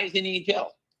 Why isn't he in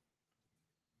jail?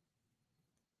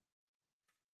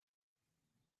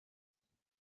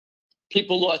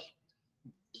 People lost,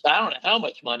 I don't know how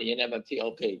much money in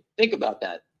MMTLP. Think about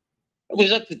that. It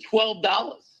was up to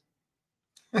 $12.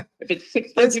 If it's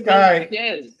 600 million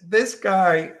shares. This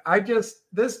guy,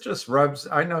 this just rubs,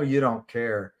 I know you don't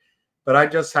care, but I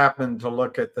just happened to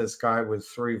look at this guy with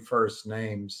 3 first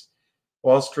names.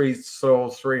 Wall Street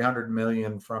sold 300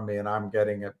 million from me and I'm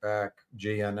getting it back,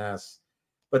 GNS.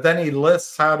 But then he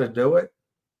lists how to do it.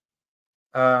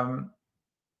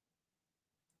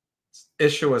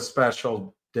 Issue a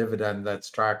special dividend that's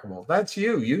trackable. That's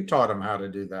you. You taught him how to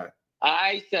do that.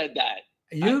 I said that.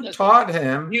 You taught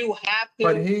him. You have to.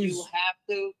 But you have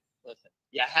to listen.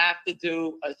 You have to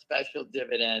do a special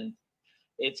dividend.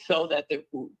 It's so that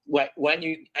when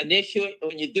you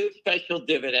do a special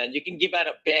dividend, you can give out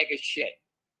a bag of shit.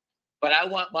 But I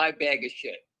want my bag of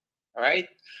shit. All right.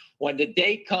 When the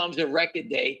date comes, a record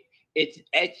date, it's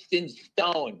etched in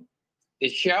stone. The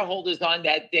shareholders on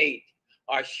that date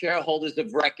are shareholders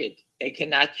of record. They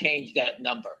cannot change that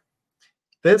number.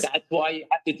 That's why you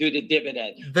have to do the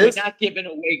dividend. We're not giving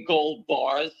away gold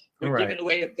bars. We're giving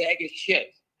away a bag of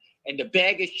shit. And the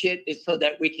bag of shit is so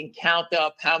that we can count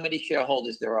up how many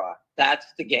shareholders there are. That's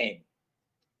the game.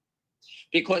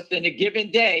 Because in a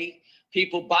given day,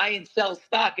 people buy and sell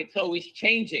stock. It's always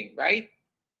changing, right?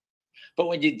 But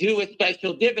when you do a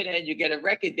special dividend, you get a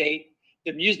record date.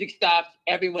 The music stops.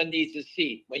 Everyone needs a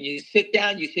seat. When you sit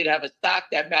down, you should have a stock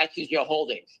that matches your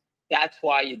holdings. That's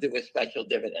why you do a special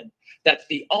dividend. That's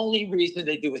the only reason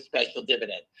they do a special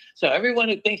dividend. So everyone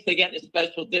who thinks they're getting a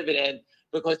special dividend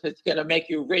because it's going to make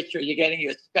you rich or you're getting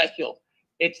your special,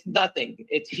 it's nothing.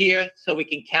 It's here so we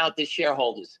can count the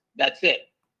shareholders. That's it.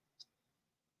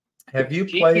 Have you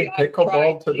played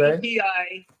pickleball today?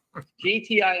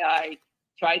 GTII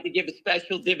tried to give a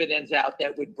special dividends out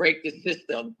that would break the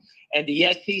system, and the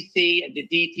SEC and the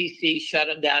DTC shut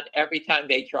them down every time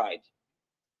they tried.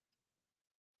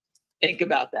 Think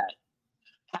about that.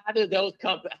 How does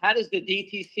the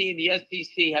DTC and the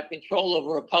SEC have control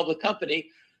over a public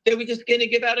company? They were just going to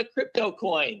give out a crypto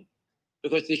coin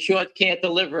because the short can't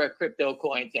deliver a crypto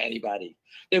coin to anybody.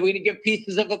 They were going to give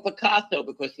pieces of a Picasso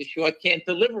because the short can't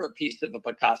deliver a piece of a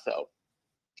Picasso.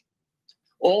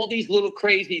 All these little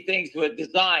crazy things were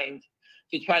designed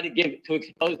to try to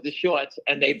expose the shorts,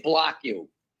 and they block you.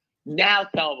 Now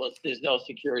tell us there's no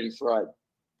security fraud.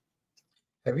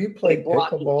 Have you played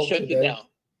pickleball today?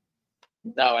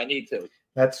 No, I need to.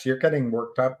 You're getting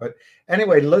worked up. But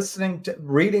anyway,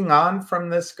 reading on from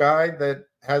this guy that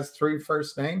has 3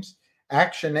 first names,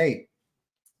 Action 8.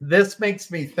 This makes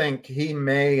me think he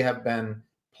may have been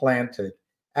planted.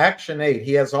 Action 8,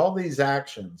 he has all these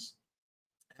actions.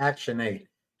 Action 8,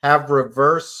 have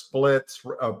reverse splits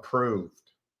approved.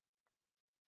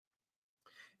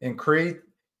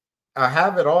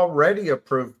 Have it already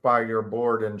approved by your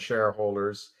board and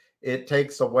shareholders. It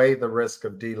takes away the risk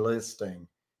of delisting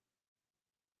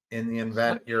in the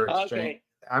event you're exchanged. Okay.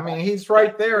 I mean, he's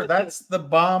right there. That's the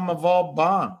bomb of all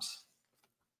bombs.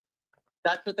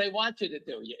 That's what they want you to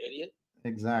do, you idiot.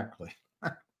 Exactly.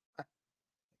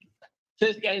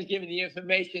 This guy's giving the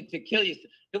information to kill you.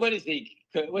 What is he?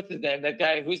 What's his name? That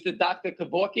guy who's the Dr.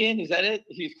 Kevorkian? Is that it?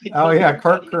 Oh yeah,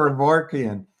 Kirk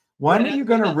Kevorkian. When are you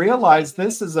going to realize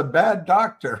this is a bad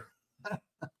doctor?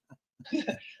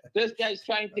 This guy's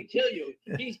trying to kill you.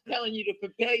 He's telling you to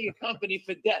prepare your company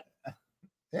for death.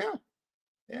 Yeah.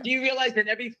 Yeah. Do you realize that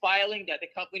every filing that the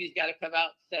company's got to come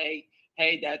out and say,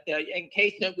 hey, that in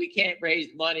case that we can't raise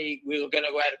money, we're going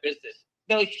to go out of business?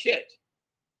 No shit.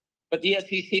 But the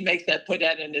SEC makes that, put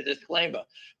that in the disclaimer.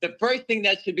 The first thing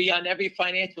that should be on every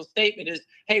financial statement is,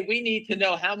 hey, we need to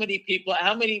know how many people,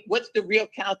 what's the real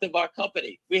count of our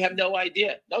company? We have no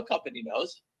idea. No company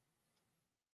knows.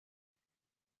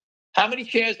 How many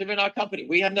shares are in our company?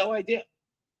 We have no idea.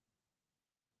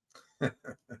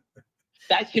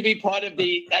 That should be part of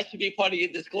your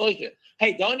disclosure.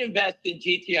 Hey, don't invest in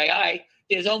GTII.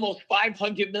 There's almost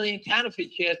 500 million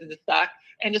counterfeit shares in the stock,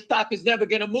 and the stock is never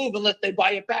going to move unless they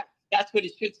buy it back. That's what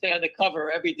it should say on the cover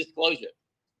of every disclosure.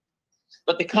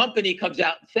 But the company comes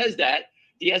out and says that.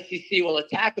 The SEC will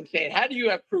attack them saying, how do you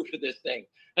have proof of this thing?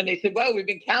 And they said, well, we've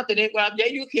been counting it. Well, yeah,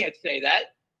 you can't say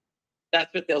that.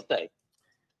 That's what they'll say.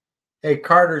 Hey,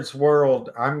 Carter's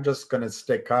World, I'm just going to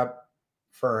stick up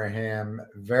for him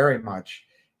very much.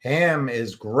 Ham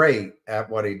is great at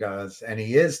what he does, and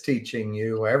he is teaching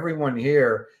you, everyone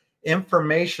here,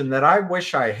 information that I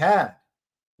wish I had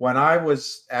when I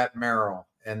was at Merrill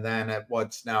and then at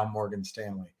what's now Morgan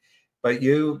Stanley. But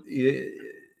you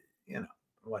know,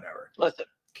 whatever. Listen,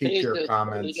 keep your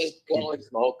comments. He's just blowing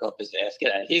smoke up his ass.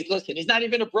 He's not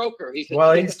even a broker. He's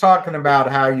talking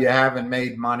about how you haven't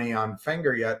made money on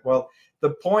Finger yet. Well,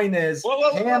 the point is,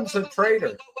 Ham's a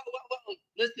trader.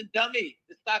 Listen, dummy,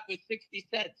 the stock was 60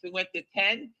 cents. It went to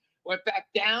 10, went back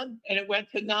down, and it went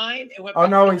to 9. Oh,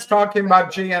 no, he's talking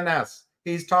about GNS.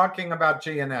 He's talking about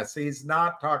GNS. He's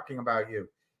not talking about you.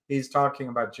 He's talking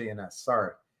about GNS.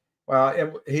 Sorry.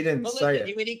 Well, he didn't say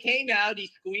it. When he came out,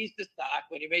 he squeezed the stock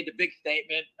when he made the big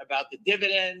statement about the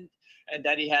dividend and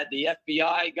that he had the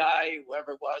FBI guy,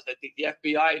 whoever it was. I think the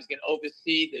FBI is going to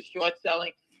oversee the short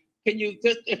selling. Can you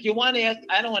just, if you want to ask,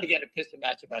 I don't want to get a pissing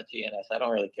match about GNS. I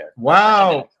don't really care.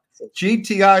 Wow.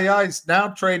 GTII is now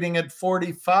trading at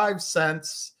 45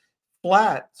 cents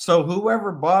flat. So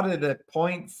whoever bought it at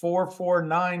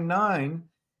 0.4499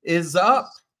 is up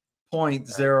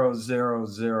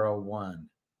 0.0001.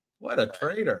 What a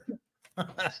trader.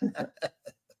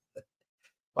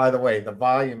 By the way, the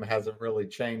volume hasn't really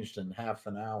changed in half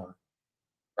an hour.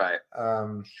 Right.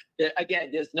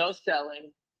 Again, there's no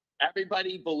selling.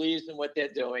 Everybody believes in what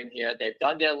they're doing here. They've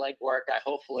done their legwork,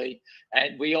 hopefully,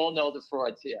 and we all know the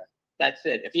frauds here. That's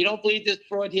it. If you don't believe this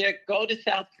fraud here, go to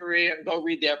South Korea and go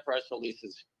read their press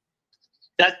releases.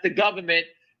 That's the government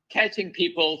catching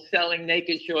people selling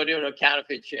naked short-term or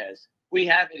counterfeit shares. We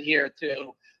have it here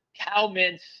too. How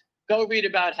Mints. Go read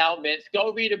about How Mints.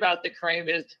 Go read about the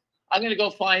Kramers. I'm going to go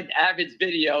find Avid's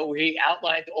video where he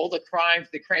outlined all the crimes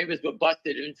the Kramers were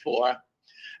busted in for.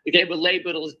 They were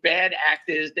labeled as bad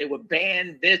actors. They were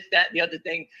banned, this, that, and the other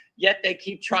thing. Yet they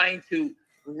keep trying to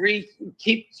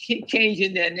keep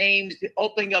changing their names,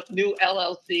 opening up new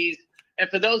LLCs. And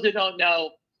for those who don't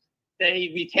know,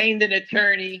 they retained an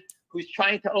attorney who's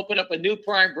trying to open up a new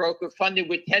prime broker funded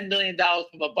with $10 million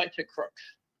from a bunch of crooks.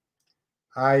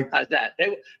 How's that?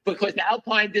 Because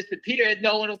Alpine disappeared,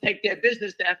 no one will take their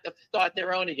business. They have to start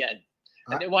their own again.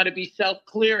 And they want to be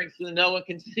self-clearing so that no one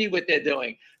can see what they're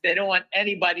doing. They don't want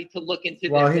anybody to look into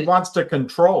their business. Wants to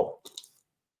control.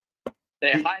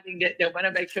 They're hiding it. They want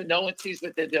to make sure no one sees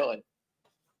what they're doing.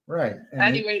 Right.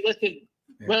 Anyway, listen,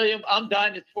 William, I'm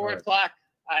done. It's 4 o'clock.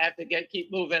 I have to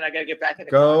keep moving. I got to get back in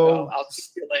the car. I'll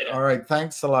see you later. All right.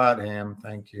 Thanks a lot, Ham.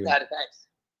 Thank you. Got it. Thanks.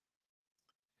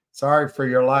 Sorry for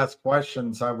your last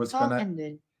questions. I was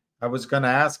gonna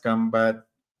ask them, but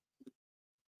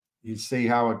you see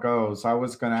how it goes. I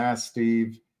was gonna ask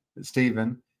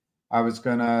Stephen. I was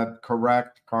gonna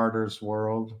correct Carter's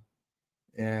World,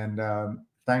 and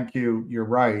thank you. You're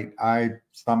right. I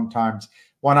sometimes,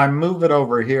 when I move it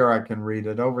over here, I can read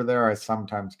it. Over there, I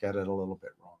sometimes get it a little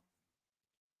bit wrong.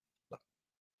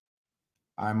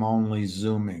 I'm only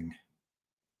zooming.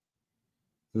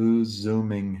 Who's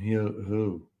zooming?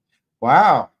 Who?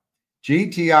 Wow.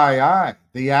 GTII,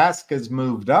 the ask has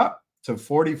moved up to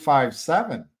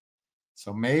 45.7.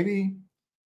 So maybe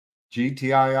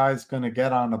GTII is going to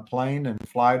get on a plane and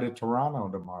fly to Toronto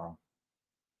tomorrow.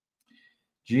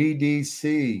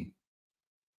 GDC,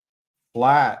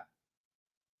 flat.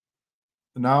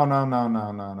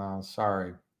 No.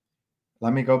 Sorry.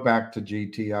 Let me go back to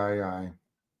GTII.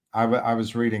 I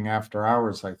was reading after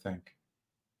hours, I think.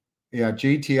 Yeah,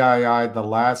 GTII, the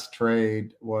last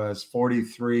trade was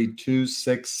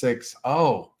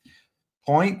 43.2660.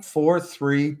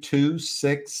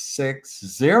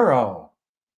 0.432660.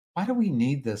 Why do we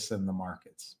need this in the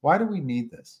markets? Why do we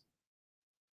need this?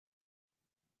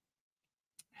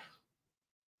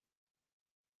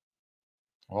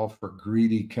 All for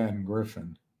greedy Ken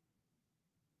Griffin.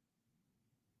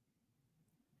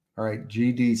 All right,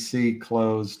 GDC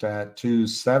closed at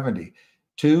 270.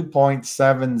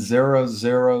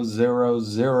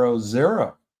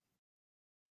 2.700000.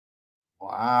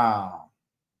 Wow.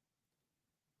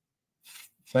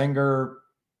 Finger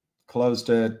closed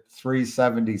at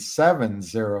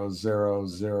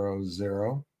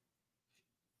 377.0000.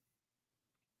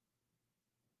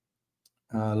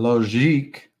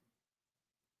 Logique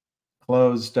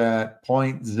closed at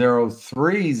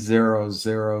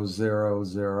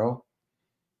 0.030000.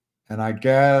 And I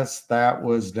guess that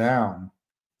was down.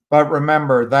 But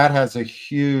remember, that has a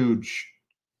huge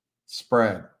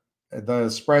spread. The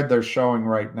spread they're showing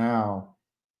right now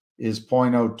is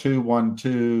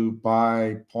 0.0212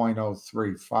 by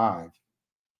 0.035.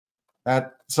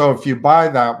 So if you buy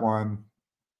that one,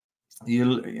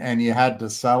 you had to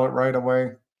sell it right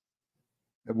away,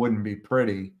 it wouldn't be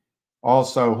pretty.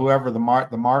 Also, whoever the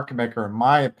market maker, in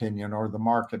my opinion, or the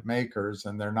market makers,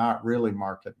 and they're not really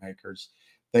market makers,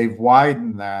 they've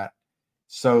widened that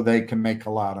so they can make a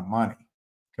lot of money.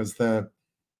 Because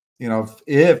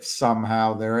if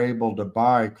somehow they're able to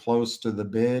buy close to the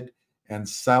bid and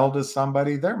sell to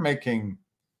somebody, they're making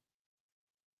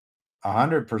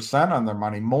 100% on their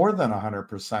money, more than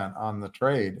 100% on the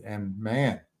trade. And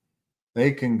man,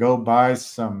 they can go buy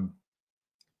some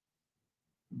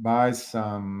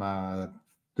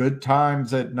good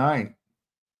times at night.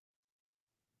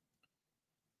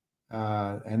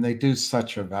 And they do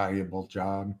such a valuable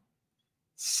job.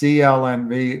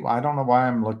 CLNV, I don't know why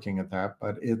I'm looking at that,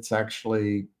 but it's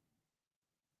actually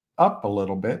up a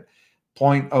little bit,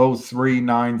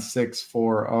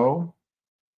 0.039640.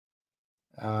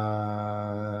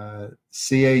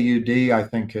 CAUD, I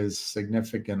think, is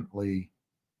significantly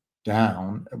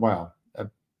down. Well,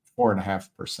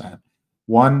 4.5%,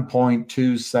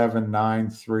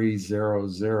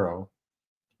 1.279300.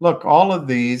 Look, all of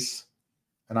these,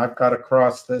 and I've got to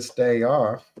cross this day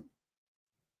off.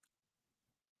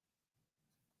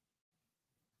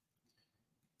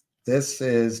 This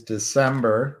is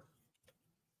December.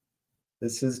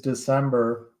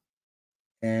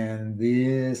 And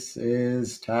this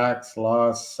is tax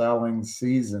loss selling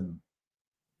season.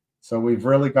 So we've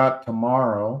really got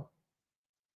tomorrow.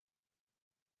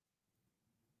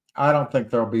 I don't think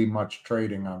there'll be much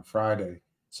trading on Friday.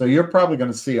 So you're probably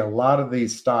going to see a lot of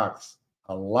these stocks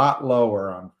a lot lower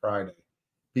on Friday.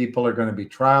 People are going to be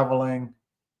traveling,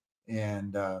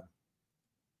 and the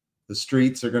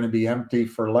streets are going to be empty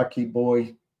for Lucky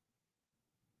Boy.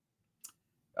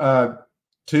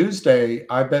 Tuesday,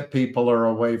 I bet people are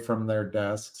away from their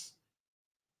desks.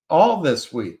 All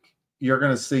this week, you're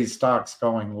going to see stocks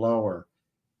going lower.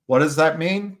 What does that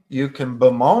mean? You can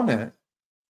bemoan it,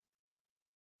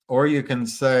 or you can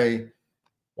say,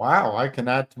 wow, I can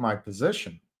add to my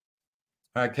position.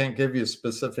 I can't give you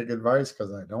specific advice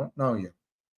because I don't know you.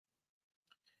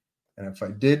 And if I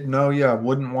did know you, I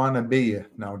wouldn't want to be you.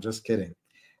 No, just kidding.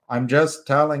 I'm just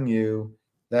telling you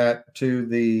that to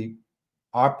the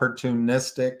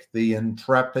opportunistic, the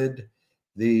intrepid,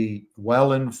 the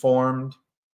well-informed,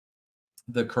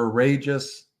 the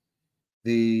courageous,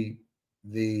 the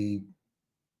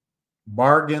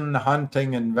bargain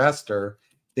hunting investor,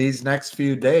 these next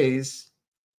few days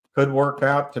could work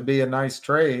out to be a nice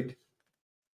trade.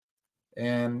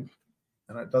 And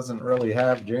it doesn't really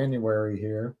have January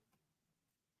here.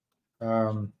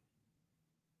 But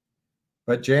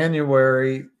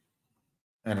January,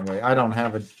 anyway, I don't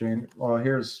have it. Well,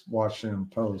 here's Washington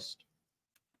Post.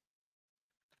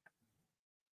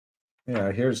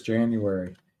 Yeah, here's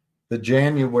January. The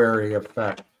January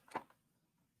effect.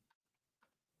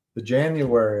 The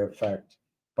January effect.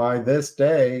 By this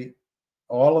day,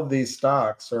 all of these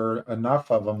stocks, or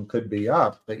enough of them, could be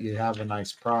up that you have a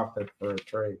nice profit for a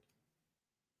trade.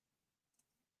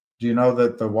 Do you know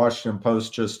that the Washington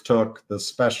Post just took the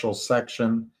special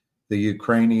section, the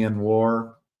Ukrainian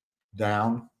war,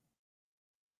 down?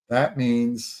 That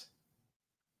means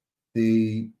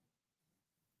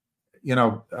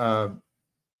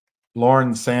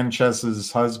Lauren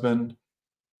Sanchez's husband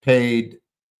paid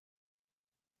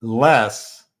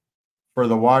less for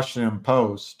the Washington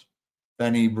Post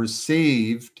than he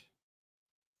received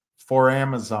for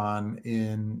Amazon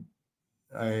in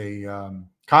a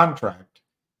contract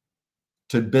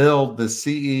to build the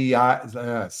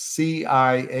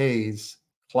CIA's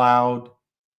cloud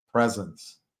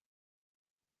presence.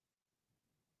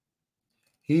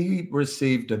 He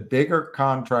received a bigger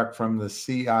contract from the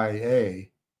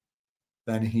CIA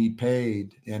than he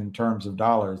paid in terms of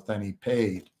dollars than he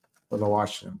paid for the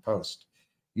Washington Post.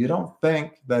 You don't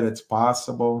think that it's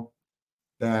possible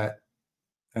that,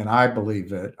 and I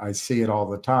believe it, I see it all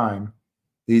the time,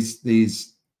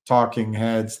 these talking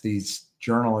heads, these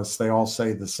journalists, they all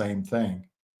say the same thing.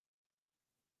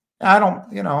 I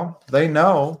don't, you know, they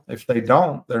know if they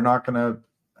don't, they're not going to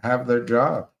have their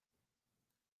job.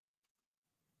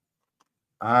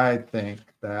 I think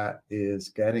that is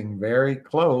getting very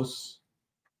close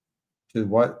to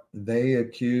what they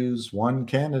accuse one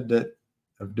candidate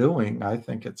of doing. I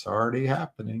think it's already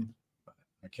happening.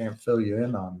 I can't fill you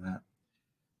in on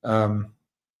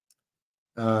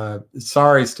that.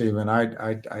 Sorry, Stephen.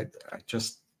 I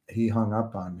just, he hung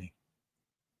up on me.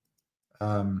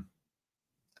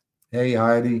 Hey,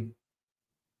 Heidi.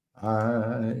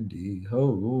 Heidi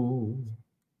ho.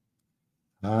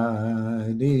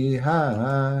 Heidi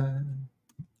hi.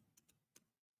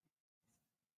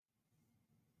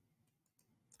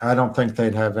 I don't think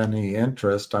they'd have any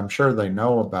interest. I'm sure they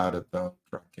know about it, though,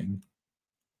 trucking.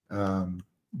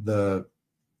 The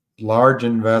large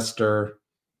investor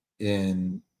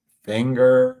in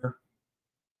FNGR,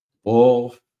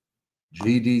 Wolf,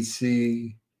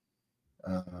 GDC,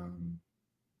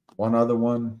 one other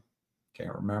one,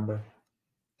 can't remember.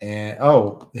 And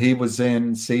he was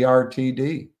in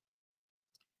CRTD.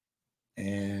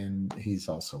 And he's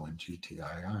also in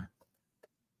GTII.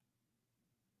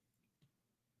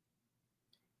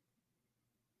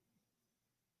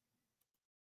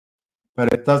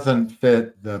 But it doesn't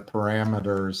fit the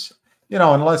parameters, you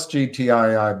know, unless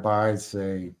GTII buys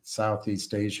a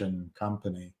Southeast Asian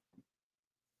company.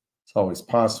 It's always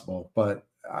possible, but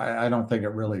I don't think it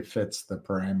really fits the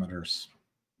parameters.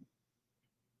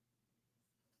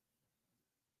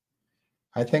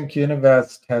 I think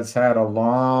Univest has had a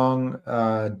long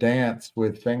dance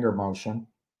with finger motion.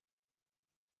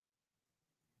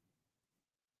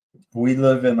 We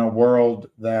live in a world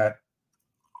that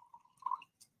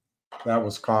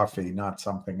was coffee, not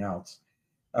something else.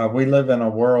 We live in a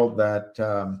world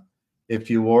that if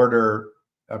you order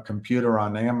a computer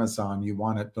on Amazon, you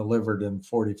want it delivered in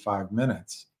 45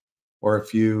 minutes. Or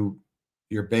if your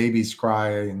baby's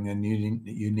crying and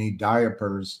you need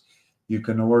diapers, you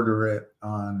can order it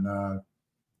on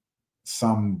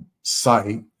some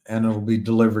site and it'll be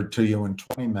delivered to you in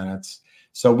 20 minutes.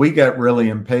 So we get really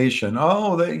impatient.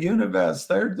 Oh, the Univest,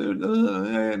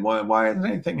 why hasn't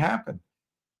anything happened?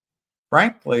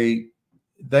 Frankly,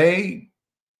 they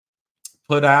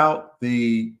put out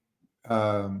the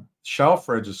shelf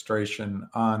registration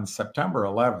on September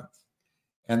 11th.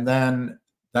 And then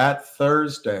that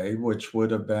Thursday, which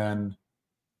would have been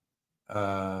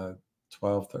the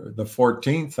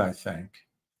 14th, I think,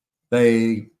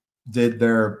 they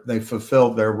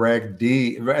fulfilled their Reg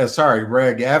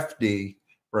FD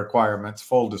requirements,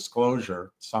 full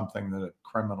disclosure, something that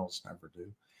criminals never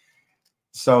do.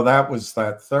 So that was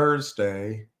that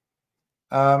Thursday.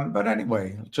 But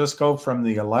anyway, just go from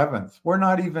the 11th. We're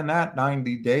not even at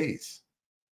 90 days.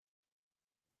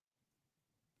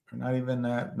 We're not even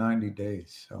at 90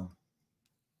 days. So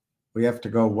we have to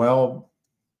go well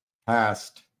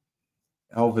past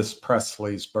Elvis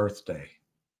Presley's birthday.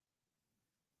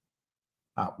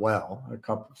 Not well, a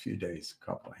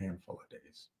handful of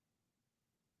days.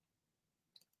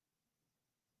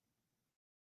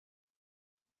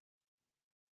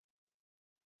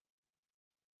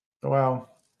 Well,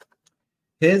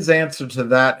 his answer to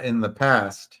that in the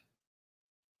past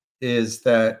is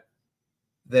that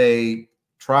they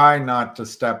try not to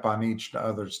step on each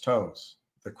other's toes.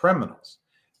 The criminals,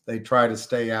 they try to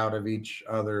stay out of each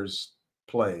other's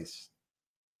place.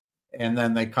 And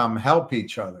then they come help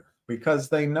each other because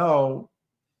they know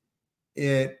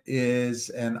it is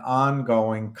an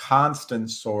ongoing,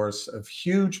 constant source of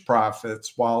huge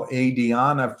profits while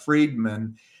Adriana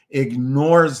Friedman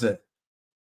ignores it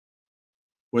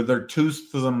with her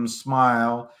toothsome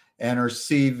smile and her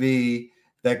CV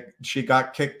that she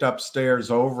got kicked upstairs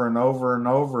over and over and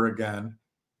over again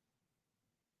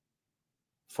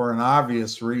for an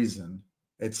obvious reason.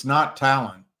 It's not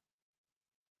talent.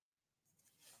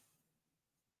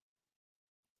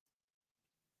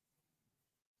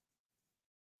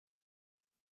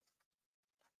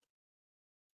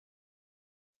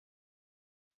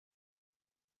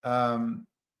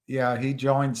 Yeah, he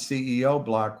joined CEO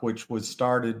Block, which was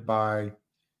started by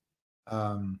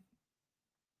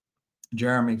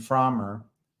Jeremy Frommer.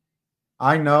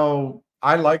 I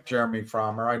like Jeremy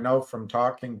Frommer. I know from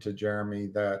talking to Jeremy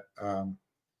that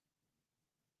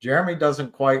Jeremy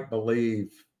doesn't quite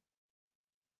believe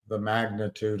the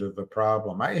magnitude of the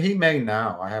problem. He may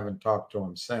now. I haven't talked to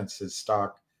him since his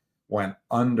stock went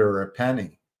under a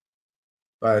penny.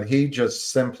 But he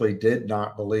just simply did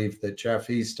not believe that Jeff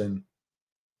Easton,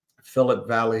 Philip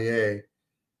Vallier,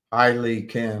 Hai Lee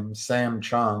Kim, Sam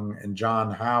Chung, and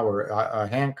John Howard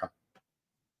Hancock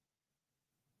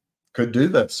could do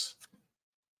this.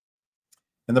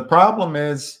 And the problem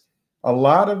is a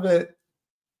lot of it,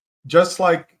 just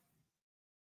like,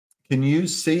 can you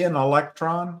see an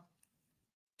electron?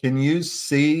 Can you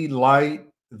see light,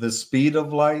 the speed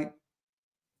of light?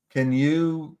 Can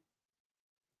you,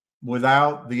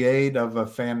 without the aid of a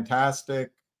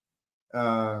fantastic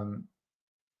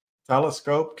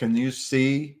telescope, can you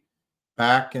see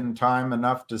back in time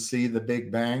enough to see the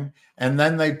Big Bang? And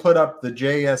then they put up the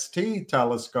JST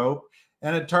telescope,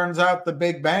 and it turns out the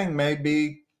Big Bang may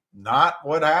be not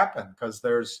what happened, because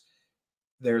there's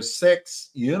 6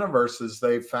 universes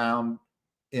they found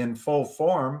in full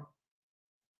form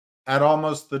at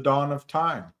almost the dawn of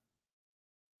time.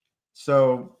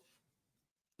 So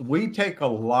we take a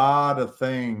lot of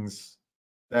things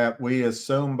that we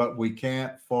assume, but we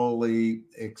can't fully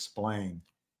explain.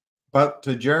 But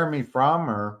to Jeremy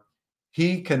Frommer,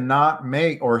 he cannot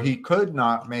make, or he could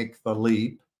not make the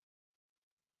leap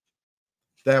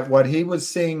that what he was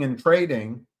seeing in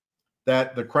trading,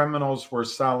 that the criminals were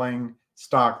selling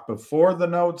stock before the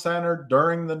notes entered,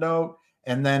 during the note,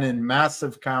 and then in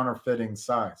massive counterfeiting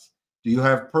size. Do you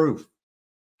have proof?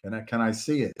 Can I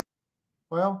see it?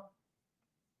 Well,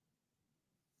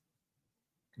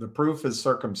 the proof is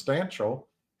circumstantial.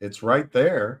 It's right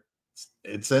there.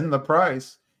 It's in the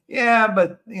price. Yeah,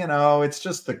 but it's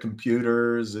just the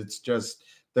computers. It's just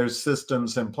there's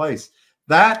systems in place.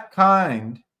 That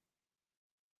kind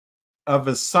of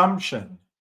assumption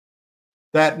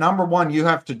that, number one, you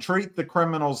have to treat the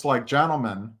criminals like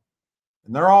gentlemen,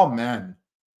 and they're all men,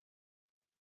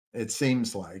 it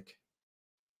seems like.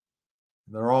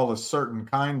 They're all a certain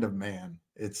kind of man,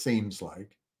 it seems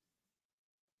like.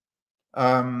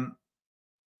 And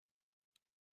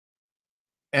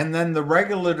then the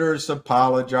regulators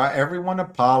apologize. Everyone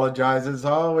apologizes.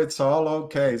 Oh, it's all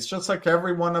okay. It's just like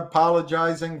everyone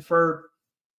apologizing for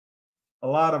a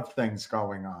lot of things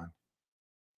going on.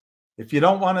 If you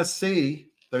don't want to see,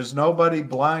 there's nobody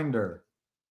blinder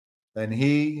than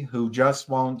he who just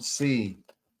won't see.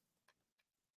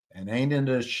 And ain't it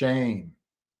a shame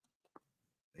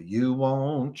that you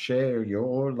won't share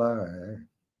your life with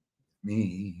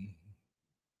me?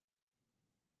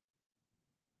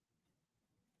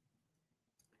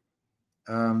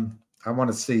 I want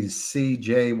to see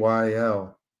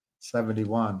CJYL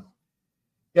 71.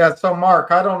 Yeah, so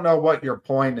Mark, I don't know what your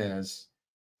point is.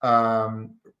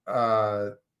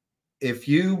 If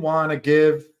you want to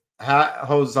give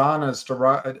hosannas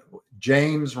to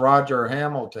James Roger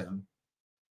Hamilton,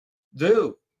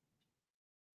 do.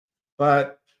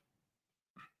 But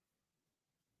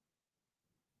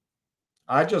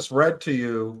I just read to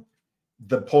you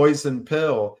the poison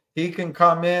pill. He can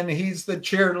come in, he's the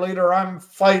cheerleader, I'm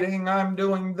fighting, I'm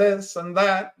doing this and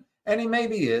that. And he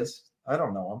maybe is. I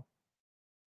don't know him.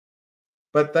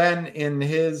 But then in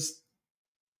his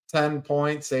 10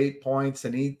 points, 8 points,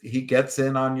 and he gets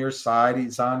in on your side,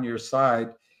 he's on your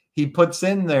side. He puts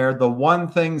in there the one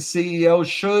thing CEOs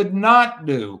should not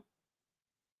do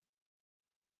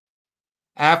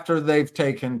after they've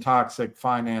taken toxic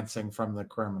financing from the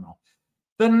criminal.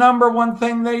 The number one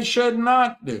thing they should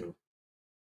not do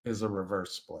is a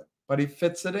reverse split, but he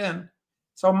fits it in.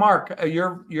 So Mark,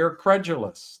 you're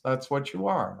credulous. That's what you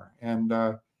are. And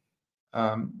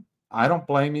I don't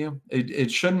blame you. It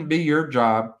shouldn't be your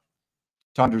job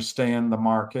to understand the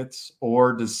markets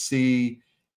or to see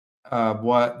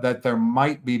that there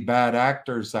might be bad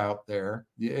actors out there.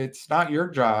 It's not your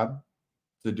job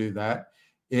to do that.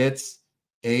 It's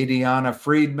Adiana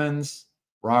Friedman's,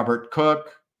 Robert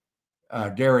Cook,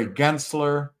 Gary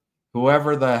Gensler,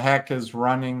 whoever the heck is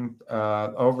running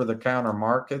over-the-counter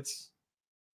markets.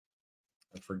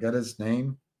 I forget his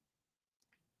name.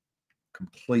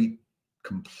 Completely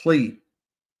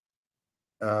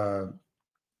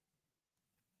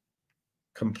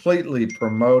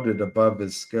promoted above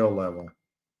his skill level.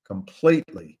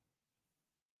 Completely.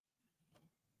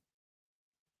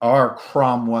 R.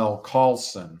 Cromwell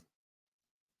Carlson.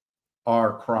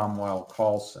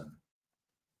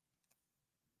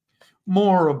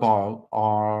 More about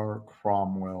R.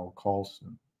 Cromwell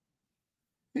Carlson.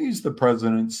 He's the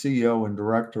president, CEO, and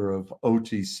director of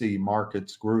OTC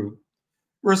Markets Group,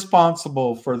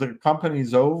 responsible for the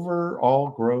company's overall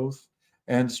growth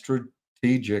and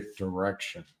strategic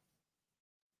direction.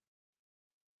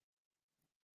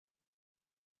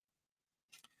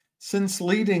 Since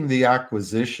leading the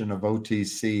acquisition of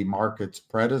OTC Markets'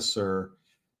 predecessor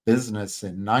business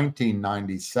in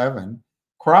 1997,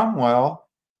 Cromwell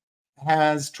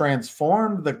has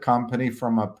transformed the company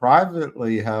from a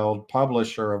privately held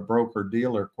publisher of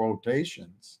broker-dealer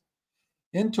quotations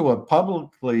into a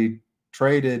publicly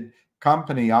traded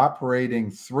company operating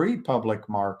 3 public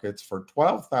markets for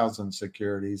 12,000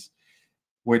 securities,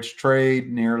 which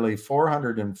trade nearly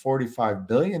 $445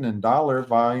 billion in dollar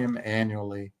volume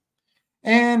annually.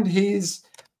 And he's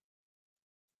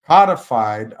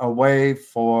codified a way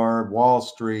for Wall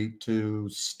Street to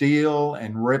steal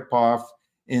and rip off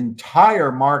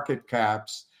entire market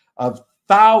caps of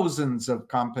thousands of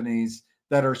companies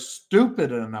that are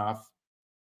stupid enough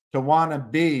to want to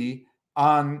be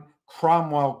on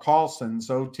Cromwell Coulson's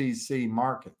OTC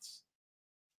markets.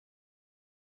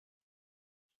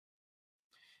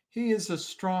 He is a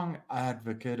strong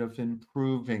advocate of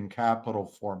improving capital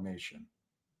formation.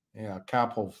 Yeah,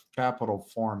 capital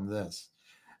form this,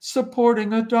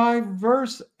 supporting a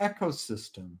diverse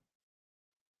ecosystem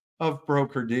of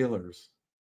broker-dealers.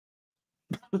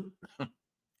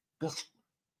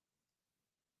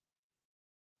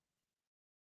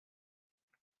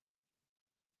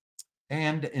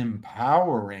 And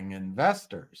empowering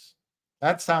investors.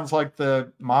 That sounds like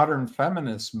the modern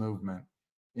feminist movement,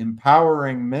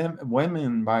 empowering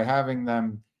women by having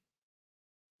them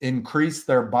increase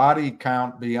their body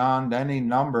count beyond any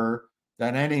number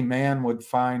that any man would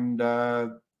find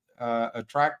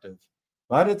attractive.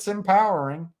 But it's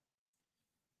empowering.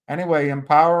 Anyway,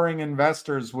 empowering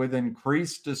investors with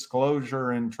increased disclosure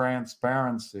and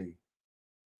transparency.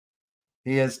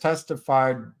 He has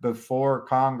testified before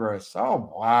Congress.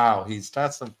 Oh, wow, he's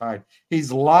testified.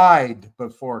 He's lied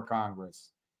before Congress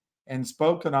and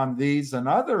spoken on these and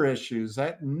other issues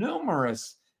at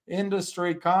numerous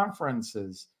industry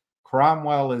conferences.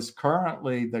 Cromwell is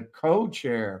currently the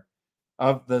co-chair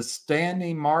of the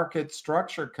Standing Market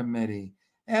Structure Committee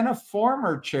and a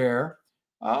former chair,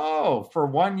 for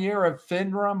 1 year of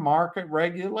FINRA Market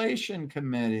Regulation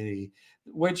Committee,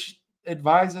 which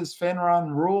advises FINRA on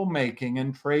rulemaking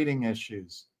and trading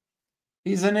issues.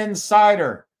 He's an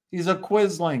insider. He's a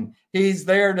quisling. He's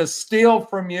there to steal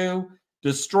from you,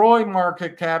 destroy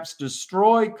market caps,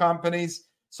 destroy companies,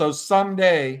 so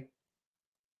someday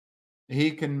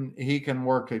he can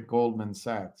work at Goldman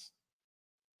Sachs.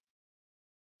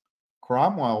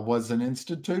 Cromwell was an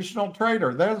institutional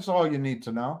trader. That's all you need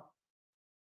to know.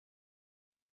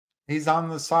 He's on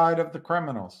the side of the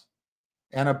criminals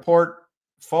and a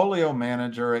portfolio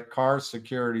manager at Carr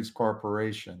Securities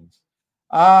Corporations.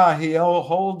 He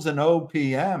holds an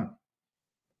OPM.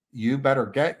 You better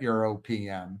get your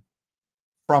OPM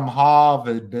from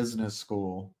Harvard Business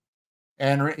School.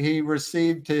 And he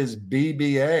received his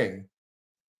BBA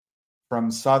from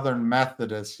Southern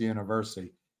Methodist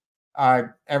University.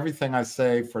 Everything I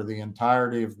say for the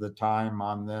entirety of the time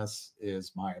on this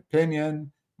is my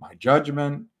opinion, my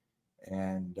judgment,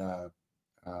 and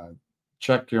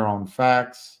check your own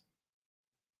facts.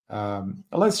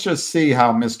 Let's just see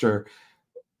how Mr.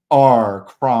 R.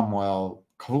 Cromwell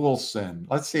Coulson,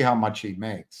 let's see how much he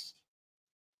makes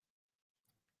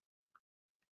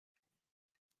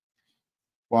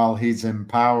while he's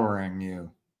empowering you.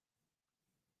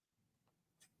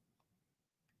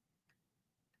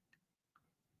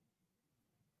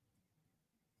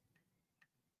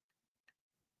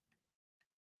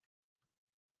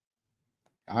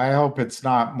 I hope it's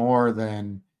not more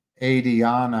than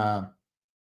Adiana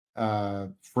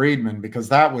Friedman, because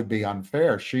that would be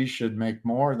unfair. She should make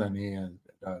more than he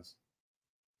does.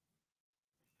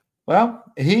 Well,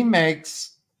 he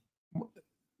makes,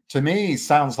 to me,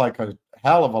 sounds like a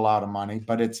hell of a lot of money,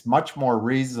 but it's much more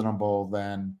reasonable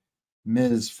than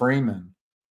Ms. Friedman.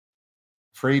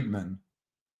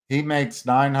 He makes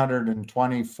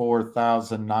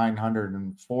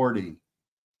 $924,940.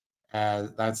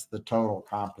 That's the total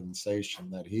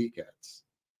compensation that he gets.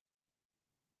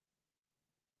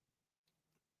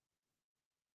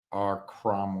 R.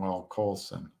 Cromwell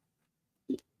Coulson.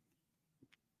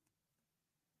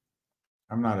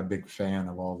 I'm not a big fan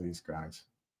of all these guys.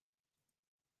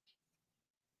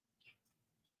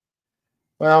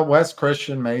 Well, Wes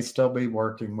Christian may still be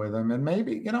working with him, and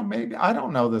maybe, maybe, I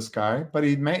don't know this guy, but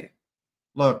he may.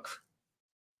 Look,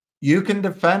 you can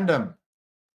defend him.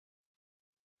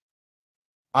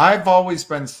 I've always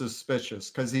been suspicious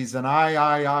because he's an I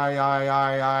guy.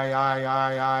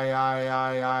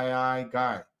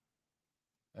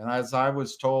 And as I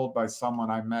was told by someone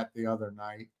I met the other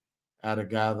night at a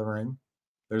gathering,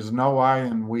 there's no I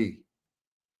in we.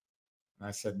 And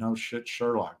I said, no shit,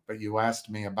 Sherlock, but you asked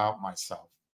me about myself.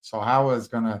 So how is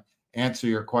going to answer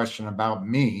your question about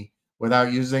me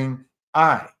without using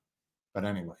I. But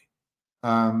anyway,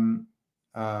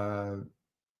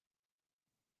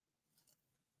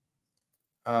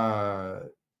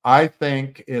 I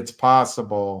think it's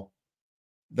possible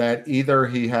that either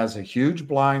he has a huge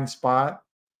blind spot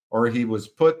or he was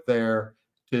put there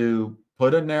to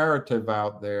put a narrative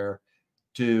out there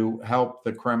to help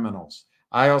the criminals.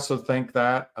 I also think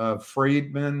that of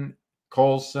Friedman,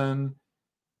 Colson,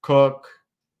 Cook,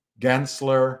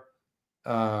 Gensler,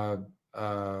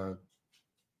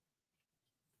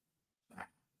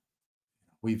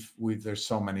 there's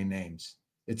so many names.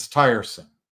 It's tiresome.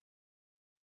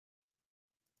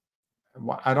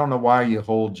 I don't know why you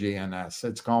hold GNS.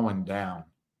 It's going down.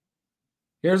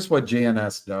 Here's what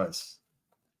GNS does.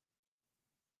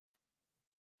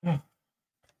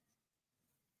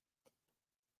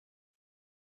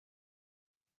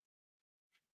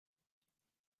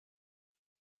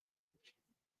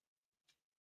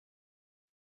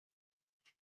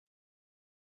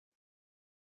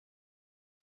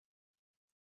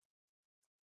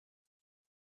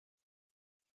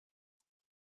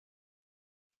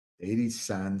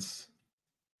 $0.80.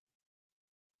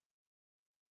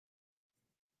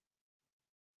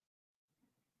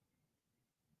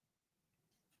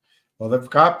 Well, they've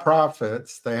got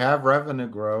profits. They have revenue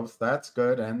growth. That's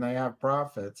good. And they have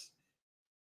profits.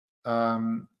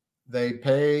 They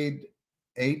paid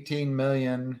 $18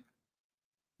 million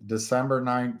December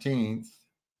 19th.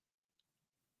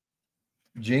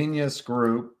 Genius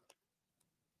Group,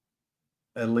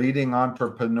 a leading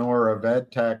entrepreneur of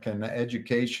EdTech and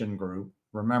education group.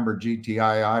 Remember,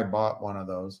 GTII bought one of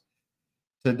those.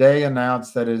 Today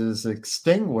announced that it has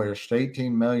extinguished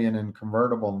 $18 million in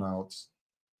convertible notes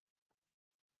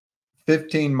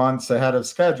 15 months ahead of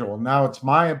schedule. Now, it's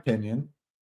my opinion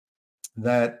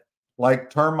that, like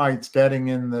termites getting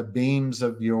in the beams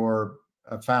of your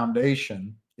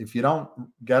foundation, if you don't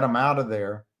get them out of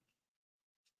there,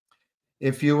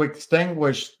 if you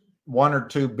extinguish one or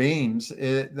two beams,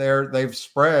 they've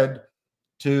spread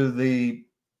to the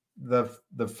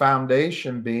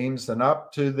foundation beams and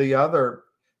up to the other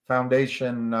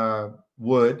foundation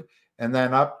wood, and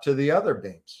then up to the other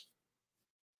beams.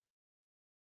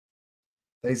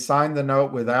 They signed the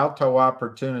note with Alto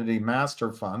Opportunity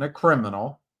Master Fund, a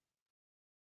criminal.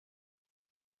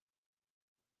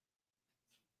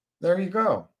 There you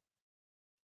go.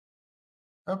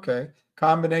 Okay.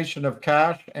 Combination of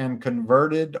cash and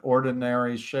converted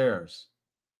ordinary shares.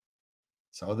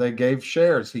 So they gave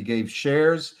shares. He gave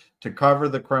shares to cover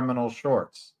the criminal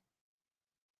shorts.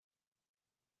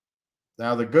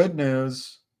 Now the good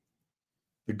news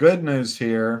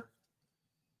here,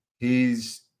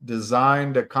 he's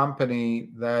designed a company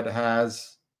that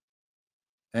has,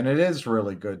 and it is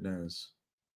really good news.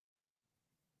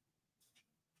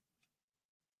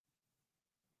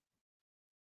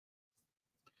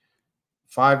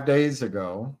 Five days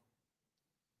ago,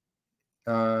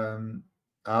 out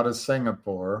of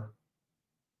Singapore,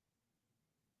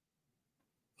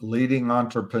 leading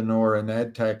entrepreneur in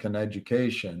EdTech and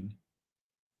education,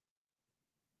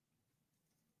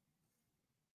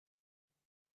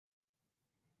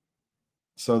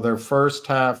 so their first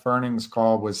half earnings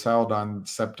call was held on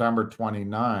September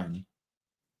 29.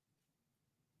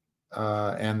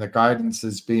 And the guidance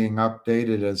is being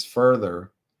updated as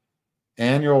further.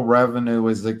 Annual revenue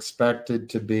is expected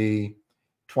to be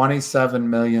 27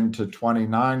 million to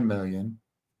 29 million,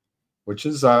 which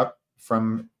is up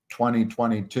from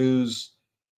 2022's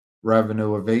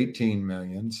revenue of 18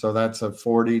 million. So that's a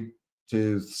 40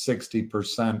 to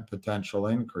 60% potential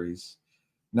increase.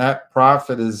 Net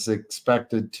profit is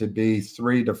expected to be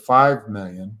 3 to 5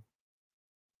 million.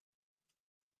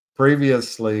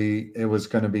 Previously, it was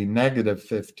going to be negative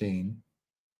 15.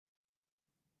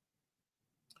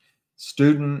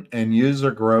 Student and user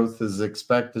growth is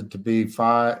expected to be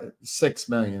 6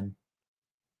 million.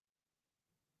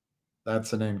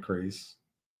 That's an increase.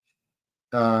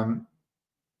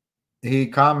 He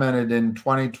commented in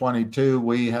 2022,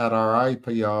 we had our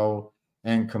IPO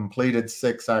and completed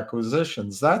 6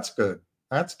 acquisitions. That's good.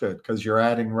 That's good because you're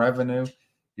adding revenue,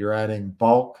 you're adding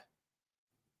bulk.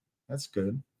 That's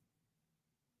good.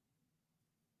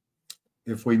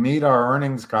 If we meet our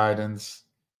earnings guidance,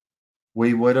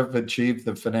 we would have achieved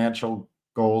the financial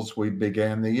goals we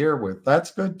began the year with. That's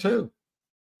good too.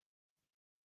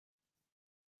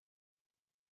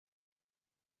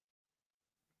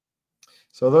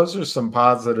 So those are some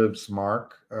positives,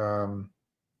 Mark.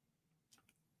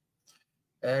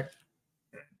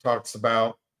 Talks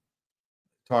about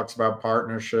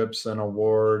partnerships and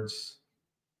awards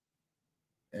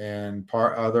and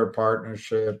other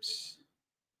partnerships.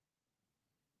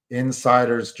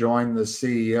 insiders join the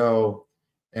CEO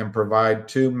and provide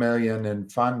 $2 million in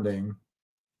funding.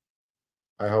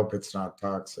 I hope it's not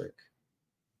toxic.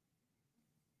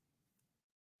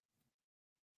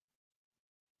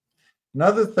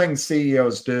 Another thing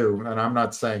CEOs do, and I'm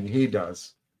not saying he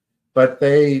does, but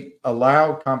they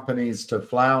allow companies to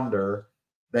flounder.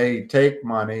 They take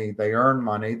money, they earn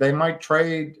money. They might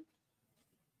trade,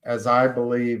 as I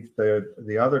believe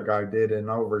the other guy did in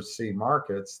overseas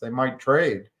markets. They might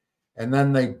trade and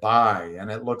then they buy, and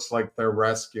it looks like they're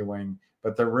rescuing,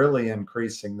 but they're really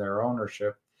increasing their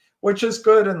ownership, which is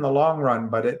good in the long run,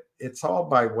 but it's all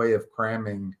by way of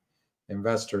cramming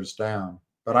investors down.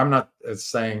 But I'm not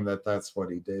saying that that's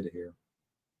what he did here.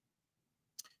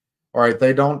 All right,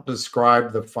 they don't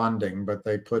describe the funding, but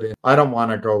they put in, I don't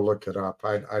want to go look it up.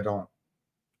 I don't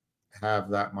have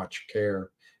that much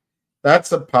care.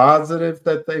 That's a positive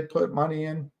that they put money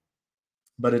in,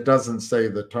 but it doesn't say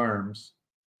the terms.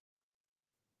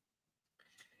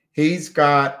 He's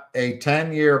got a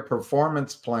 10-year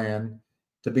performance plan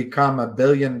to become a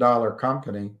billion-dollar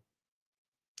company.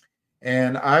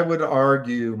 And I would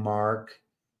argue, Mark,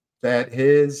 that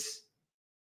his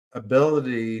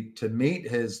ability to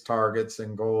meet his targets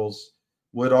and goals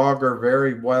would augur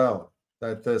very well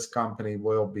that this company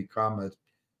will become a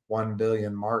 1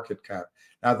 billion market cap.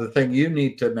 Now, the thing you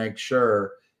need to make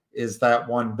sure is that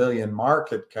 1 billion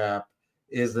market cap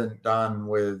isn't done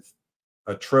with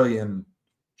 1 trillion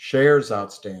shares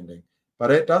outstanding, but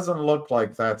it doesn't look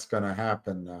like that's going to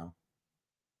happen now.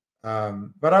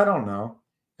 But I don't know.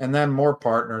 And then more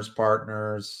partners.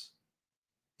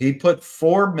 He put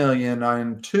 4 million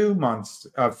in 2 months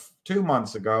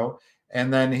ago,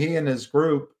 and then he and his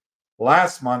group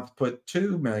last month put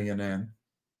 2 million in.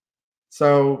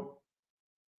 So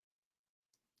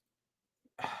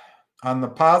on the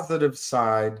positive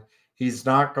side, he's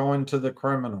not going to the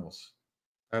criminals.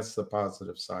 That's the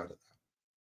positive side of that.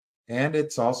 And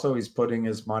it's also, he's putting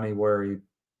his money where he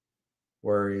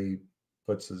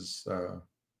puts his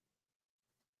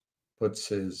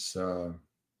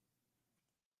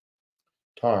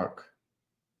talk.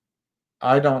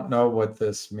 I don't know what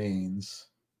this means.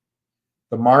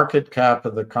 The market cap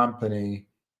of the company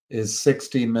is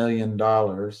 $60 million. I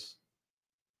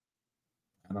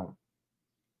don't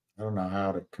know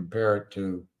how to compare it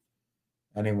to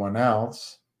anyone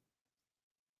else.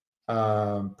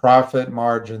 Profit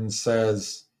margin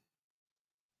says,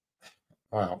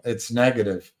 well, it's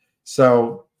negative.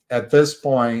 So at this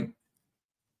point,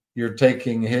 you're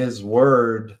taking his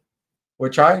word,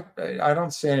 which I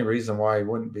don't see any reason why he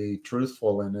wouldn't be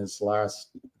truthful in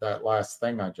that last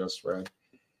thing I just read.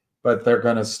 But they're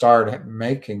going to start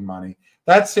making money.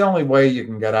 That's the only way you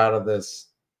can get out of this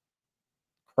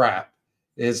crap,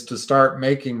 is to start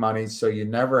making money so you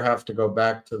never have to go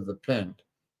back to the pimp.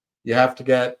 You have to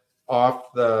get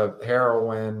off the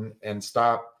heroin and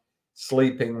stop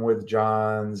sleeping with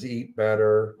Johns, eat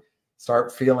better,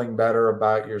 start feeling better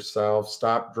about yourself,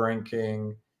 stop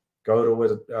drinking, go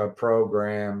to a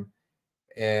program,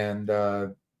 and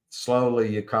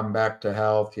slowly you come back to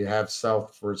health. You have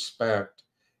self-respect.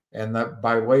 And that,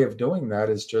 by way of doing that,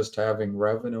 is just having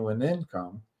revenue and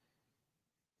income.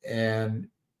 And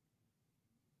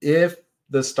if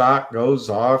the stock goes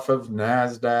off of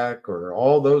NASDAQ or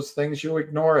all those things, you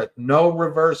ignore it. No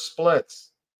reverse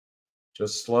splits.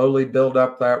 Just slowly build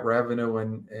up that revenue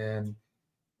and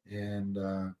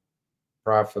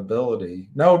profitability.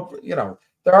 No,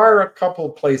 there are a couple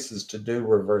of places to do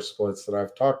reverse splits that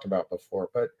I've talked about before.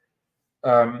 But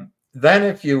then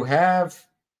if you have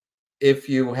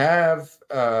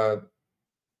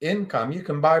income, you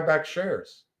can buy back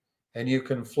shares and you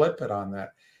can flip it on that.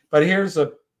 But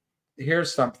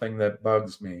here's something that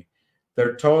bugs me.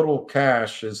 Their total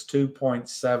cash is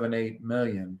 2.78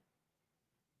 million.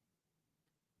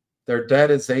 Their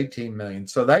debt is 18 million.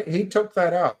 So that he took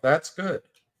that out. That's good.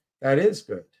 That is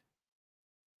good.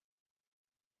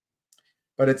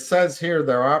 But it says here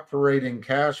their operating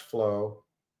cash flow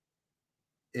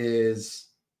is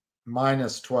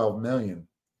minus 12 million.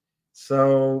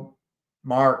 So,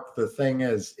 Mark, the thing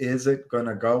is it going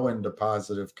to go into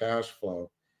positive cash flow?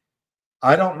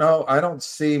 I don't know. I don't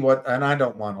see what, and I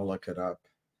don't want to look it up.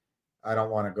 I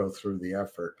don't want to go through the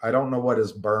effort. I don't know what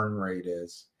his burn rate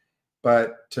is.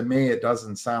 But to me, it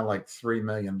doesn't sound like $3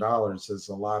 million is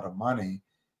a lot of money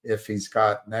if he's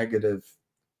got negative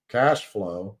cash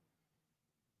flow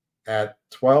at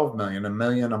 12 million, $1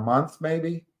 million a month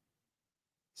maybe.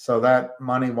 So that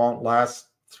money won't last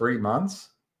 3 months.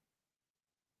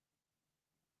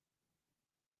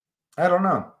 I don't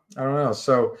know.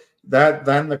 So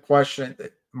then the question,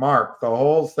 Mark, the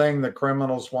whole thing the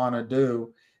criminals want to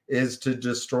do is to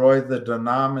destroy the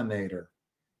denominator.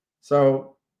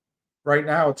 So right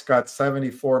now it's got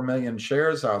 74 million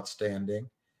shares outstanding.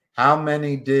 How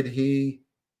many did he,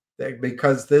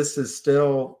 because this is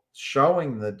still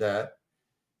showing the debt,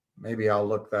 maybe I'll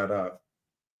look that up.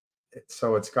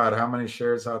 So it's got how many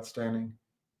shares outstanding?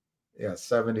 Yeah,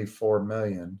 74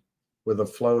 million with a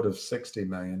float of 60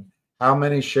 million. How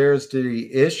many shares did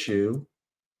he issue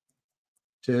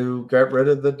to get rid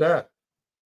of the debt?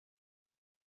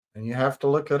 And you have to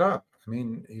look it up. I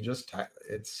mean, you just,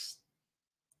 it's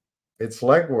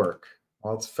legwork.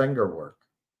 Well, it's finger work.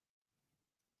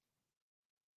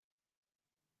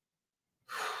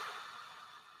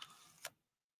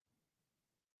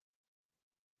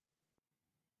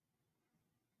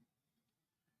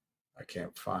 I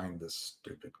can't find this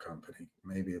stupid company.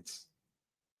 Maybe it's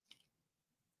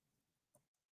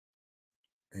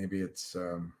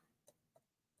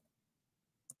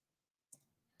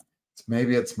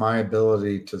my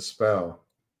ability to spell.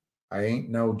 I ain't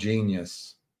no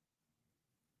genius.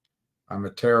 I'm a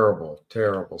terrible,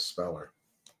 terrible speller.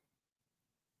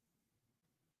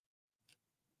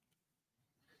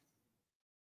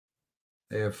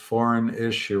 They have foreign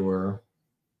issuer,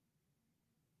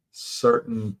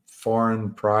 certain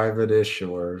foreign private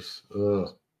issuers.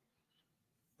 Ugh.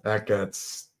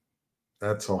 That's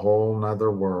a whole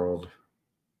nother world.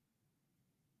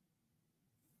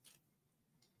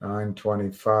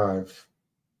 925.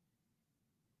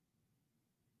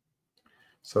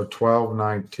 So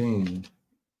 1219.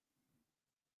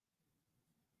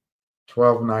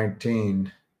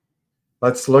 1219.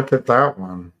 Let's look at that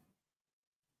one.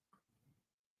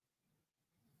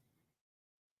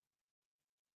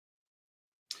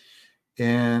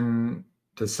 In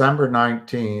December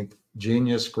 19th,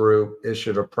 Genius Group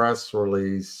issued a press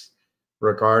release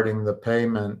regarding the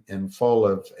payment in full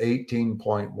of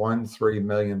 18.13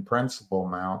 million principal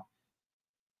amount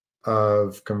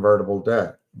of convertible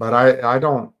debt. But I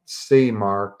don't see,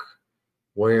 Mark,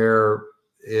 where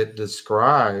it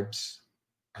describes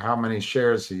how many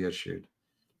shares he issued.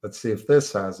 Let's see if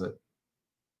this has it.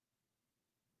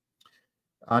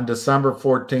 On December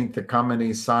 14th, the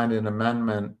company signed an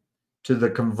amendment to the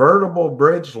convertible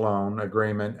bridge loan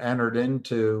agreement entered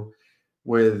into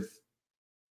with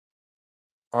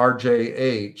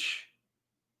RJH.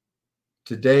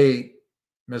 To date,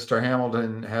 Mr.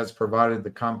 Hamilton has provided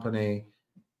the company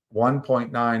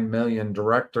 1.9 million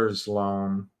directors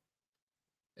loan,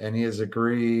 and he has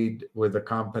agreed with the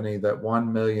company that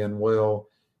 1 million will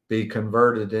be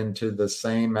converted into the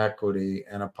same equity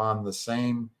and upon the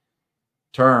same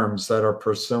terms that are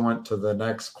pursuant to the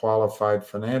next qualified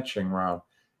financing round.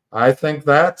 I think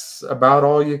that's about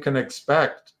all you can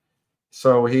expect.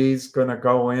 So he's going to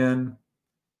go in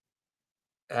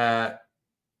at,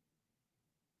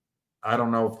 I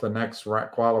don't know if the next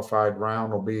qualified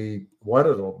round will be what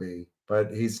it'll be,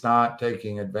 but he's not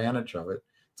taking advantage of it.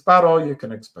 It's about all you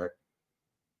can expect.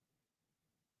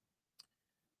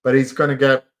 But he's going to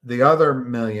get the other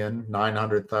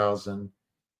 1,900,000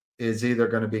 is either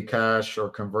going to be cash or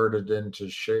converted into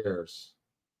shares.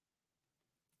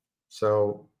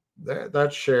 So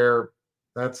that share,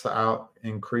 that's out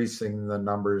increasing the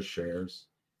number of shares.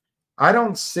 I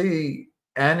don't see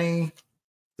any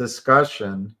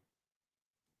discussion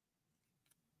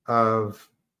of,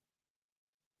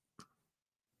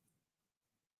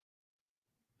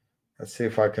 let's see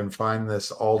if I can find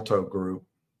this Alto group.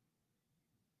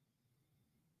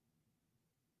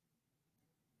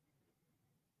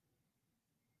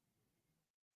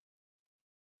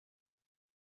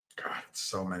 God, it's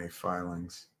so many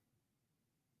filings.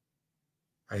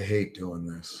 I hate doing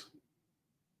this.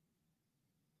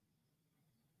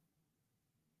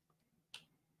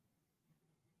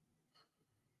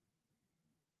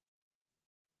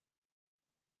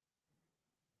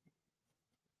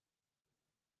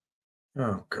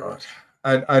 Oh, God.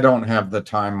 I don't have the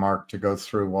time, Mark, to go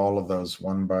through all of those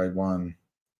one by one.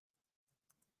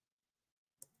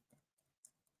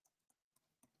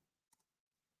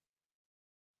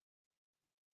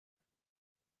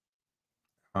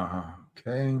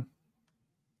 Okay.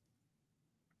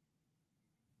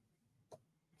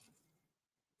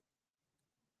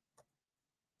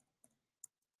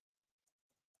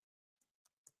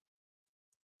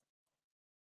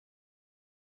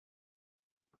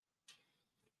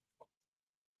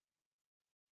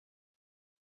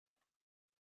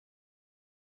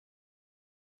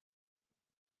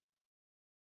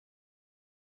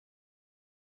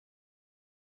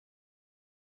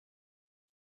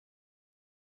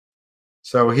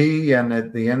 So he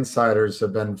and the insiders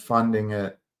have been funding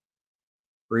it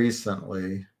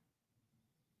recently.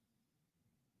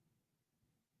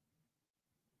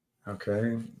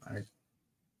 Okay.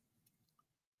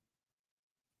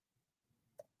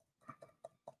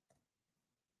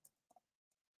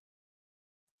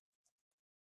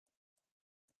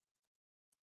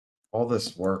 All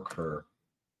this work for,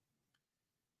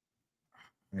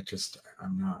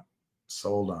 I'm not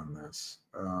sold on this.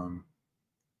 All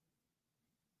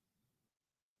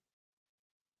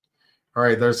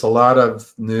right, there's a lot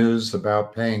of news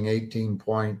about paying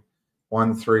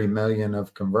 18.13 million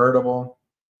of convertible.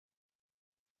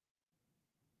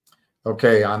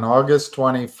 Okay, on August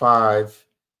 25,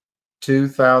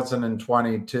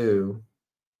 2022.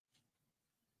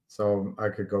 So I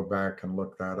could go back and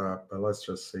look that up, but let's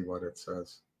just see what it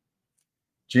says.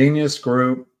 Genius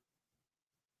Group,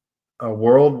 a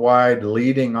worldwide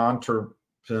leading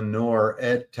entrepreneur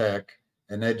ed tech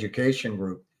and education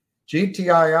group.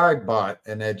 GTII bought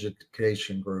an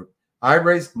education group. I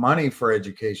raised money for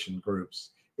education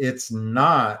groups. It's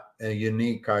not a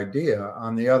unique idea.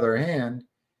 On the other hand,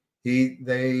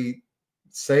 they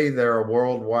say they're a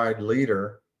worldwide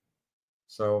leader.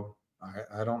 So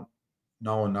I don't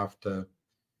know enough to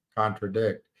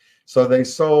contradict. So they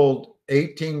sold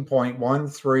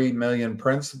 18.13 million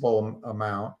principal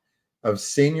amount of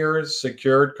senior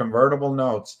secured convertible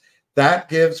notes. That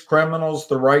gives criminals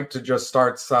the right to just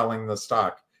start selling the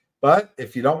stock. But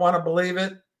if you don't want to believe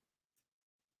it,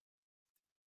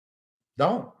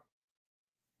 don't.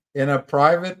 In a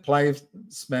private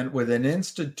placement with an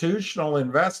institutional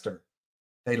investor,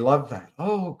 they love that.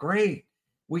 Oh, great.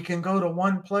 We can go to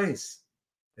one place.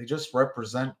 They just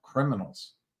represent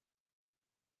criminals.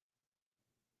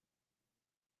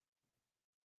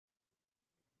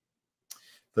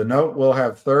 The note will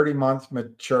have 30-month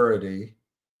maturity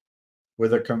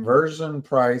with a conversion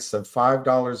price of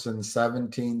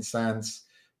 $5.17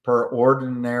 per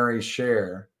ordinary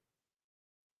share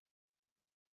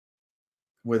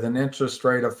with an interest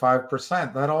rate of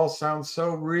 5%. That all sounds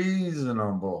so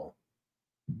reasonable.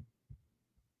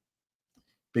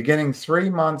 Beginning 3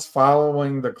 months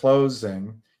following the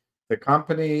closing, the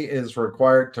company is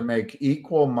required to make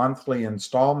equal monthly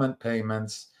installment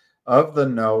payments of the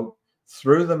note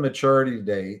through the maturity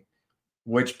date,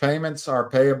 which payments are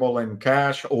payable in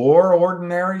cash or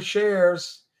ordinary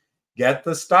shares. Get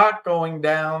the stock going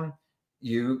down.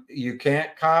 You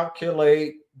can't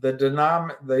calculate the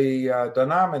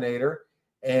denominator,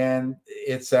 and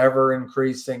it's ever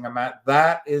increasing amount.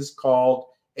 That is called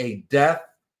a death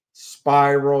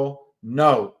spiral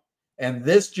note. And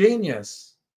this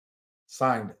genius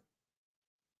signed it.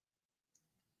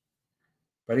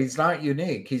 But he's not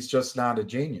unique. He's just not a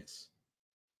genius.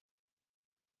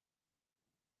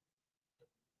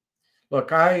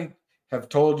 Look, I have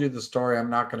told you the story. I'm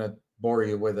not going to bore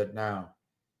you with it now.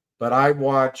 But I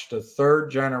watched a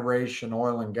third-generation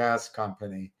oil and gas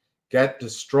company get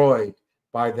destroyed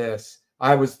by this.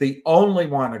 I was the only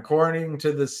one, according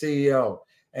to the CEO,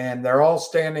 and they're all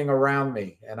standing around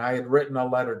me. And I had written a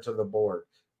letter to the board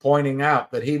pointing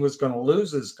out that he was going to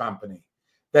lose his company,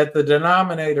 that the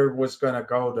denominator was going to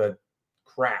go to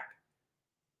crap,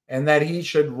 and that he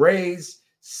should raise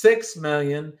 $6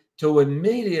 million to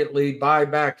immediately buy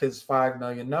back his $5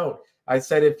 million note. I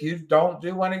said, if you don't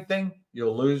do anything,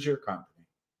 you'll lose your company.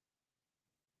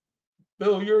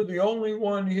 Bill, you're the only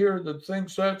one here that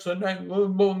thinks that's a name.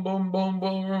 Boom, boom, boom, boom,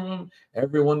 boom, boom.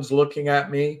 Everyone's looking at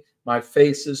me. My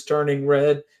face is turning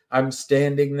red. I'm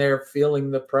standing there feeling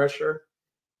the pressure.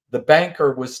 The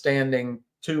banker was standing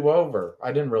 2 over.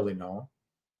 I didn't really know him.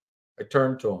 I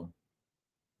turned to him.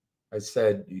 I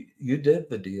said, you did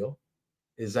the deal.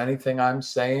 Is anything I'm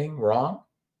saying wrong?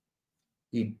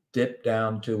 He dipped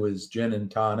down to his gin and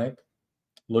tonic,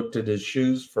 looked at his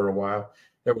shoes for a while.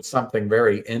 There was something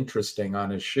very interesting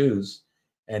on his shoes,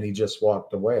 and he just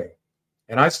walked away.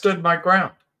 And I stood my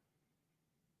ground.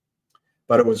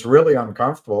 But it was really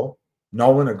uncomfortable.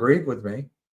 No one agreed with me.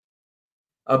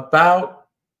 About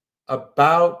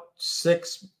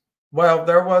 6, well,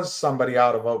 there was somebody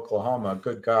out of Oklahoma, a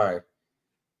good guy,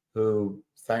 who,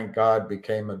 thank God,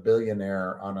 became a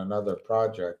billionaire on another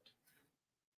project.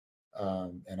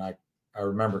 And I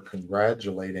remember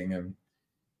congratulating him.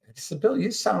 He said, Bill,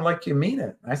 you sound like you mean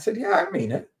it. I said, yeah, I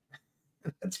mean it.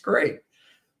 That's great.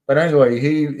 But anyway,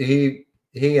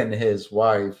 he and his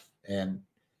wife and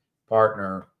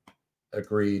partner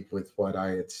agreed with what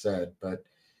I had said, but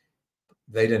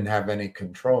they didn't have any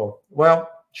control.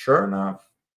 Well, sure enough,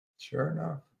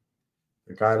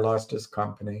 the guy lost his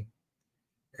company.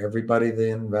 Everybody they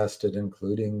invested,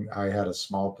 including I had a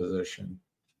small position,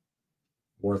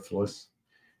 worthless.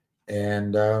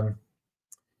 And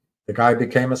the guy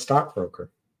became a stockbroker.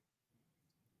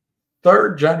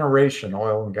 Third generation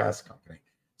oil and gas company.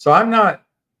 So I'm not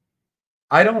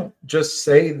I don't just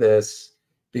say this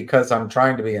because I'm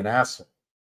trying to be an asshole.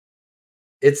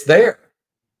 It's there.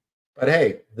 But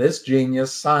hey, this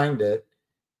genius signed it.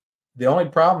 The only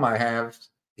problem I have,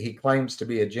 he claims to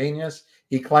be a genius.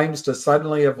 He claims to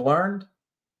suddenly have learned.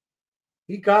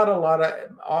 He got a lot of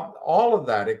all of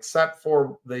that except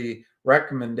for the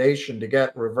recommendation to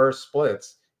get reverse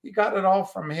splits. He got it all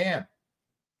from him.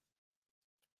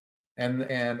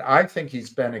 And I think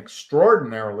he's been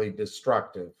extraordinarily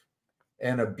destructive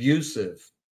and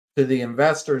abusive to the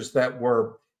investors that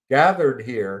were gathered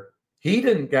here. He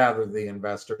didn't gather the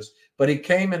investors, but he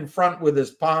came in front with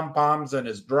his pom-poms and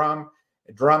his drum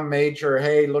major.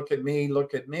 Hey, look at me,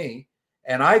 look at me.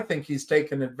 And I think he's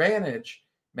taken advantage,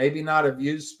 maybe not of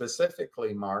you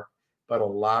specifically, Mark, but a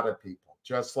lot of people,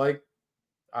 just like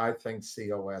I think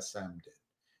COSM did.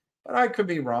 But I could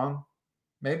be wrong.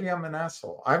 Maybe I'm an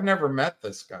asshole. I've never met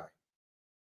this guy,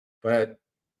 but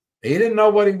he didn't know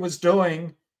what he was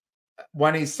doing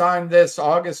when he signed this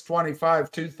August 25,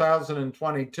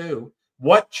 2022.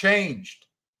 What changed?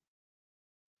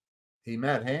 He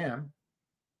met Ham.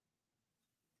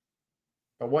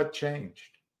 But what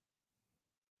changed?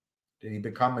 Did he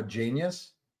become a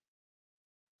genius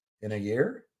in a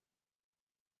year?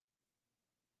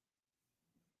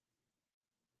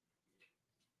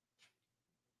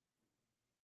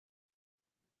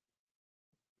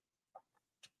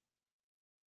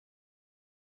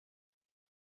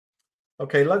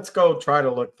 Okay, let's go try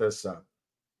to look this up.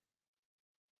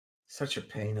 Such a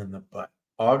pain in the butt.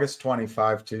 August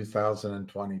 25,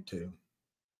 2022.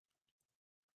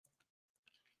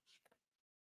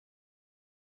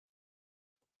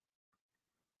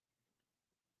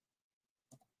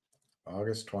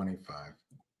 August 25.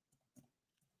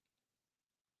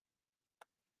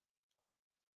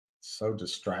 So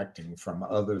distracting from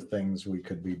other things we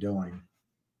could be doing.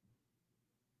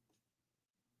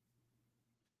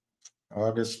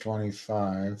 August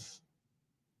 25.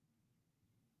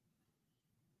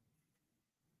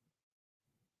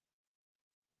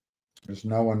 There's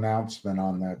no announcement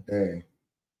on that day.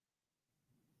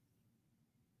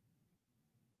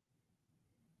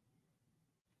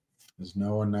 There's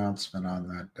no announcement on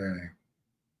that day.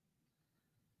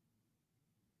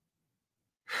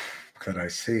 Could I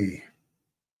see?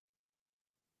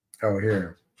 Oh,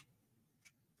 here.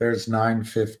 There's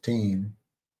 9:15.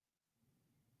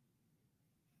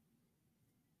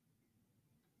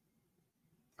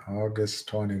 August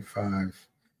 25.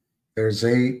 There's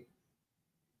 8.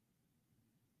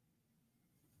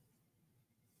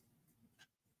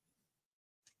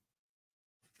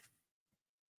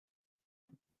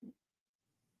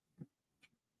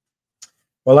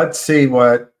 Well, let's see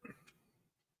what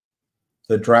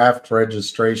the draft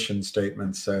registration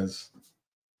statement says.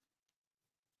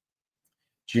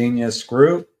 Genius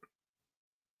Group,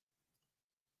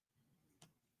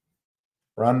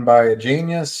 run by a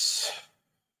genius,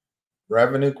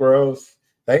 revenue growth.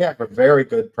 They have a very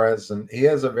good present. He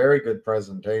has a very good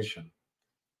presentation.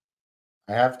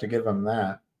 I have to give him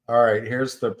that. All right,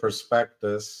 here's the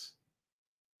prospectus.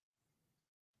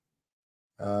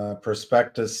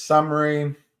 Prospectus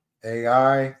summary,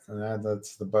 AI,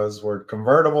 that's the buzzword.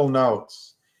 Convertible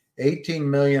notes,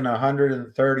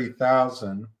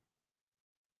 18,130,000,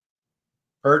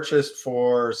 purchased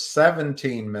for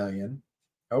 17 million.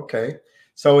 Okay,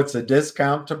 so it's a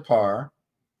discount to par.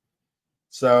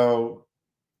 So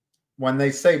when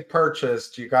they say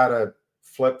purchased, you got to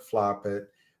flip-flop it.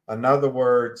 In other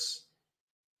words,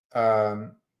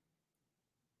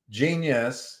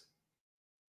 Genius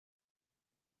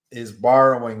is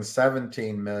borrowing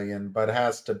 17 million, but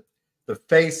has to, the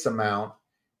face amount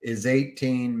is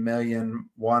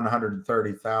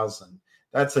 18,130,000.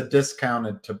 That's a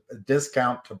discount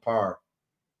to par.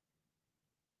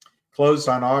 Closed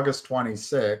on August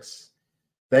 26.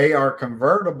 They are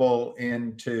convertible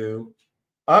into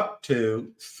up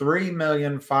to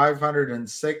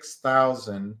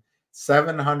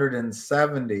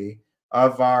 3,506,770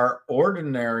 of our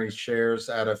ordinary shares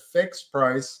at a fixed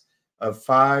price of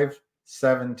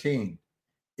 $5.17.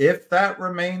 If that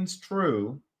remains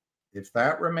true,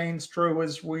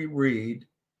 as we read,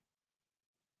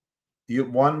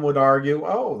 one would argue,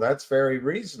 oh, that's very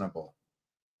reasonable.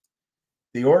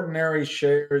 The ordinary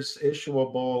shares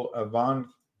issuable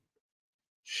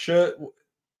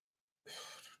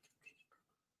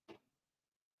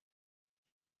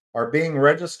are being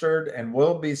registered and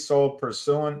will be sold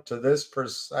pursuant to this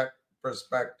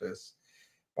prospectus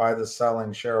by the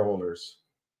selling shareholders.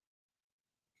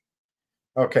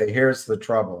 Okay, here's the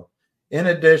trouble. In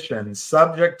addition,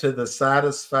 subject to the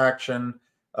satisfaction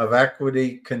of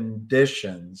equity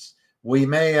conditions, we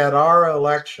may at our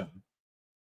election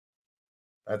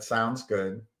That sounds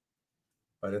good,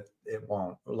 but it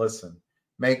won't. Listen,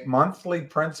 make monthly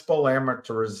principal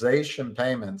amortization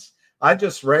payments. I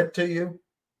just read to you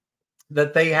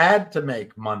that they had to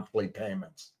make monthly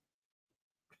payments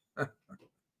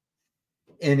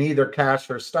in either cash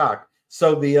or stock.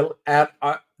 So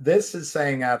this is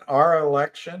saying at our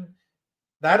election,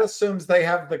 that assumes they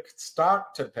have the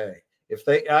stock to pay.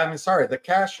 The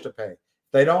cash to pay.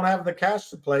 If they don't have the cash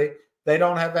to pay, they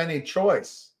don't have any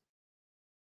choice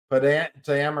but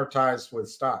to amortize with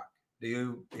stock. Do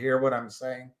you hear what I'm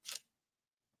saying?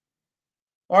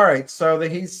 All right, so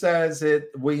he says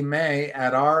we may,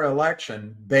 at our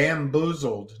election,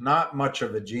 bamboozled, not much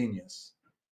of a genius.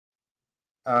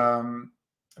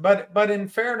 But in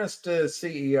fairness to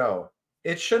CEO,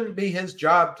 it shouldn't be his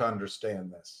job to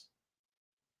understand this.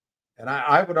 And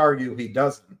I would argue he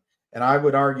doesn't. And I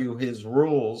would argue his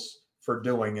rules for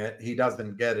doing it, he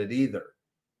doesn't get it either.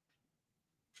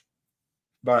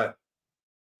 But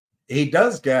he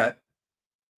does get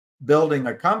building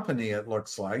a company, it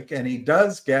looks like, and he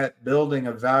does get building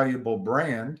a valuable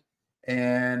brand.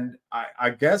 And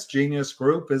I guess Genius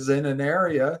Group is in an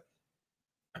area,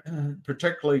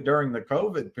 particularly during the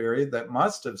COVID period, that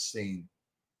must have seen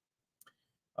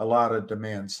a lot of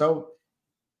demand. So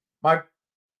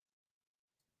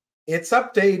it's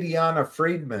up to Adriana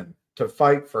Friedman to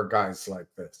fight for guys like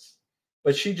this.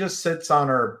 But she just sits on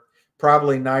her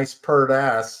probably nice purred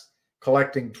ass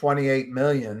collecting 28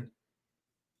 million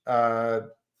and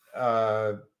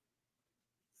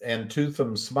tooth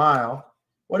them smile.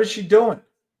 What is she doing?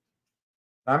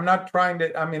 I'm not trying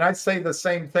to, I say the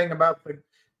same thing about the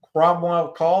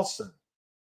Cromwell Carlson.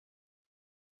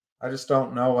 I just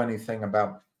don't know anything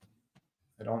about,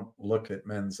 I don't look at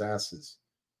men's asses.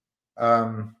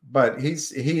 But he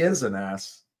is an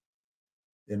ass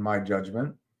in my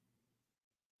judgment.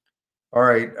 All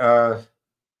right. All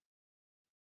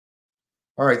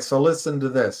right. So listen to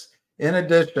this. In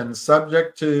addition,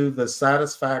 subject to the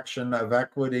satisfaction of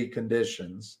equity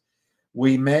conditions,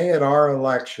 we may at our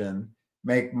election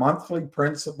make monthly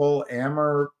principal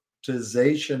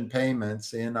amortization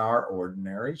payments in our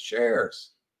ordinary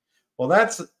shares. Well,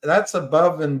 that's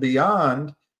above and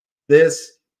beyond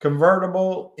this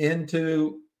convertible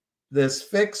into this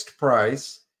fixed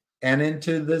price and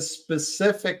into this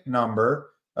specific number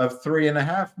of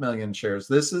 3.5 million shares.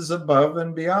 This is above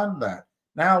and beyond that.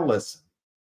 Now listen,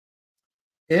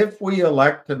 if we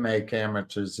elect to make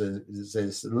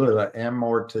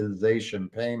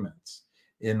amortization payments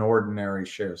in ordinary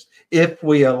shares, if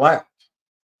we elect,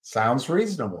 sounds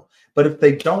reasonable. But if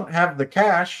they don't have the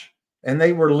cash and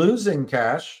they were losing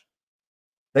cash,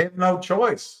 they have no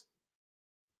choice.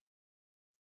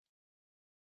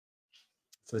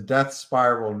 It's a death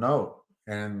spiral note.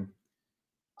 And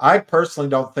I personally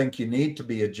don't think you need to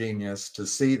be a genius to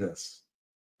see this.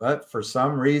 But for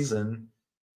some reason,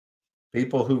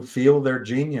 people who feel they're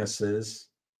geniuses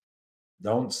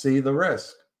don't see the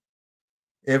risk.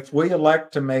 If we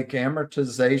elect to make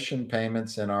amortization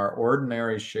payments in our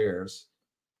ordinary shares,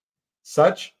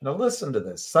 now listen to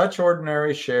this, such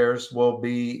ordinary shares will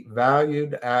be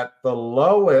valued at the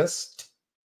lowest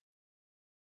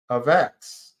of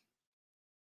X,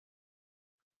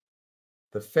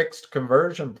 the fixed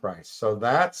conversion price. So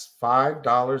that's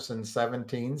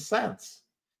 $5.17.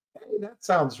 Hey, that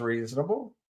sounds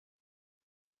reasonable.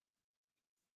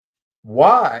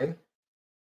 Why?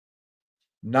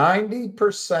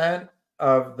 90%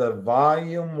 of the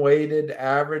volume weighted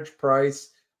average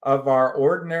price of our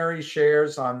ordinary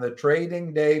shares on the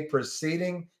trading day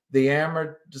preceding the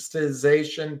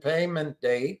amortization payment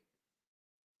date.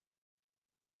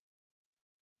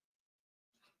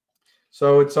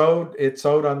 So it's owed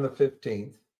on the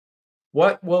 15th.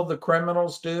 What will the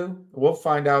criminals do? We'll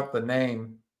find out the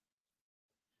name.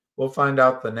 We'll find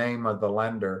out the name of the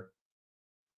lender.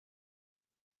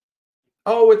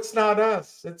 Oh, it's not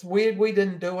us. It's weird. We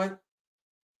didn't do it.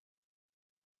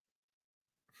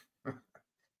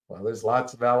 Well, there's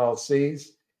lots of LLCs.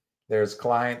 There's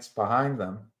clients behind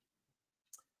them.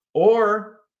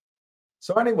 So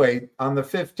anyway, on the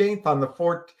 15th, on the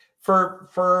 4th,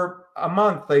 for a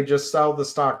month, they just sell the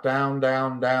stock down,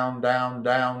 down, down, down,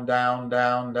 down, down,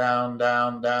 down, down,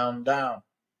 down, down, down.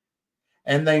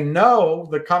 And they know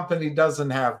the company doesn't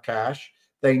have cash.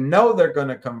 They know they're going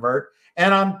to convert.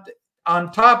 And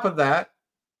on top of that,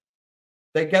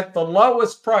 they get the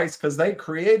lowest price because they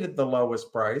created the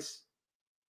lowest price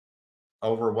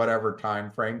over whatever time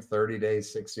frame, 30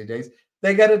 days, 60 days.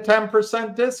 They get a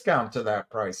 10% discount to that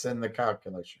price in the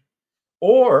calculation.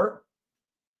 Or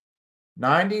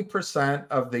 90%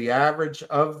 of the average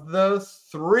of the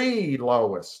 3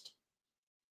 lowest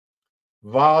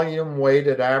volume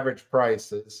weighted average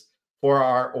prices for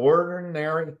our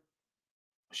ordinary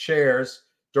shares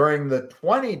during the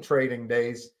 20 trading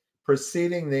days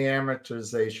preceding the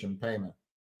amortization payment.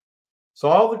 So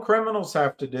all the criminals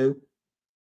have to do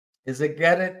is to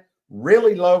get it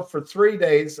really low for 3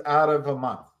 days out of a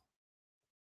month.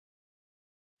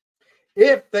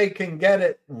 If they can get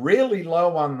it really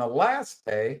low on the last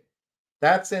day,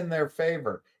 that's in their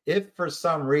favor. If for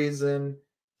some reason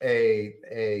a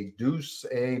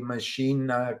machine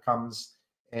comes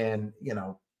and, you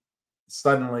know,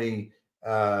 suddenly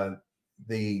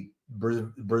the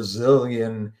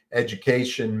Brazilian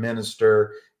education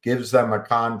minister gives them a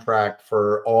contract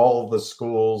for all the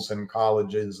schools and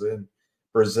colleges in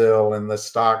Brazil, and the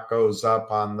stock goes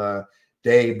up on the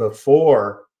day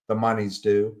before the money's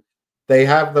due, they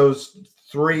have those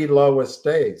 3 lowest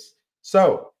days.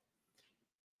 So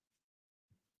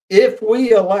if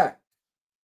we elect,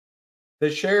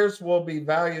 the shares will be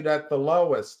valued at the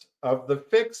lowest of the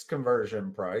fixed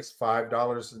conversion price,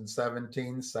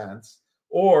 $5.17,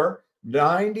 or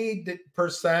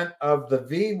 90% of the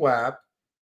VWAP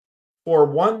for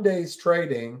 1 day's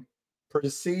trading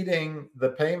preceding the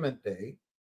payment date,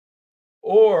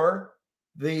 or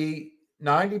the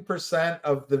 90%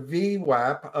 of the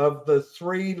VWAP of the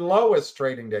 3 lowest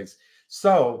trading days.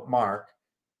 So, Mark,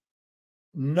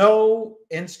 no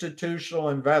institutional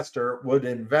investor would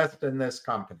invest in this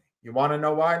company. You want to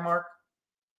know why, Mark?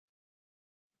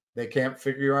 They can't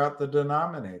figure out the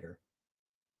denominator.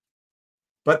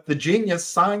 But the genius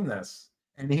signed this,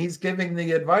 and he's giving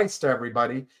the advice to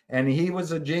everybody, and he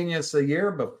was a genius a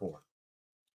year before.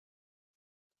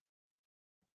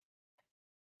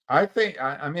 I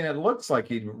mean, it looks like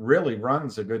he really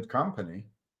runs a good company,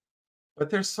 but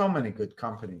there's so many good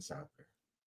companies out there.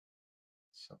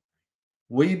 So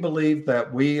we believe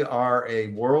that we are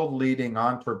a world-leading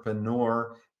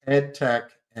entrepreneur, ed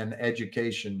tech, and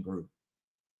education group.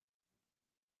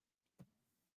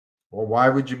 Well, why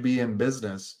would you be in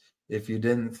business if you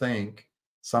didn't think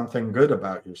something good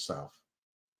about yourself?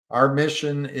 Our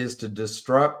mission is to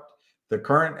disrupt the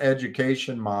current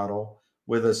education model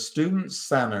with a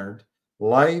student-centered,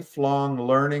 lifelong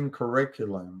learning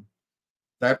curriculum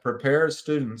that prepares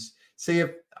students. See,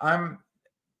 if I'm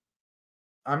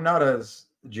not as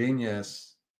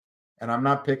genius, and I'm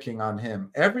not picking on him.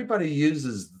 Everybody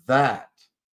uses that.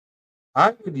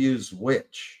 I would use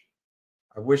which.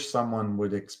 I wish someone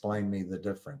would explain me the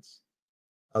difference.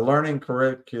 A learning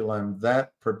curriculum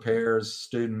that prepares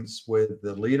students with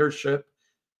the leadership,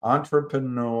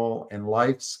 entrepreneurial, and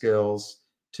life skills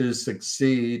to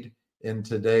succeed in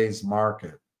today's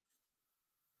market.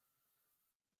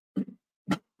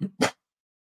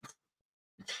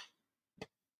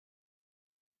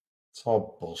 It's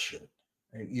all bullshit.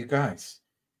 You guys,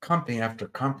 company after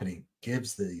company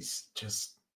gives these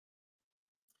just.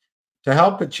 To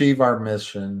help achieve our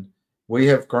mission, we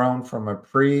have grown from a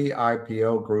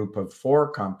pre-IPO group of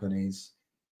 4 companies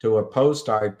to a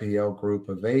post-IPO group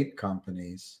of 8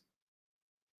 companies.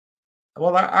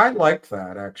 Well, I like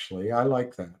that, actually. I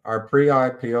like that. Our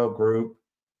pre-IPO group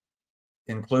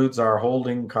includes our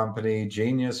holding company,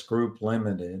 Genius Group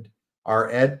Limited,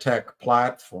 our EdTech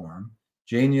platform,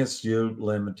 Genius U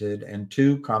Limited, and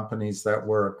 2 companies that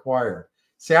were acquired.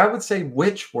 See, I would say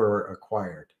which were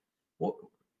acquired. Well,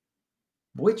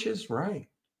 which is right?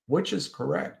 Which is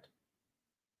correct?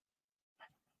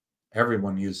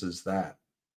 Everyone uses that.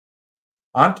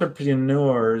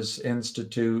 Entrepreneurs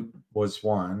Institute was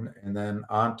one, and then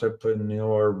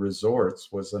Entrepreneur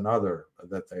Resorts was another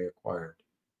that they acquired.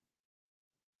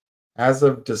 As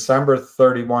of December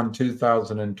 31,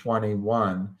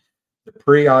 2021, the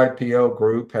pre-IPO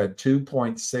group had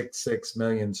 2.66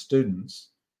 million students,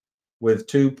 with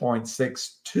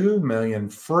 2.62 million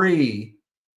free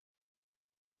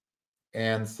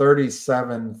and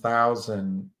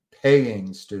 37,000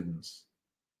 paying students.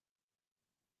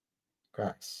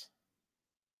 Guys,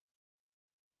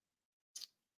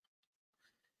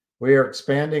 we are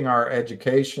expanding our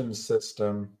education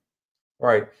system.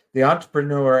 Right, the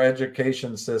entrepreneur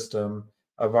education system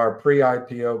of our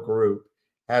pre-IPO group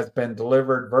has been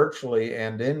delivered virtually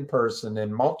and in person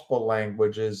in multiple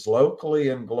languages, locally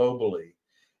and globally,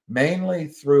 mainly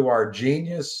through our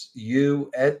Genius U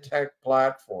EdTech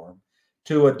platform,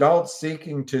 to adults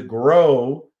seeking to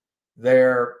grow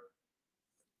their,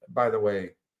 by the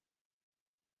way,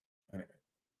 anyway,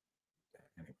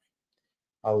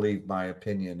 I'll leave my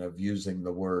opinion of using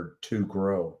the word to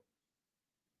grow.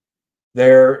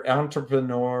 Their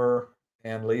entrepreneur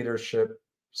and leadership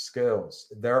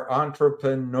skills, their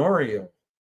entrepreneurial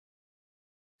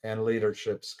and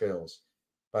leadership skills.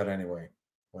 But anyway,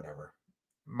 whatever.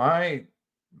 My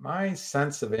My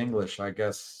sense of English, I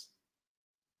guess,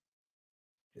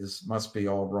 must be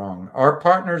all wrong. Our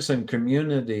partners and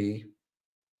community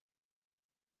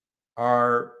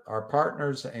are our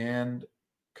partners and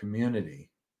community.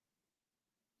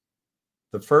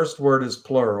 The first word is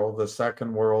plural. The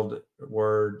second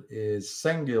word is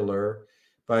singular,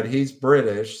 but he's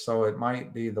British, so it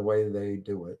might be the way they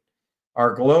do it.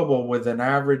 Are global with an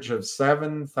average of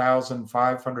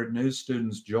 7,500 new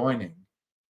students joining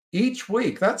each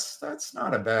week. That's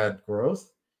not a bad growth.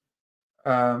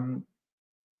 100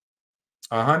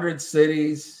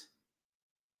 cities,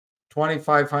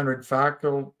 2,500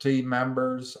 faculty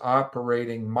members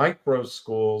operating micro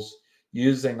schools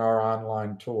using our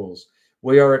online tools.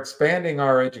 We are expanding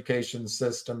our education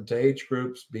system to age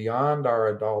groups beyond our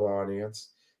adult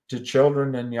audience, to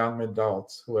children and young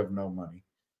adults who have no money.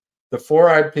 The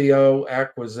 4 IPO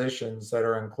acquisitions that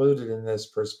are included in this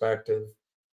prospectus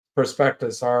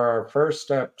are our first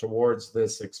step towards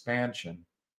this expansion.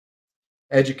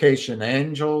 Education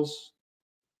Angels,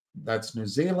 that's New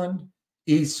Zealand.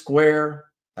 East Square,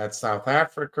 that's South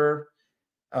Africa.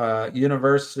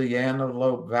 University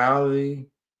Antelope Valley,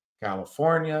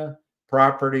 California.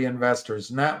 Property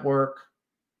Investors Network,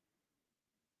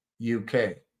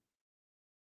 UK.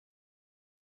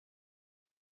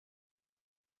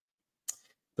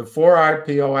 The 4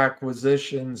 IPO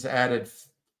acquisitions added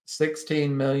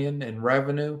 16 million in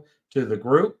revenue to the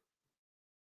group.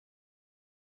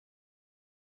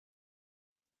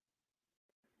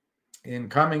 In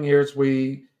coming years,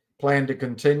 we plan to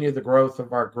continue the growth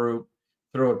of our group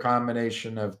through a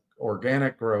combination of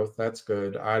organic growth. That's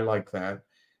good. I like that.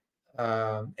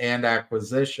 And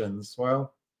acquisitions.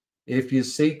 Well, if you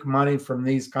seek money from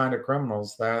these kind of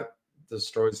criminals, that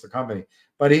destroys the company.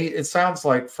 But it sounds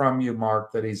like from you,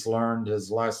 Mark, that he's learned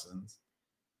his lessons.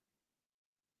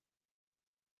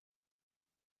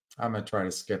 I'm going to try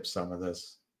to skip some of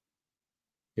this.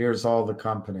 Here's all the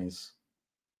companies.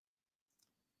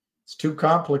 It's too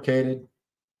complicated.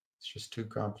 It's just too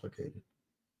complicated.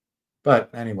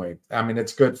 But anyway, I mean,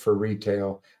 it's good for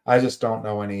retail. I just don't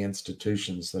know any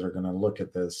institutions that are going to look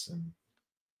at this. And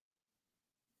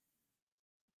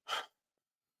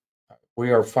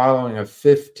we are following a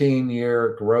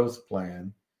 15-year growth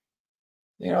plan.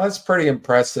 You know, it's pretty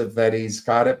impressive that he's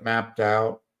got it mapped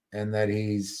out and that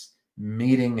he's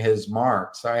meeting his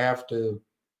marks. I have to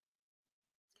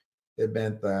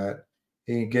admit that.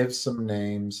 He gives some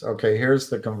names. Okay, here's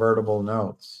the convertible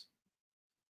notes.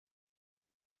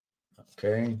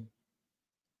 Okay.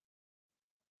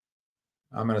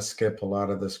 I'm going to skip a lot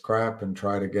of this crap and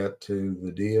try to get to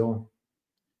the deal.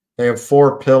 They have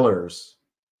 4 pillars.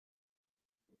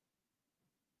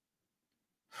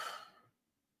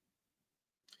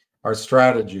 Our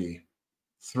strategy,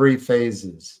 3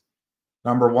 phases.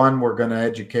 Number 1, we're going to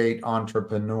educate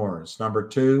entrepreneurs. Number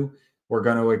 2, we're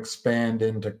going to expand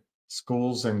into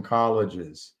schools and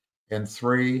colleges. And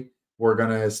 3, we're going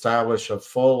to establish a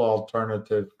full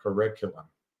alternative curriculum.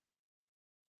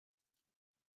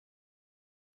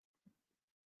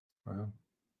 Well,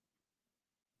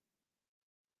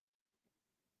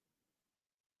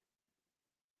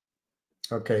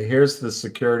 okay, here's the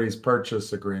securities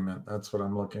purchase agreement. That's what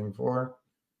I'm looking for.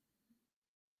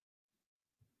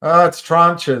 It's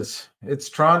tranches. It's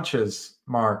tranches,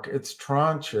 Mark. It's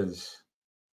tranches.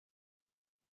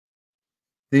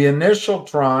 The initial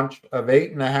tranche of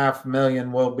 8.5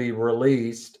 million will be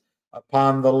released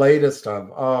upon the latest of.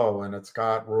 Oh, and it's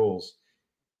got rules.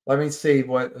 Let me see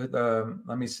what.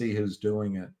 Let me see who's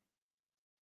doing it.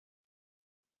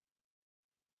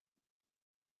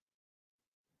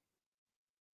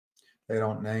 They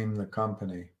don't name the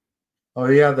company. Oh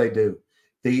yeah, they do.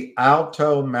 The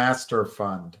Alto Master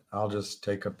Fund. I'll just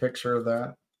take a picture of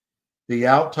that. The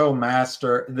Alto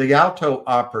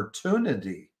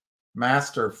Opportunity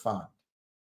Master Fund.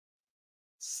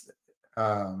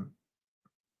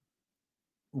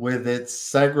 With its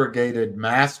segregated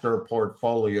master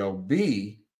portfolio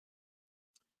B,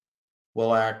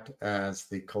 will act as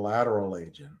the collateral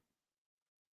agent.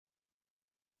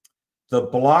 The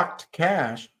blocked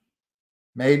cash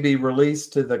may be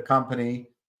released to the company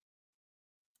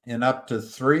in up to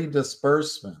 3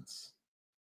 disbursements.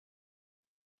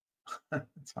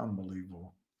 It's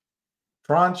unbelievable.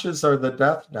 Tranches are the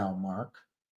death knell, Mark.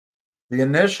 The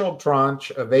initial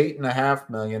tranche of 8.5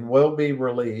 million will be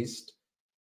released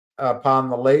upon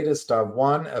the latest of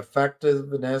 1,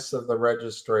 effectiveness of the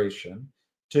registration,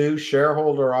 2,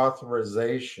 shareholder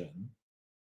authorization,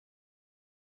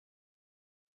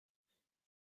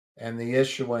 and the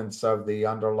issuance of the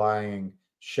underlying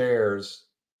shares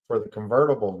for the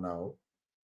convertible note.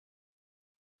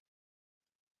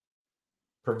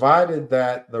 provided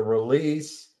that the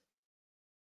release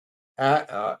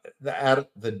at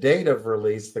the date of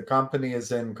release, the company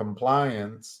is in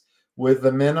compliance with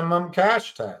the minimum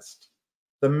cash test.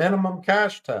 The minimum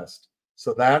cash test.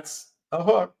 So that's a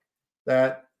hook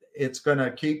that it's going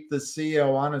to keep the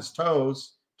CEO on his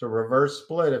toes to reverse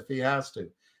split if he has to.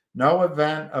 No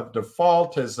event of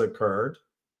default has occurred.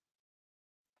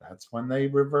 That's when they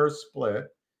reverse split.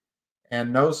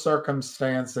 And no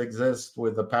circumstance exists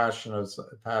with the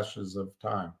passages of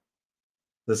time.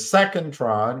 The second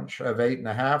tranche of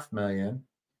 $8.5 million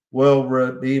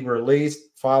will be released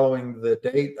following the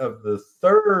date of the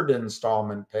third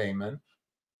installment payment.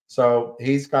 So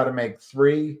he's got to make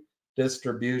 3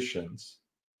 distributions.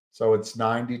 So it's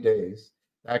 90 days.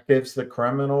 That gives the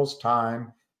criminals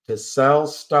time to sell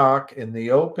stock in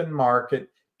the open market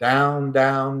down,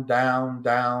 down, down,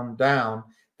 down, down.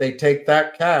 They take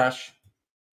that cash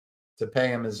to pay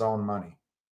him his own money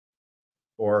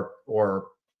or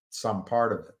some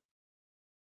part of it.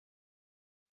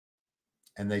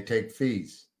 And they take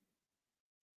fees.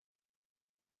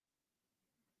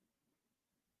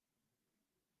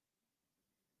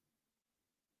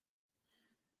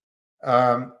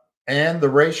 And the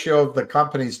ratio of the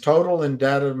company's total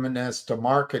indebtedness to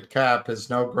market cap is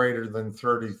no greater than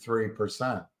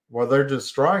 33%. Well, they're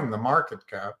destroying the market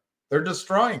cap. They're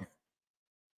destroying it.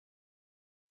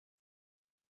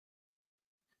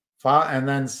 And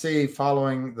then C,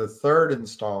 following the third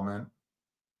installment,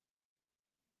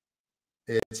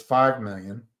 it's $5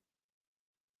 million.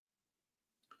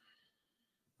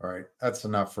 All right, that's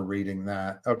enough for reading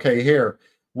that. Okay, here.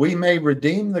 We may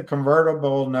redeem the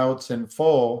convertible notes in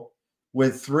full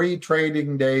with 3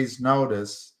 trading days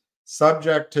notice,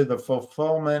 subject to the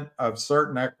fulfillment of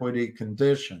certain equity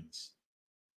conditions,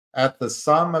 at the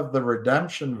sum of the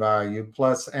redemption value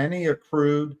plus any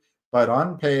accrued but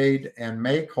unpaid and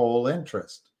make-whole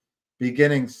interest,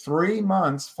 beginning 3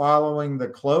 months following the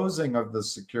closing of the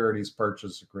securities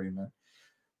purchase agreement.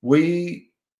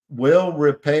 We will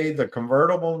repay the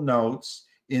convertible notes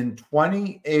in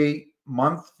 28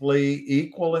 monthly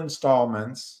equal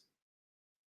installments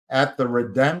at the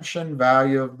redemption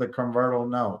value of the convertible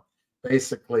note,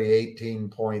 basically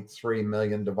 18.3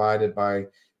 million divided by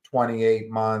 28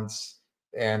 months,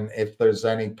 and if there's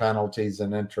any penalties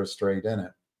and interest rate in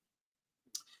it.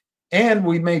 And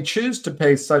we may choose to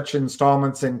pay such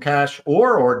installments in cash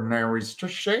or ordinary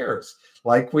shares,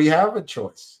 like we have a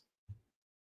choice,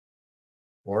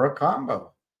 or a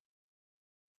combo.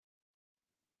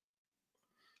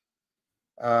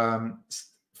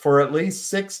 For at least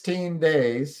 16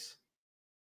 days,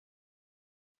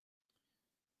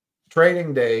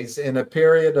 trading days, in a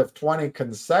period of 20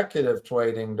 consecutive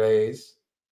trading days,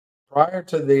 prior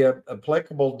to the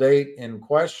applicable date in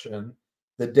question,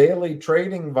 the daily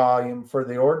trading volume for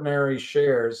the ordinary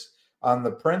shares on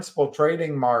the principal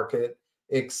trading market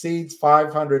exceeds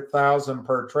 500,000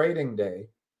 per trading day.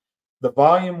 The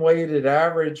volume weighted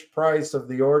average price of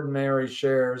the ordinary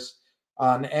shares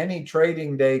on any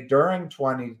trading day during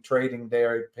 20 trading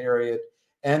day period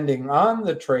ending on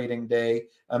the trading day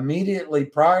immediately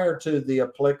prior to the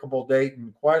applicable date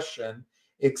in question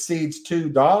exceeds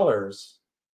 $2,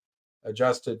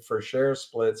 adjusted for share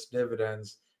splits,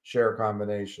 dividends, share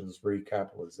combinations,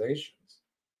 recapitalizations.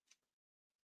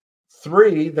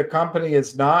 3, the company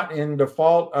is not in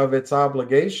default of its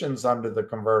obligations under the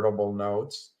convertible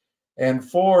notes. And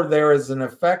 4, there is an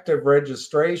effective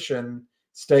registration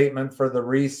statement for the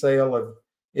resale of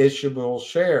issuable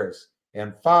shares.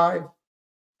 And 5,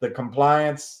 the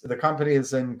company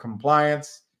is in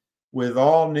compliance with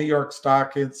all New York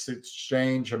Stock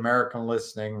Exchange American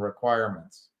listing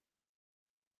requirements.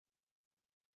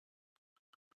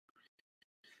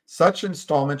 Such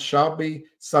installments shall be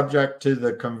subject to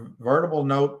the convertible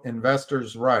note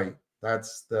investor's right.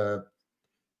 That's the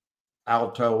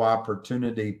Alto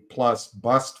Opportunity Plus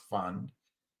Bust Fund.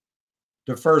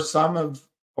 Defer some of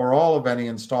or all of any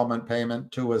installment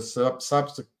payment to a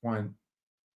subsequent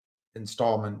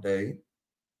installment date.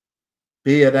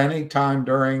 Be at any time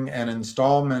during an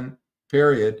installment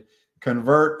period,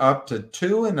 convert up to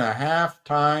 2.5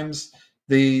 times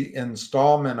the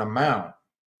installment amount.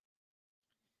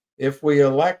 If we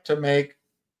elect to make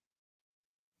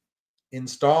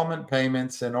installment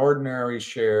payments in ordinary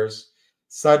shares,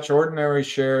 such ordinary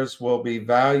shares will be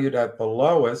valued at the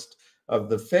lowest of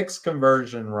the fixed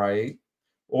conversion rate,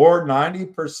 or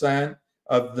 90%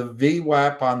 of the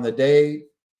VWAP on the day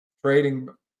trading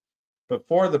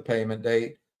before the payment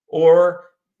date, or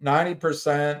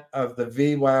 90% of the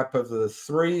VWAP of the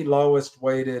 3 lowest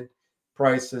weighted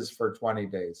prices for 20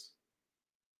 days.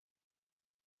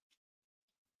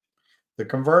 The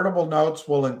convertible notes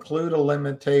will include a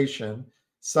limitation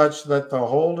such that the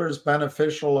holder's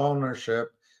beneficial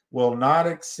ownership will not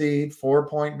exceed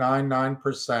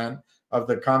 4.99% of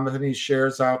the company's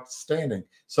shares outstanding.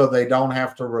 So they don't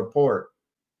have to report.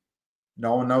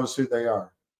 No one knows who they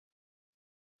are.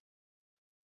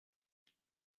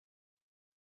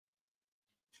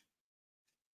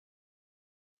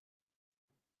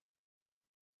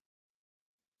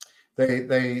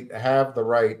 They have the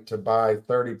right to buy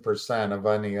 30% of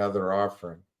any other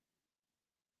offering.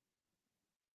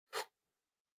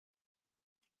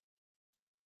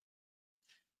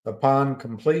 Upon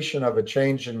completion of a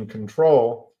change in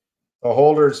control, the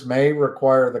holders may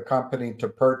require the company to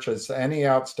purchase any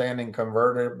outstanding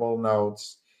convertible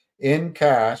notes in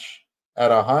cash at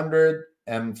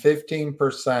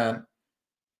 115%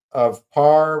 of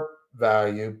par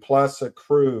value plus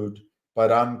accrued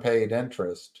but unpaid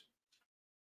interest.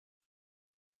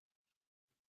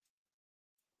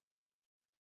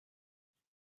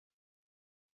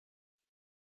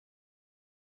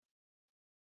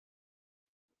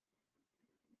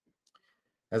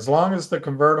 As long as the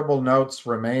convertible notes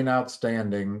remain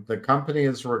outstanding, the company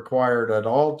is required at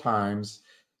all times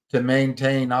to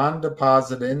maintain on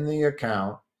deposit in the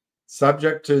account,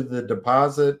 subject to the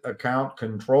deposit account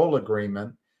control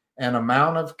agreement, an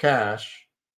amount of cash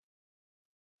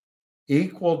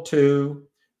equal to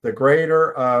the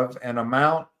greater of an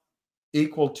amount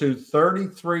equal to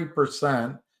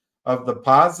 33% of the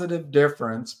positive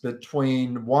difference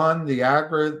between one, the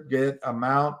aggregate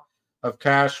amount of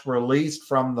cash released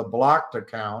from the blocked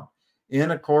account in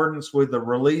accordance with the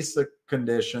release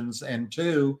conditions, and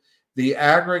two, the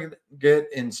aggregate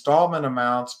installment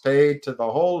amounts paid to the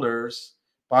holders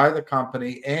by the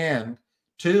company, and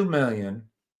 2 million,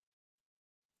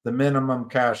 the minimum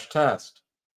cash test.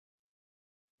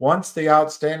 Once the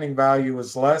outstanding value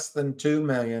is less than 2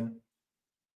 million,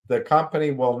 the company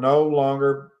will no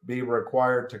longer be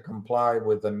required to comply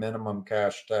with the minimum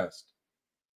cash test.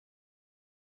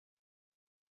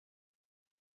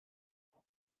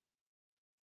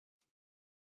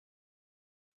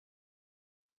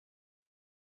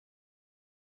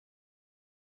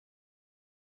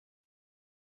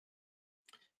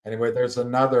 Anyway, there's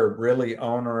another really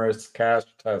onerous cash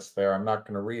test there. I'm not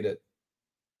going to read it.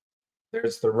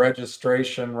 There's the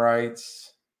registration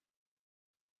rights.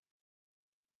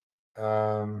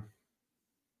 The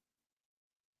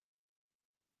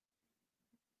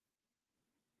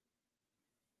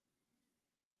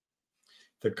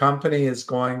company is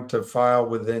going to file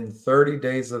within 30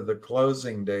 days of the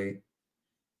closing date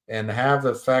and have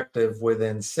effective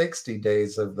within 60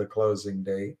 days of the closing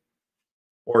date,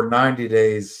 or 90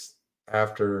 days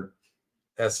after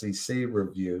SEC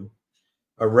review,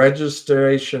 a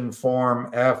registration form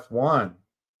F1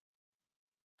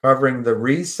 covering the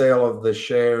resale of the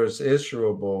shares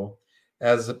issuable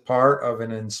as a part of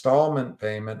an installment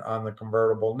payment on the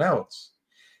convertible notes.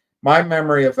 My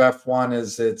memory of F1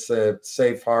 is it's a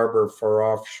safe harbor for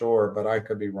offshore, but I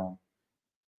could be wrong.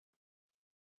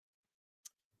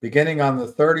 Beginning on the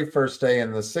 31st day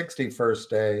and the 61st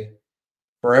day,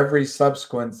 for every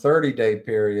subsequent 30-day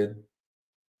period,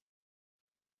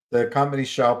 the company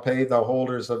shall pay the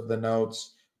holders of the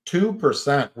notes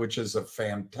 2%, which is a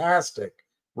fantastic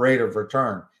rate of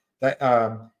return.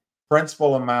 That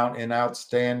principal amount in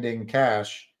outstanding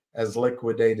cash as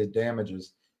liquidated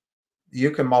damages.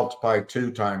 You can multiply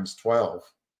 2 times 12.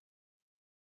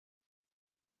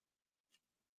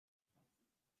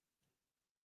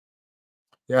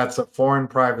 Yeah, it's a foreign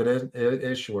private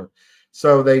issuer.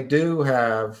 So they do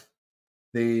have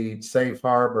the safe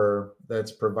harbor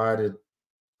that's provided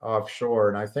offshore,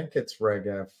 and I think it's Reg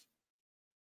F,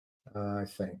 I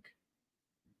think.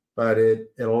 But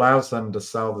it allows them to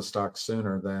sell the stock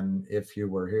sooner than if you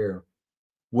were here.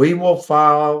 We will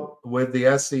file with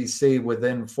the SEC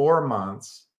within 4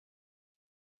 months,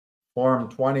 Form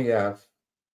 20F.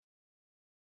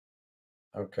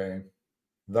 Okay,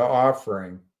 the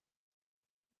offering.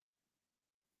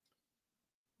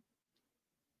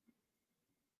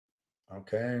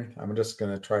 Okay, I'm just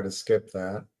going to try to skip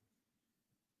that.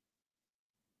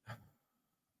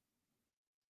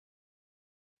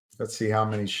 Let's see how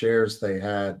many shares they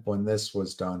had when this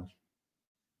was done.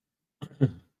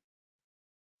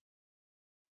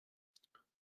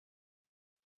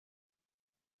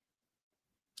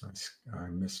 I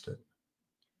missed it.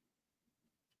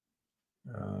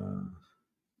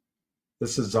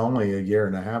 This is only a year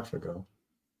and a half ago,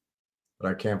 but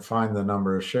I can't find the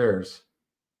number of shares.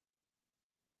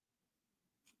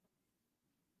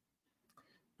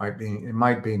 It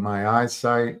might be my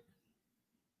eyesight.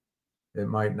 It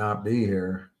might not be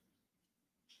here.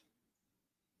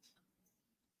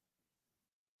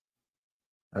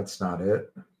 That's not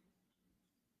it.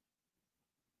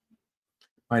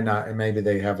 Might not, maybe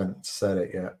they haven't said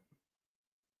it yet.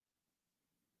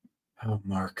 Oh,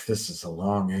 Mark, this is a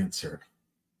long answer.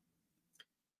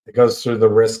 It goes through the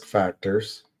risk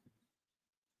factors.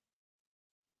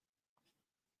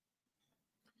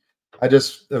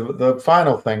 The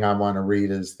final thing I want to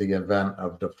read is the event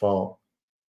of default.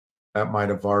 That might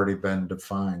have already been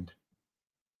defined.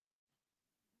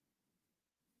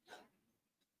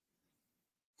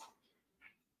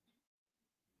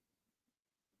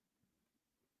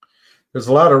 There's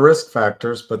a lot of risk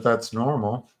factors, but that's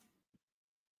normal.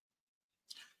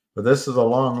 But this is a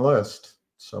long list,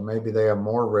 so maybe they have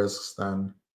more risks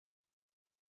than.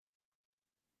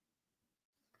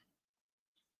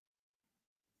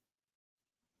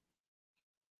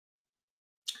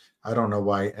 I don't know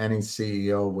why any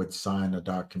CEO would sign a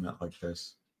document like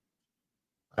this.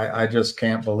 I just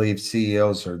can't believe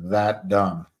CEOs are that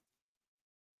dumb.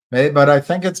 Maybe, but I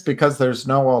think it's because there's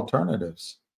no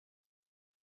alternatives.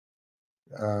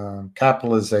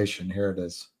 Capitalization, here it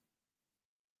is.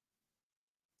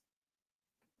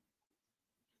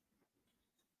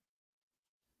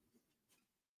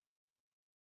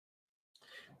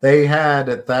 They had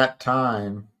at that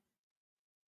time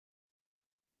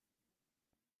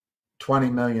 20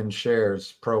 million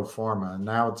shares pro forma.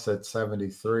 Now it's at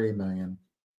 73 million.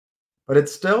 But it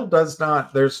still does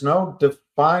not, there's no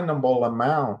definable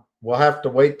amount. We'll have to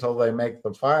wait till they make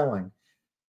the filing.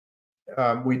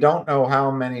 We don't know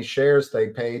how many shares they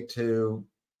paid to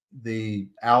the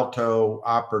Alto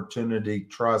Opportunity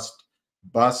Trust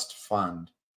Bust Fund.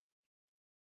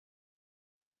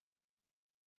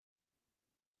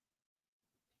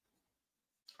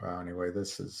 Well, anyway,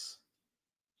 this is,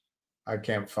 I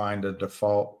can't find a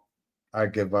default. I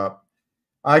give up.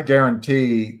 I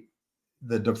guarantee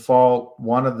the default,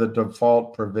 one of the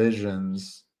default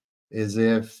provisions is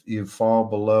if you fall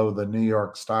below the New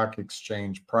York Stock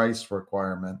Exchange price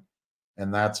requirement.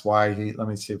 And that's why let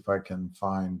me see if I can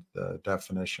find the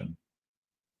definition.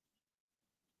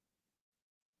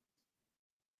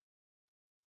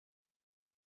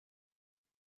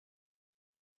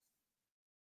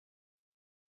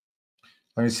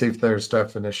 Let me see if there's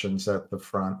definitions at the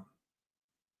front.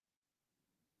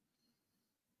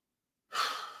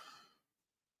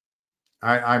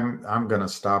 I'm going to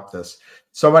stop this.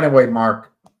 So anyway,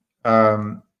 Mark,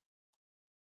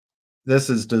 this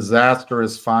is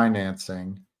disastrous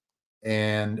financing,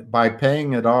 and by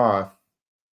paying it off,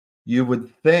 you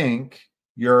would think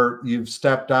you've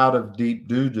stepped out of deep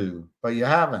doo-doo, but you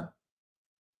haven't.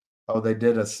 Oh, they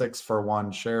did a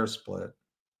 6-for-1 share split.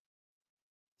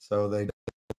 So they did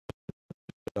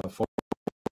a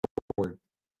forward.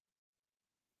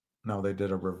 No, they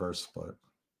did a reverse split.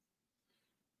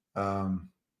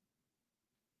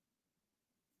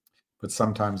 But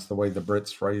sometimes the way the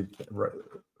Brits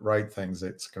write things,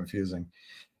 it's confusing.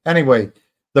 Anyway,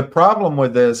 the problem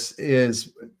with this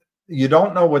is you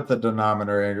don't know what the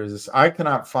denominator is. I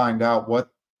cannot find out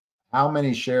how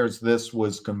many shares this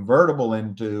was convertible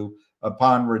into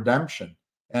upon redemption,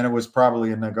 and it was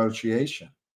probably a negotiation.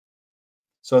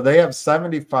 So they have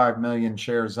 75 million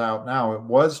shares out now. It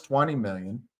was 20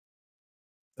 million.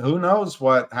 Who knows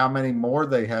how many more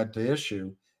they had to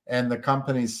issue, and the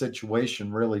company's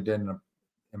situation really didn't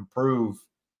improve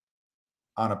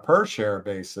on a per share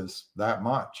basis that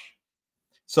much.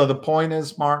 So the point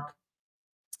is, Mark,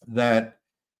 that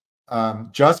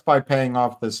just by paying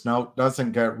off this note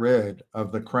doesn't get rid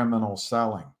of the criminal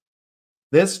selling.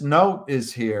 This note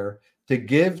is here to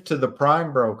give to the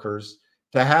prime brokers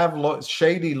to have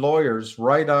shady lawyers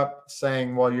write up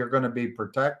saying, well, you're going to be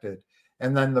protected.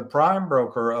 And then the prime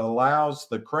broker allows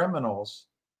the criminals,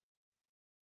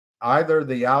 either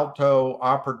the Alto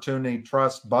Opportunity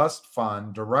Trust Bust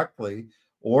Fund directly,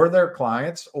 or their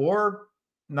clients or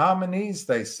nominees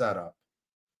they set up,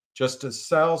 just to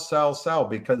sell,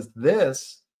 because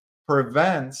this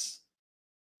prevents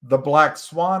the black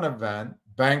swan event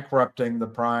bankrupting the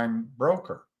prime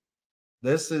broker.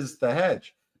 This is the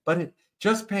hedge. But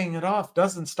just paying it off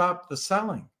doesn't stop the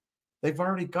selling. They've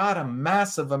already got a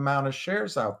massive amount of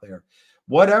shares out there.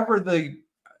 Whatever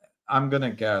I'm going to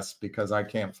guess because I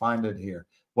can't find it here.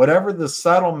 Whatever the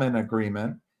settlement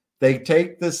agreement, they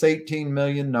take this 18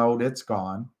 million note, it's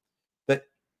gone.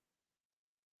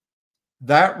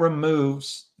 That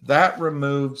removes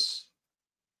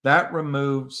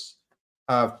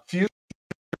future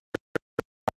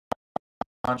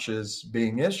tranches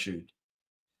being issued.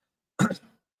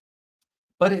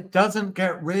 But it doesn't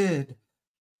get rid,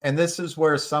 and this is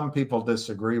where some people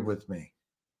disagree with me,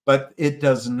 but it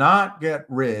does not get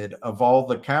rid of all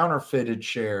the counterfeited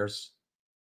shares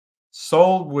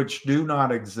sold which do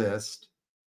not exist.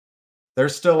 They're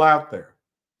still out there.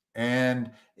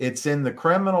 And it's in the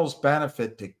criminal's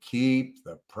benefit to keep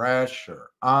the pressure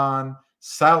on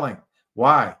selling.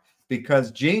 Why?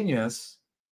 Because Genius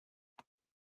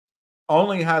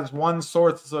only has one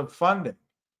source of funding,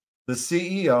 the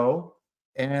CEO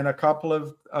and a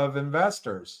couple of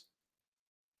investors.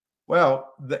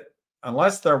 Well,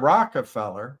 unless they're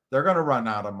Rockefeller, they're going to run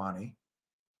out of money.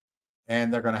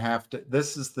 And they're going to have to,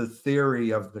 this is the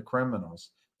theory of the criminals,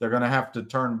 they're going to have to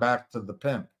turn back to the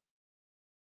pimp.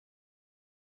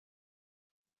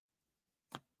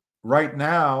 Right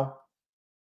now,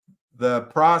 the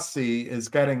proxy is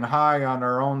getting high on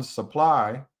her own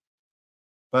supply,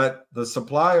 but the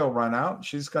supply will run out and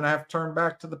she's going to have to turn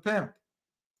back to the pimp.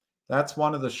 That's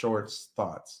one of the short's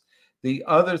thoughts. The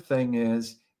other thing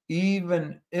is,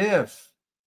 even if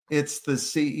it's the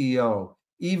CEO,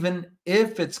 even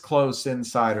if it's close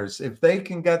insiders, if they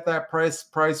can get that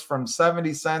price from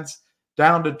 70 cents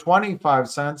down to 25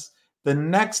 cents, the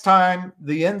next time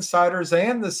the insiders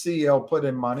and the CEO put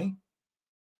in money,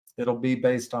 it'll be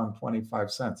based on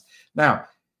 25 cents. Now,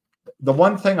 the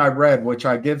one thing I read, which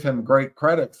I give him great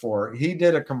credit for, he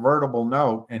did a convertible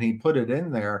note and he put it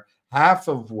in there, half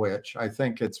of which, I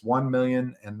think it's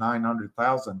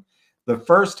 1,900,000. The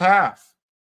first half,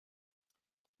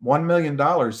 $1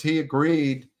 million, he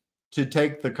agreed to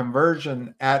take the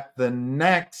conversion at the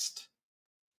next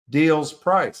deal's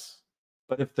price.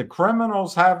 But if the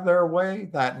criminals have their way,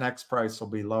 that next price will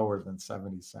be lower than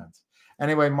 70 cents.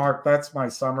 Anyway, Mark, that's my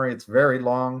summary. It's very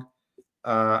long.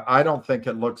 I don't think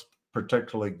it looks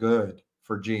particularly good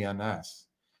for GNS.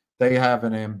 They have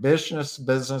an ambitious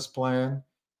business plan.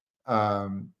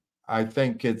 I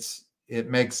think it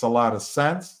makes a lot of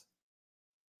sense,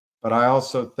 but I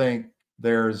also think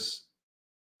there's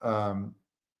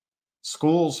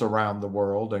schools around the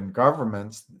world and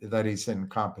governments that he's in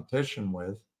competition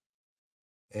with.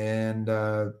 And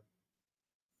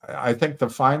I think the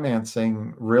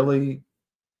financing really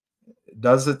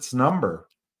does its number.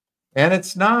 And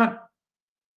it's not,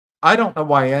 I don't know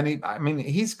why I mean,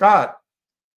 he's got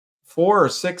 $4 or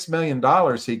 $6 million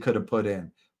he could have put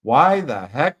in. Why the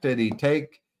heck did he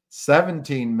take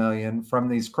 17 million from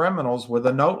these criminals with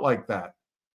a note like that?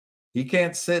 He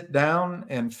can't sit down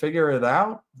and figure it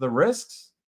out, the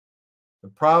risks. The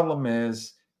problem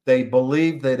is they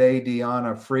believe that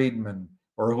Adriana Friedman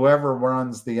or whoever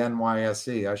runs the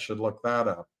NYSE, I should look that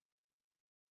up,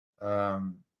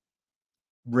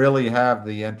 really have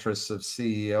the interests of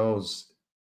CEOs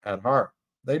at heart.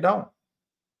 They don't.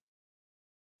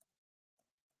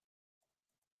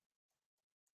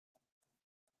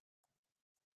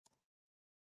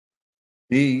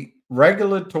 The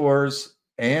regulators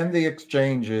and the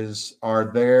exchanges are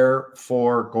there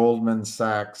for Goldman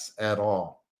Sachs at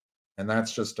all. And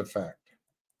that's just a fact.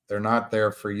 They're not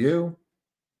there for you.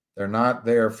 They're not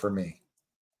there for me.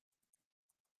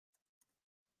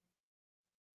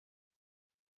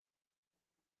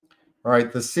 All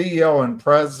right, the CEO and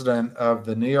president of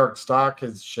the New York Stock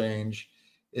Exchange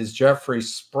is Jeffrey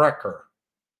Sprecher.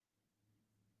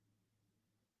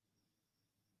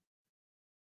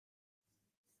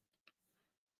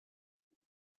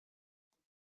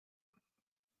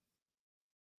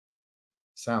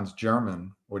 Sounds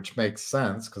German, which makes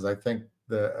sense because I think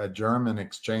a German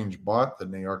exchange bought the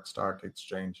New York Stock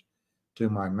Exchange, to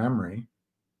my memory.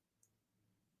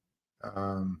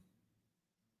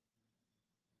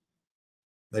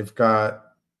 They've got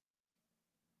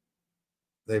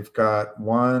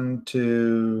 1,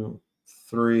 2,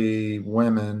 3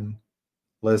 women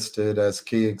listed as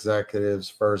key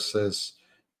executives versus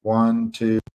 1,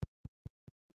 2,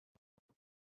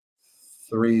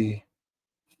 3,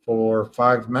 4,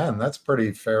 5 men. That's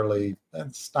pretty fairly,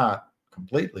 that's not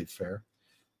completely fair.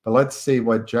 But let's see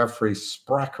what Jeffrey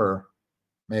Sprecher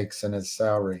makes in his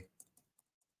salary.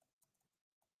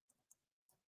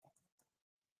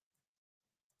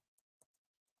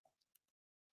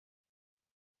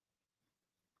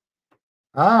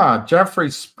 Jeffrey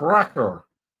Sprecher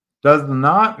does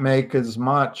not make as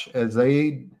much as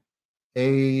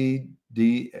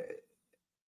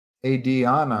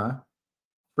Adriana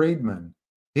Friedman.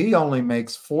 He only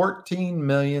makes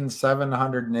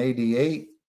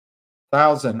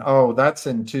 14,788,000. Oh, that's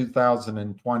in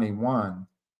 2021.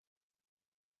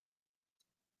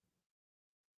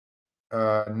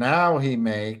 Now he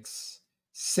makes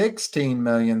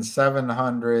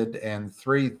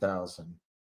 16,703,000.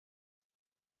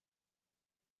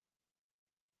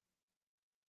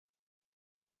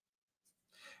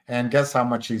 And guess how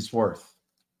much he's worth?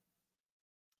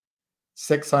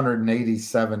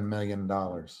 $687 million.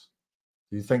 Do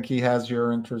you think he has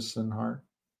your interests in heart?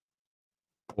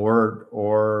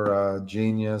 or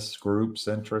Genius Group's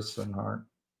interests in heart.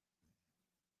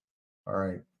 All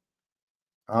right.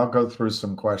 I'll go through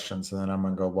some questions and then I'm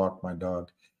going to go walk my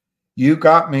dog. You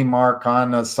got me, Mark,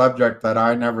 on a subject that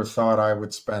I never thought I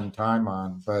would spend time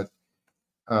on, but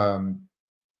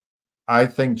I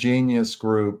think Genius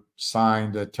Group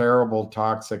signed a terrible,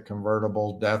 toxic,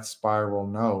 convertible death spiral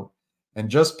note, and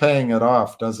just paying it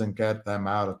off doesn't get them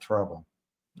out of trouble.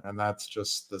 And that's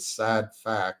just the sad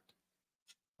fact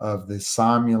of the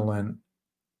somnolent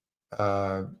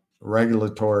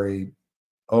regulatory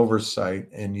oversight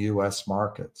in U.S.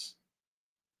 markets.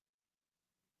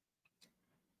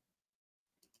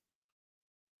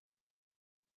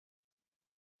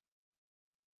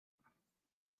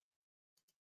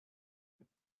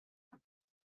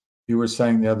 You were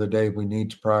saying the other day we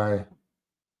need to pry.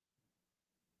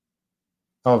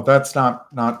 Oh, that's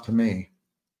not to me.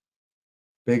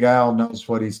 Big Al knows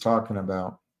what he's talking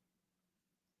about.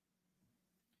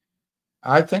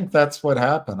 I think that's what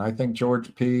happened. I think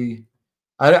George P.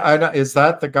 Is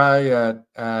that the guy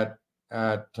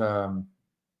at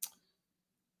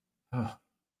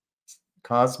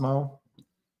Cosmo?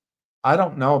 I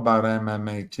don't know about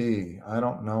MMAT. I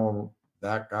don't know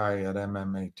that guy at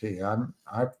MMAT.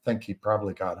 I think he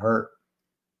probably got hurt.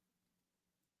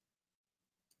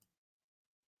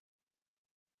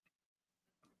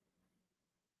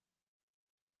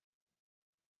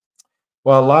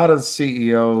 Well, a lot of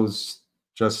CEOs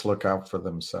just look out for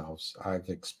themselves. I've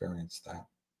experienced that.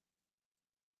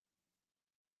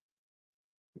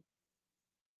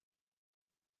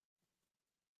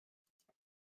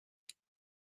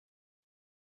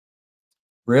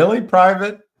 Really,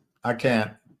 private? I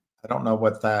can't. I don't know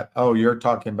what that. Oh, you're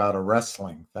talking about a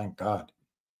wrestling. Thank God.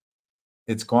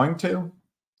 It's going to?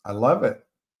 I love it.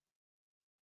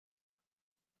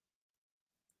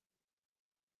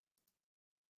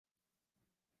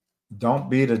 Don't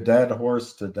beat a dead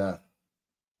horse to death.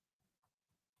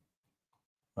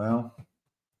 Well,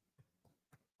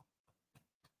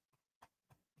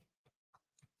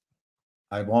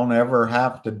 I won't ever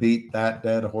have to beat that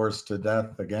dead horse to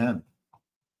death again.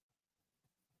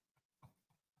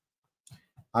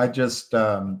 I just,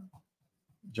 John,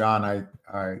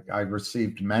 I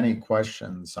received many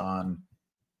questions on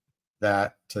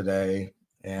that today,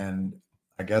 and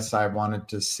I guess I wanted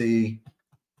to see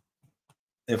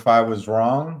if I was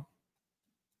wrong.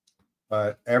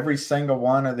 But every single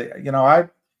one of the,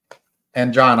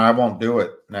 and John, I won't do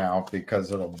it now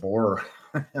because it'll bore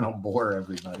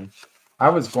everybody. I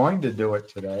was going to do it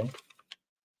today.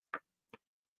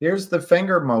 Here's the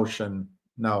finger motion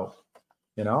note.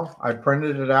 I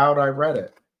printed it out. I read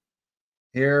it.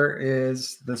 Here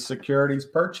is the securities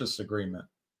purchase agreement.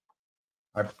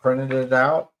 I printed it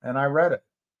out and I read it.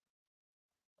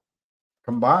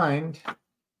 Combined,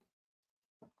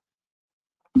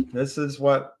 this is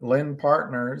what Lynn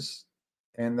Partners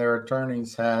and their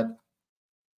attorneys had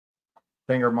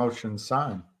finger motion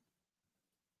sign.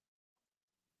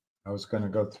 I was going to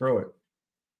go through it.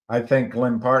 I think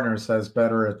Lynn Partners has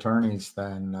better attorneys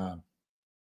than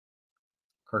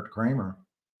Kurt Kramer.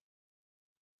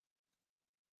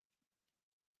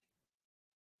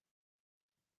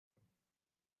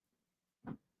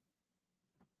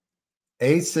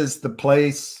 ACE is the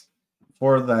place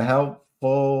for the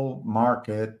helpful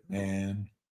market, and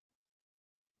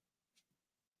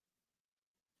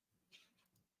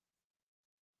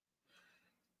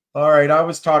all right, I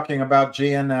was talking about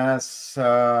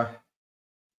GNS.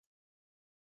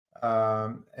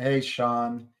 Hey,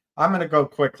 Sean, I'm going to go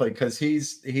quickly because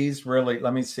he's really,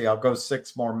 let me see, I'll go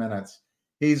 6 more minutes.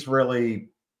 He's really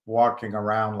walking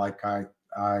around like I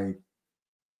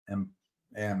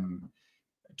am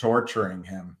torturing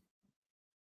him.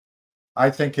 I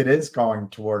think it is going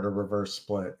toward a reverse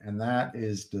split, and that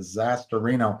is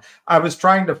disasterino. I was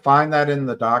trying to find that in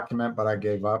the document, but I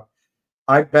gave up.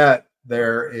 I bet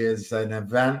there is an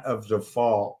event of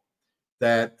default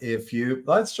that if you,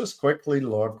 let's just quickly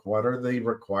look, what are the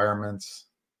requirements?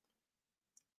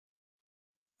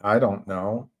 I don't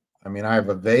know. I mean, I have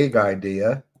a vague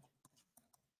idea.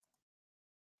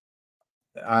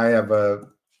 I have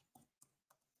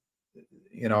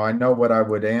I know what I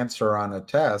would answer on a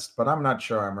test, but I'm not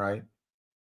sure I'm right.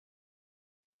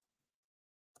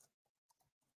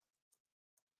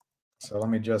 So let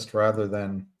me just, rather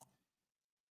than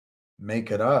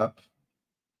make it up.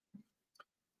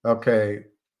 Okay.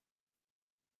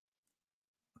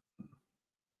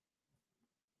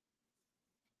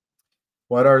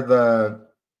 What are the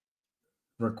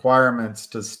requirements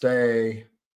to stay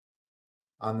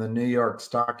on the New York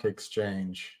Stock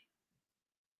Exchange?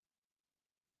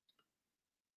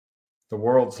 the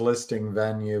world's listing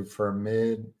venue for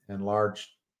mid and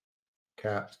large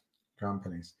cap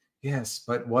companies. Yes,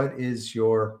 but what is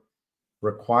your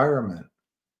requirement?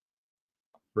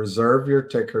 Reserve your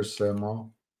ticker symbol,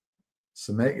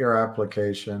 submit your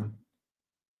application.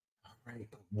 All right,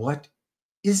 but what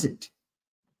is it?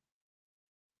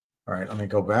 All right, let me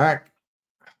go back.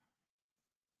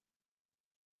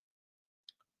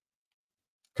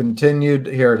 Continued,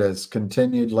 here it is,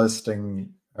 continued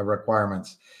listing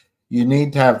requirements. You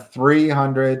need to have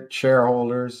 300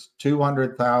 shareholders,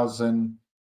 200,000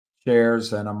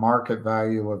 shares, and a market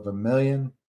value of $1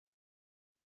 million.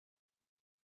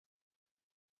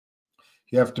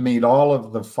 You have to meet all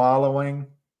of the following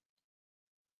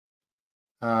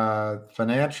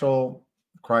financial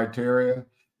criteria: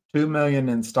 2 million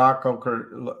in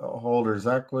stockholders'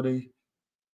 equity,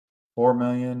 4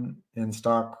 million in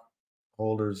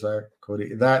stockholders'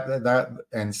 equity. That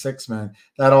and 6 million.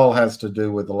 That all has to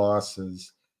do with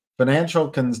losses. Financial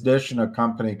condition of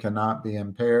company cannot be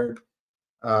impaired.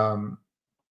 The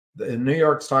New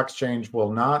York Stock Exchange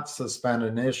will not suspend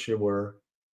an issuer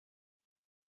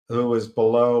who is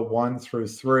below 1 through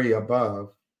 3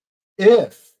 above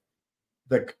if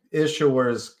the issuer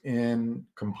is in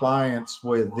compliance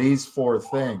with these 4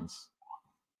 things: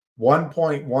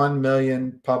 1.1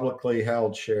 million publicly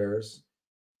held shares,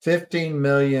 15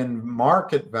 million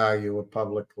market value of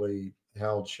publicly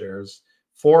held shares,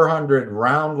 400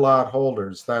 round lot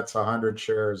holders, that's 100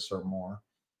 shares or more,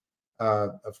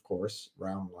 of course,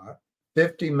 round lot,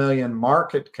 50 million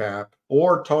market cap,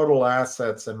 or total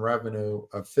assets and revenue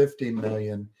of 50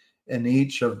 million in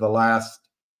each of the last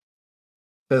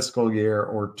fiscal year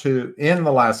or 2 in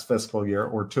the last fiscal year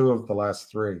or 2 of the last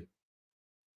 3.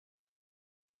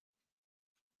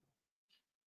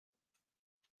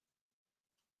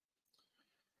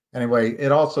 Anyway,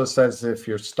 it also says if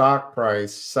your stock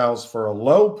price sells for a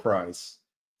low price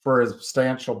for a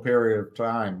substantial period of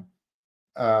time,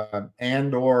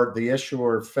 and or the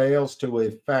issuer fails to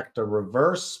effect a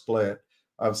reverse split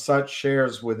of such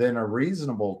shares within a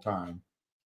reasonable time,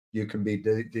 you can be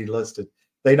delisted.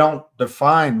 They don't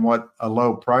define what a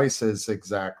low price is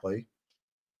exactly,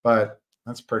 but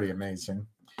that's pretty amazing.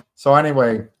 So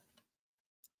anyway,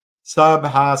 sub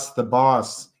has the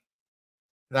boss.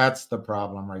 That's the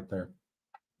problem right there.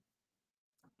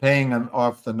 Paying them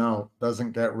off the note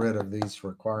doesn't get rid of these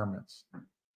requirements.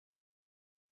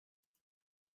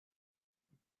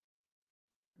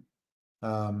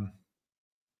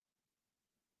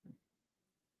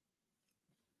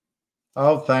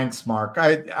 Oh, thanks, Mark.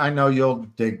 I know you'll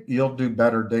do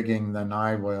better digging than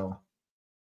I will.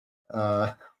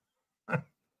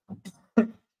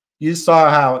 You saw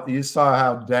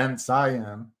how dense I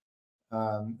am.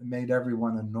 It made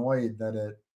everyone annoyed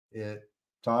that it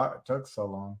took so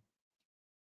long.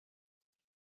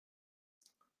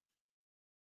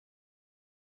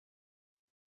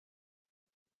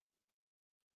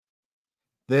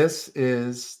 This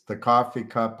is the coffee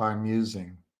cup I'm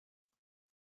using.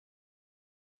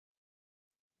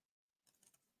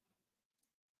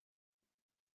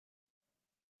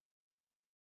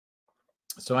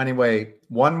 So anyway,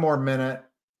 1 more minute.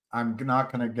 I'm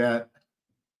not going to get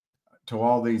to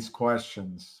all these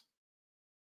questions,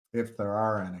 if there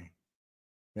are any.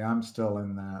 Yeah, I'm still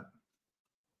in that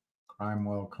crime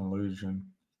well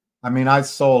collusion. I mean, I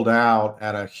sold out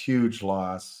at a huge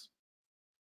loss,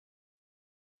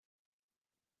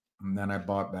 and then I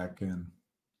bought back in.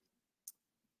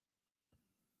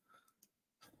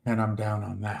 And I'm down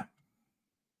on that.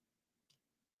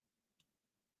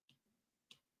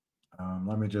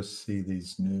 Let me just see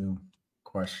these new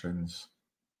questions.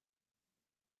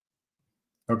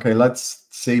 Okay, let's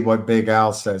see what Big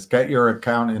Al says. Get your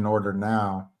account in order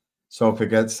now, so if it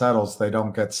gets settles, they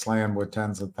don't get slammed with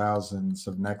tens of thousands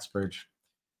of Nextbridge.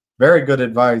 Very good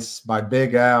advice by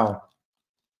Big Al.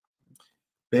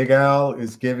 Big Al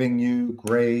is giving you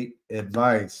great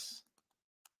advice.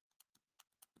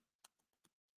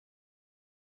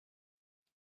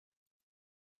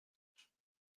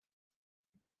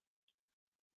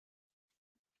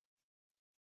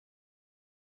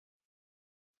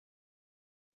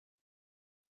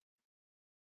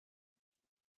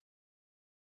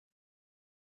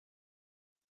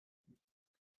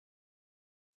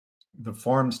 The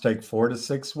forms take 4 to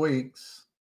 6 weeks.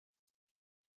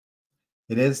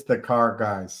 It is the car,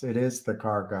 guys. It is the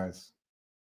car, guys.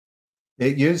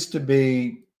 It used to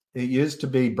be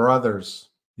brothers.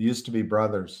 It used to be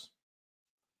brothers.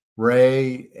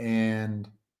 Ray and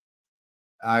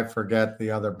I forget the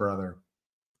other brother.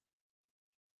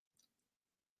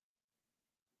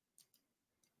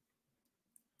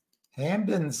 Ham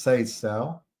didn't say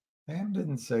so. Ham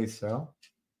didn't say so.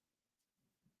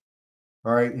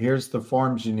 All right, here's the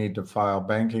forms you need to file: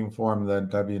 banking form, the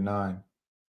W-9.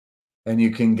 And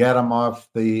you can get them off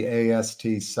the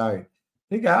AST site.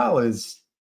 Big Al is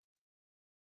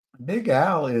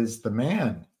the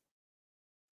man.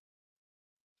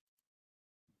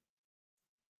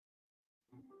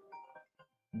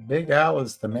 Big Al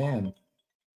is the man.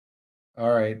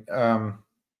 All right. Let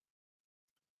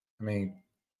me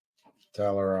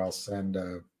tell her I'll send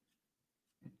a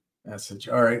message.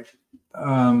 All right.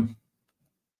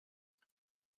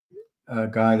 A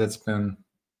guy that's been.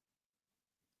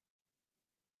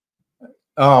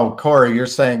 Oh, Corey, you're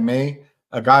saying me?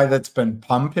 A guy that's been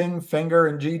pumping finger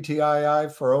and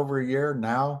GTII for over a year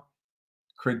now,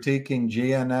 critiquing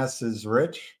GNS is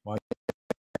rich? Well, you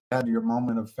had your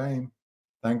moment of fame.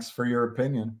 Thanks for your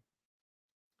opinion.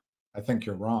 I think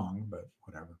you're wrong, but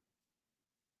whatever.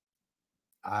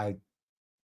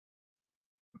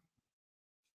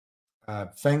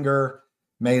 Finger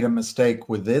made a mistake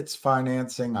with its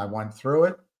financing. I went through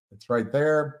it. It's right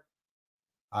there.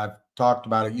 I've talked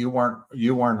about it. You weren't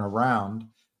around,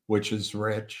 which is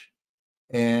rich.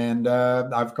 And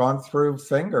I've gone through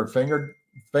Finger.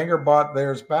 Finger bought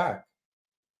theirs back,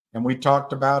 and we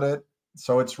talked about it.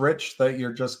 So it's rich that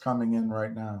you're just coming in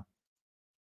right now.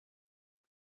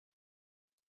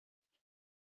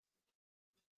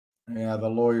 Yeah, the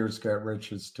lawyers get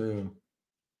riches too.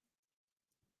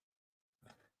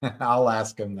 I'll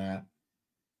ask him that.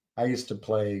 I used to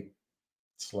play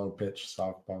slow pitch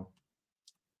softball.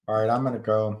 All right, I'm gonna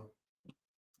go.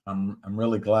 I'm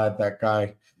really glad that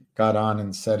guy got on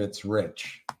and said it's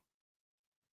rich.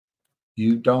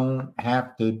 You don't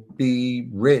have to be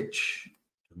rich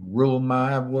to rule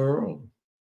my world.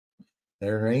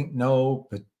 There ain't no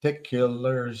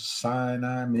particular sign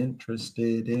I'm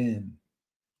interested in.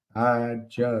 I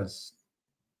can't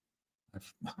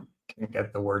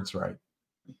get the words right.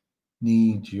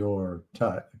 Need your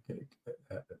touch,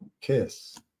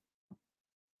 kiss.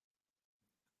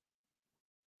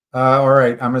 All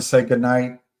right, I'm gonna say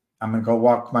goodnight. I'm gonna go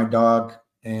walk my dog,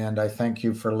 and I thank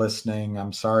you for listening.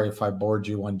 I'm sorry if I bored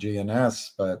you on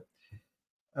GNS, but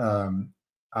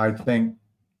I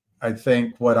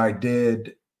think what I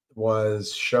did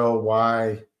was show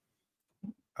why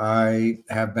I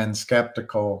have been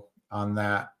skeptical on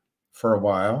that for a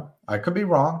while. I could be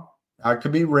wrong. I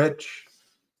could be rich.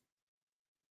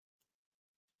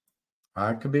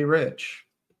 I could be rich.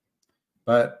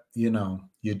 But,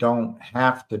 you don't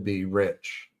have to be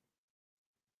rich.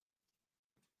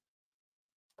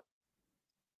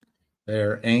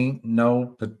 There ain't no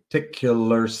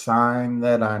particular sign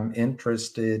that I'm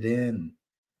interested in.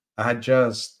 I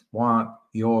just want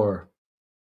your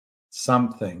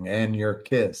something and your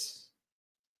kiss.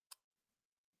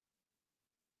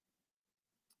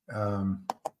 All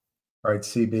right,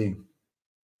 CB.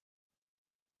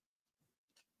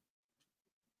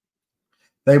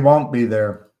 They won't be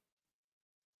there.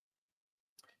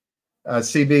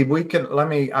 CB,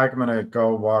 I'm going to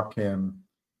go walk him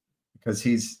because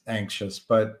he's anxious,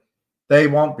 but they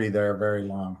won't be there very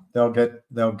long. They'll get,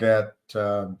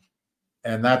 and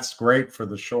that's great for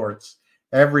the shorts.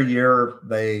 Every year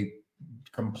they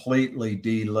completely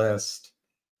delist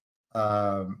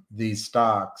these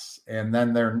stocks, and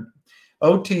then their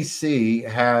OTC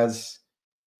has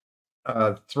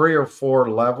 3 or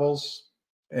 4 levels,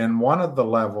 and one of the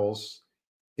levels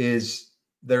is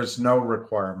there's no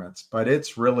requirements, but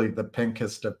it's really the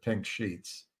pinkest of pink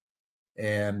sheets,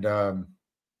 and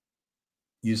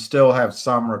you still have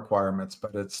some requirements,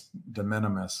 but it's de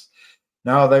minimis.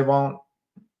 No, they won't.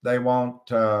 They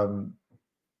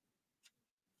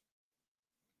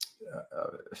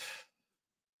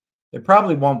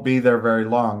probably won't be there very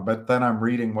long, but then I'm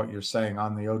reading what you're saying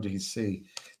on the OTC.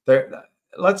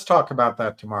 Let's talk about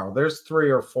that tomorrow. There's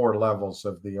 3 or 4 levels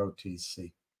of the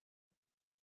OTC.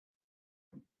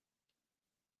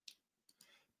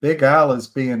 Big Al is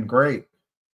being great.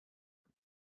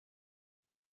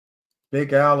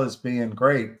 Big Al is being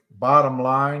great. Bottom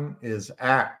line is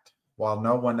act while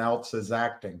no one else is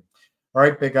acting. All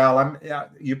right, Big Al,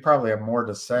 you probably have more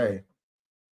to say.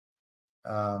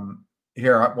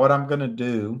 Here, what I'm going to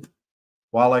do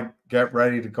while I get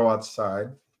ready to go outside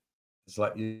is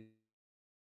let you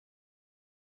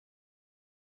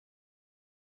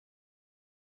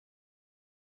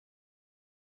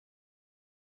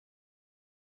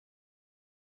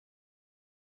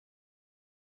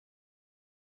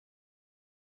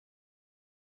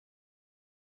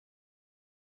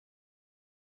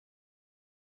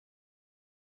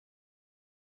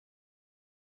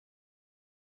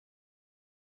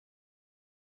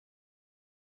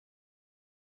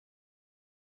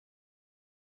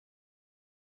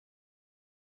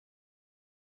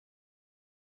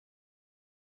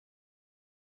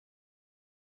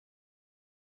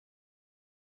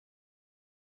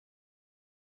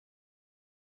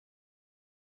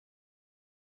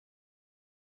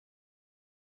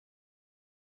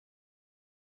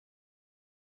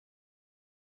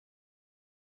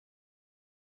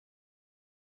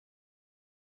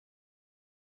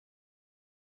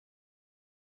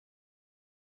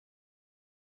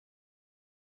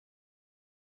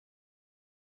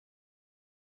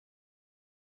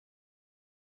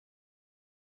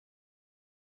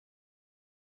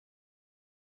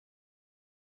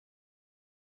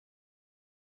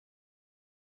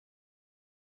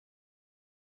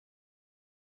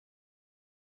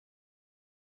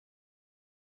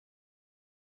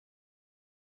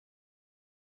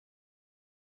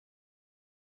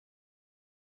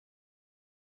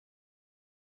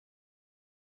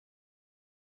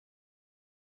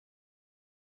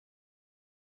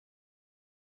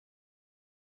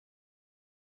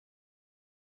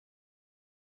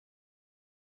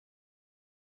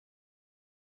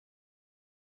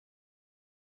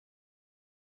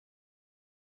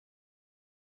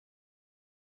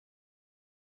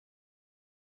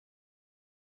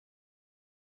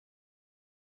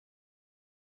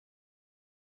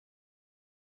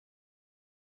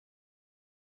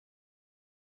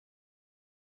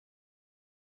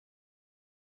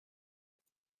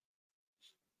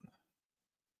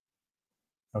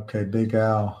Okay, Big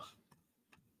Al.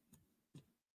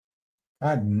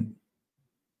 God,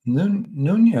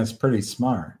 Nunez pretty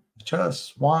smart.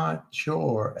 Just want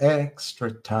your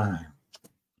extra time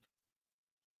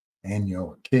and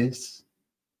your kiss.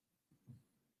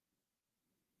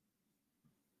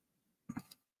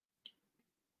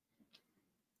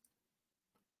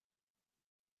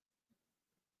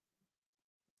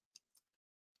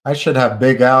 I should have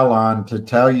Big Al on to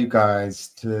tell you guys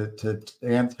to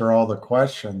answer all the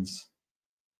questions.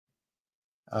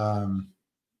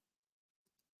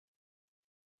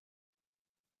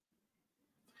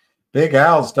 Big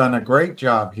Al's done a great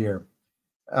job here.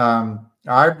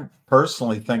 I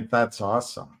personally think that's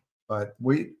awesome, but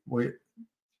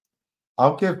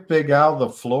I'll give Big Al the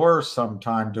floor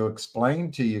sometime to explain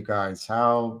to you guys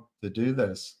how to do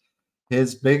this.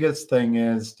 His biggest thing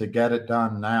is to get it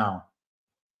done now.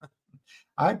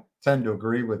 I tend to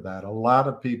agree with that. A lot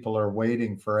of people are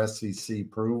waiting for SEC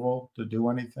approval to do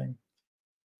anything.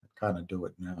 Kind of do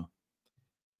it now.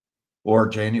 Or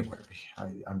January.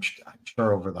 I'm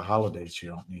sure over the holidays you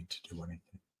don't need to do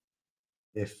anything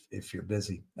if you're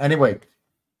busy. Anyway,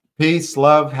 peace,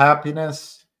 love,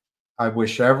 happiness. I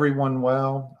wish everyone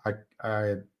well.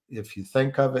 If you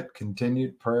think of it,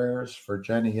 continued prayers for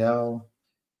Jenny L,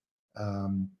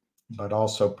 but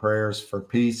also prayers for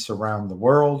peace around the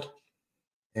world.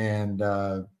 And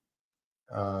I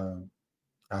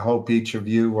hope each of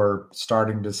you are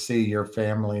starting to see your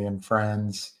family and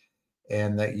friends,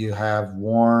 and that you have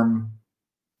warm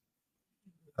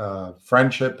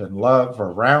friendship and love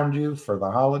around you for the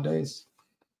holidays.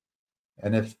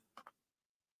 And if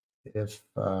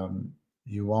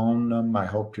you own them, I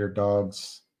hope your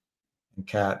dogs and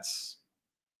cats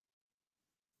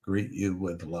greet you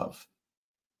with love.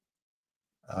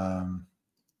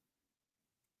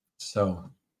 So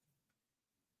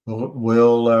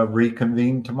we'll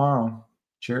reconvene tomorrow.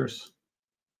 Cheers.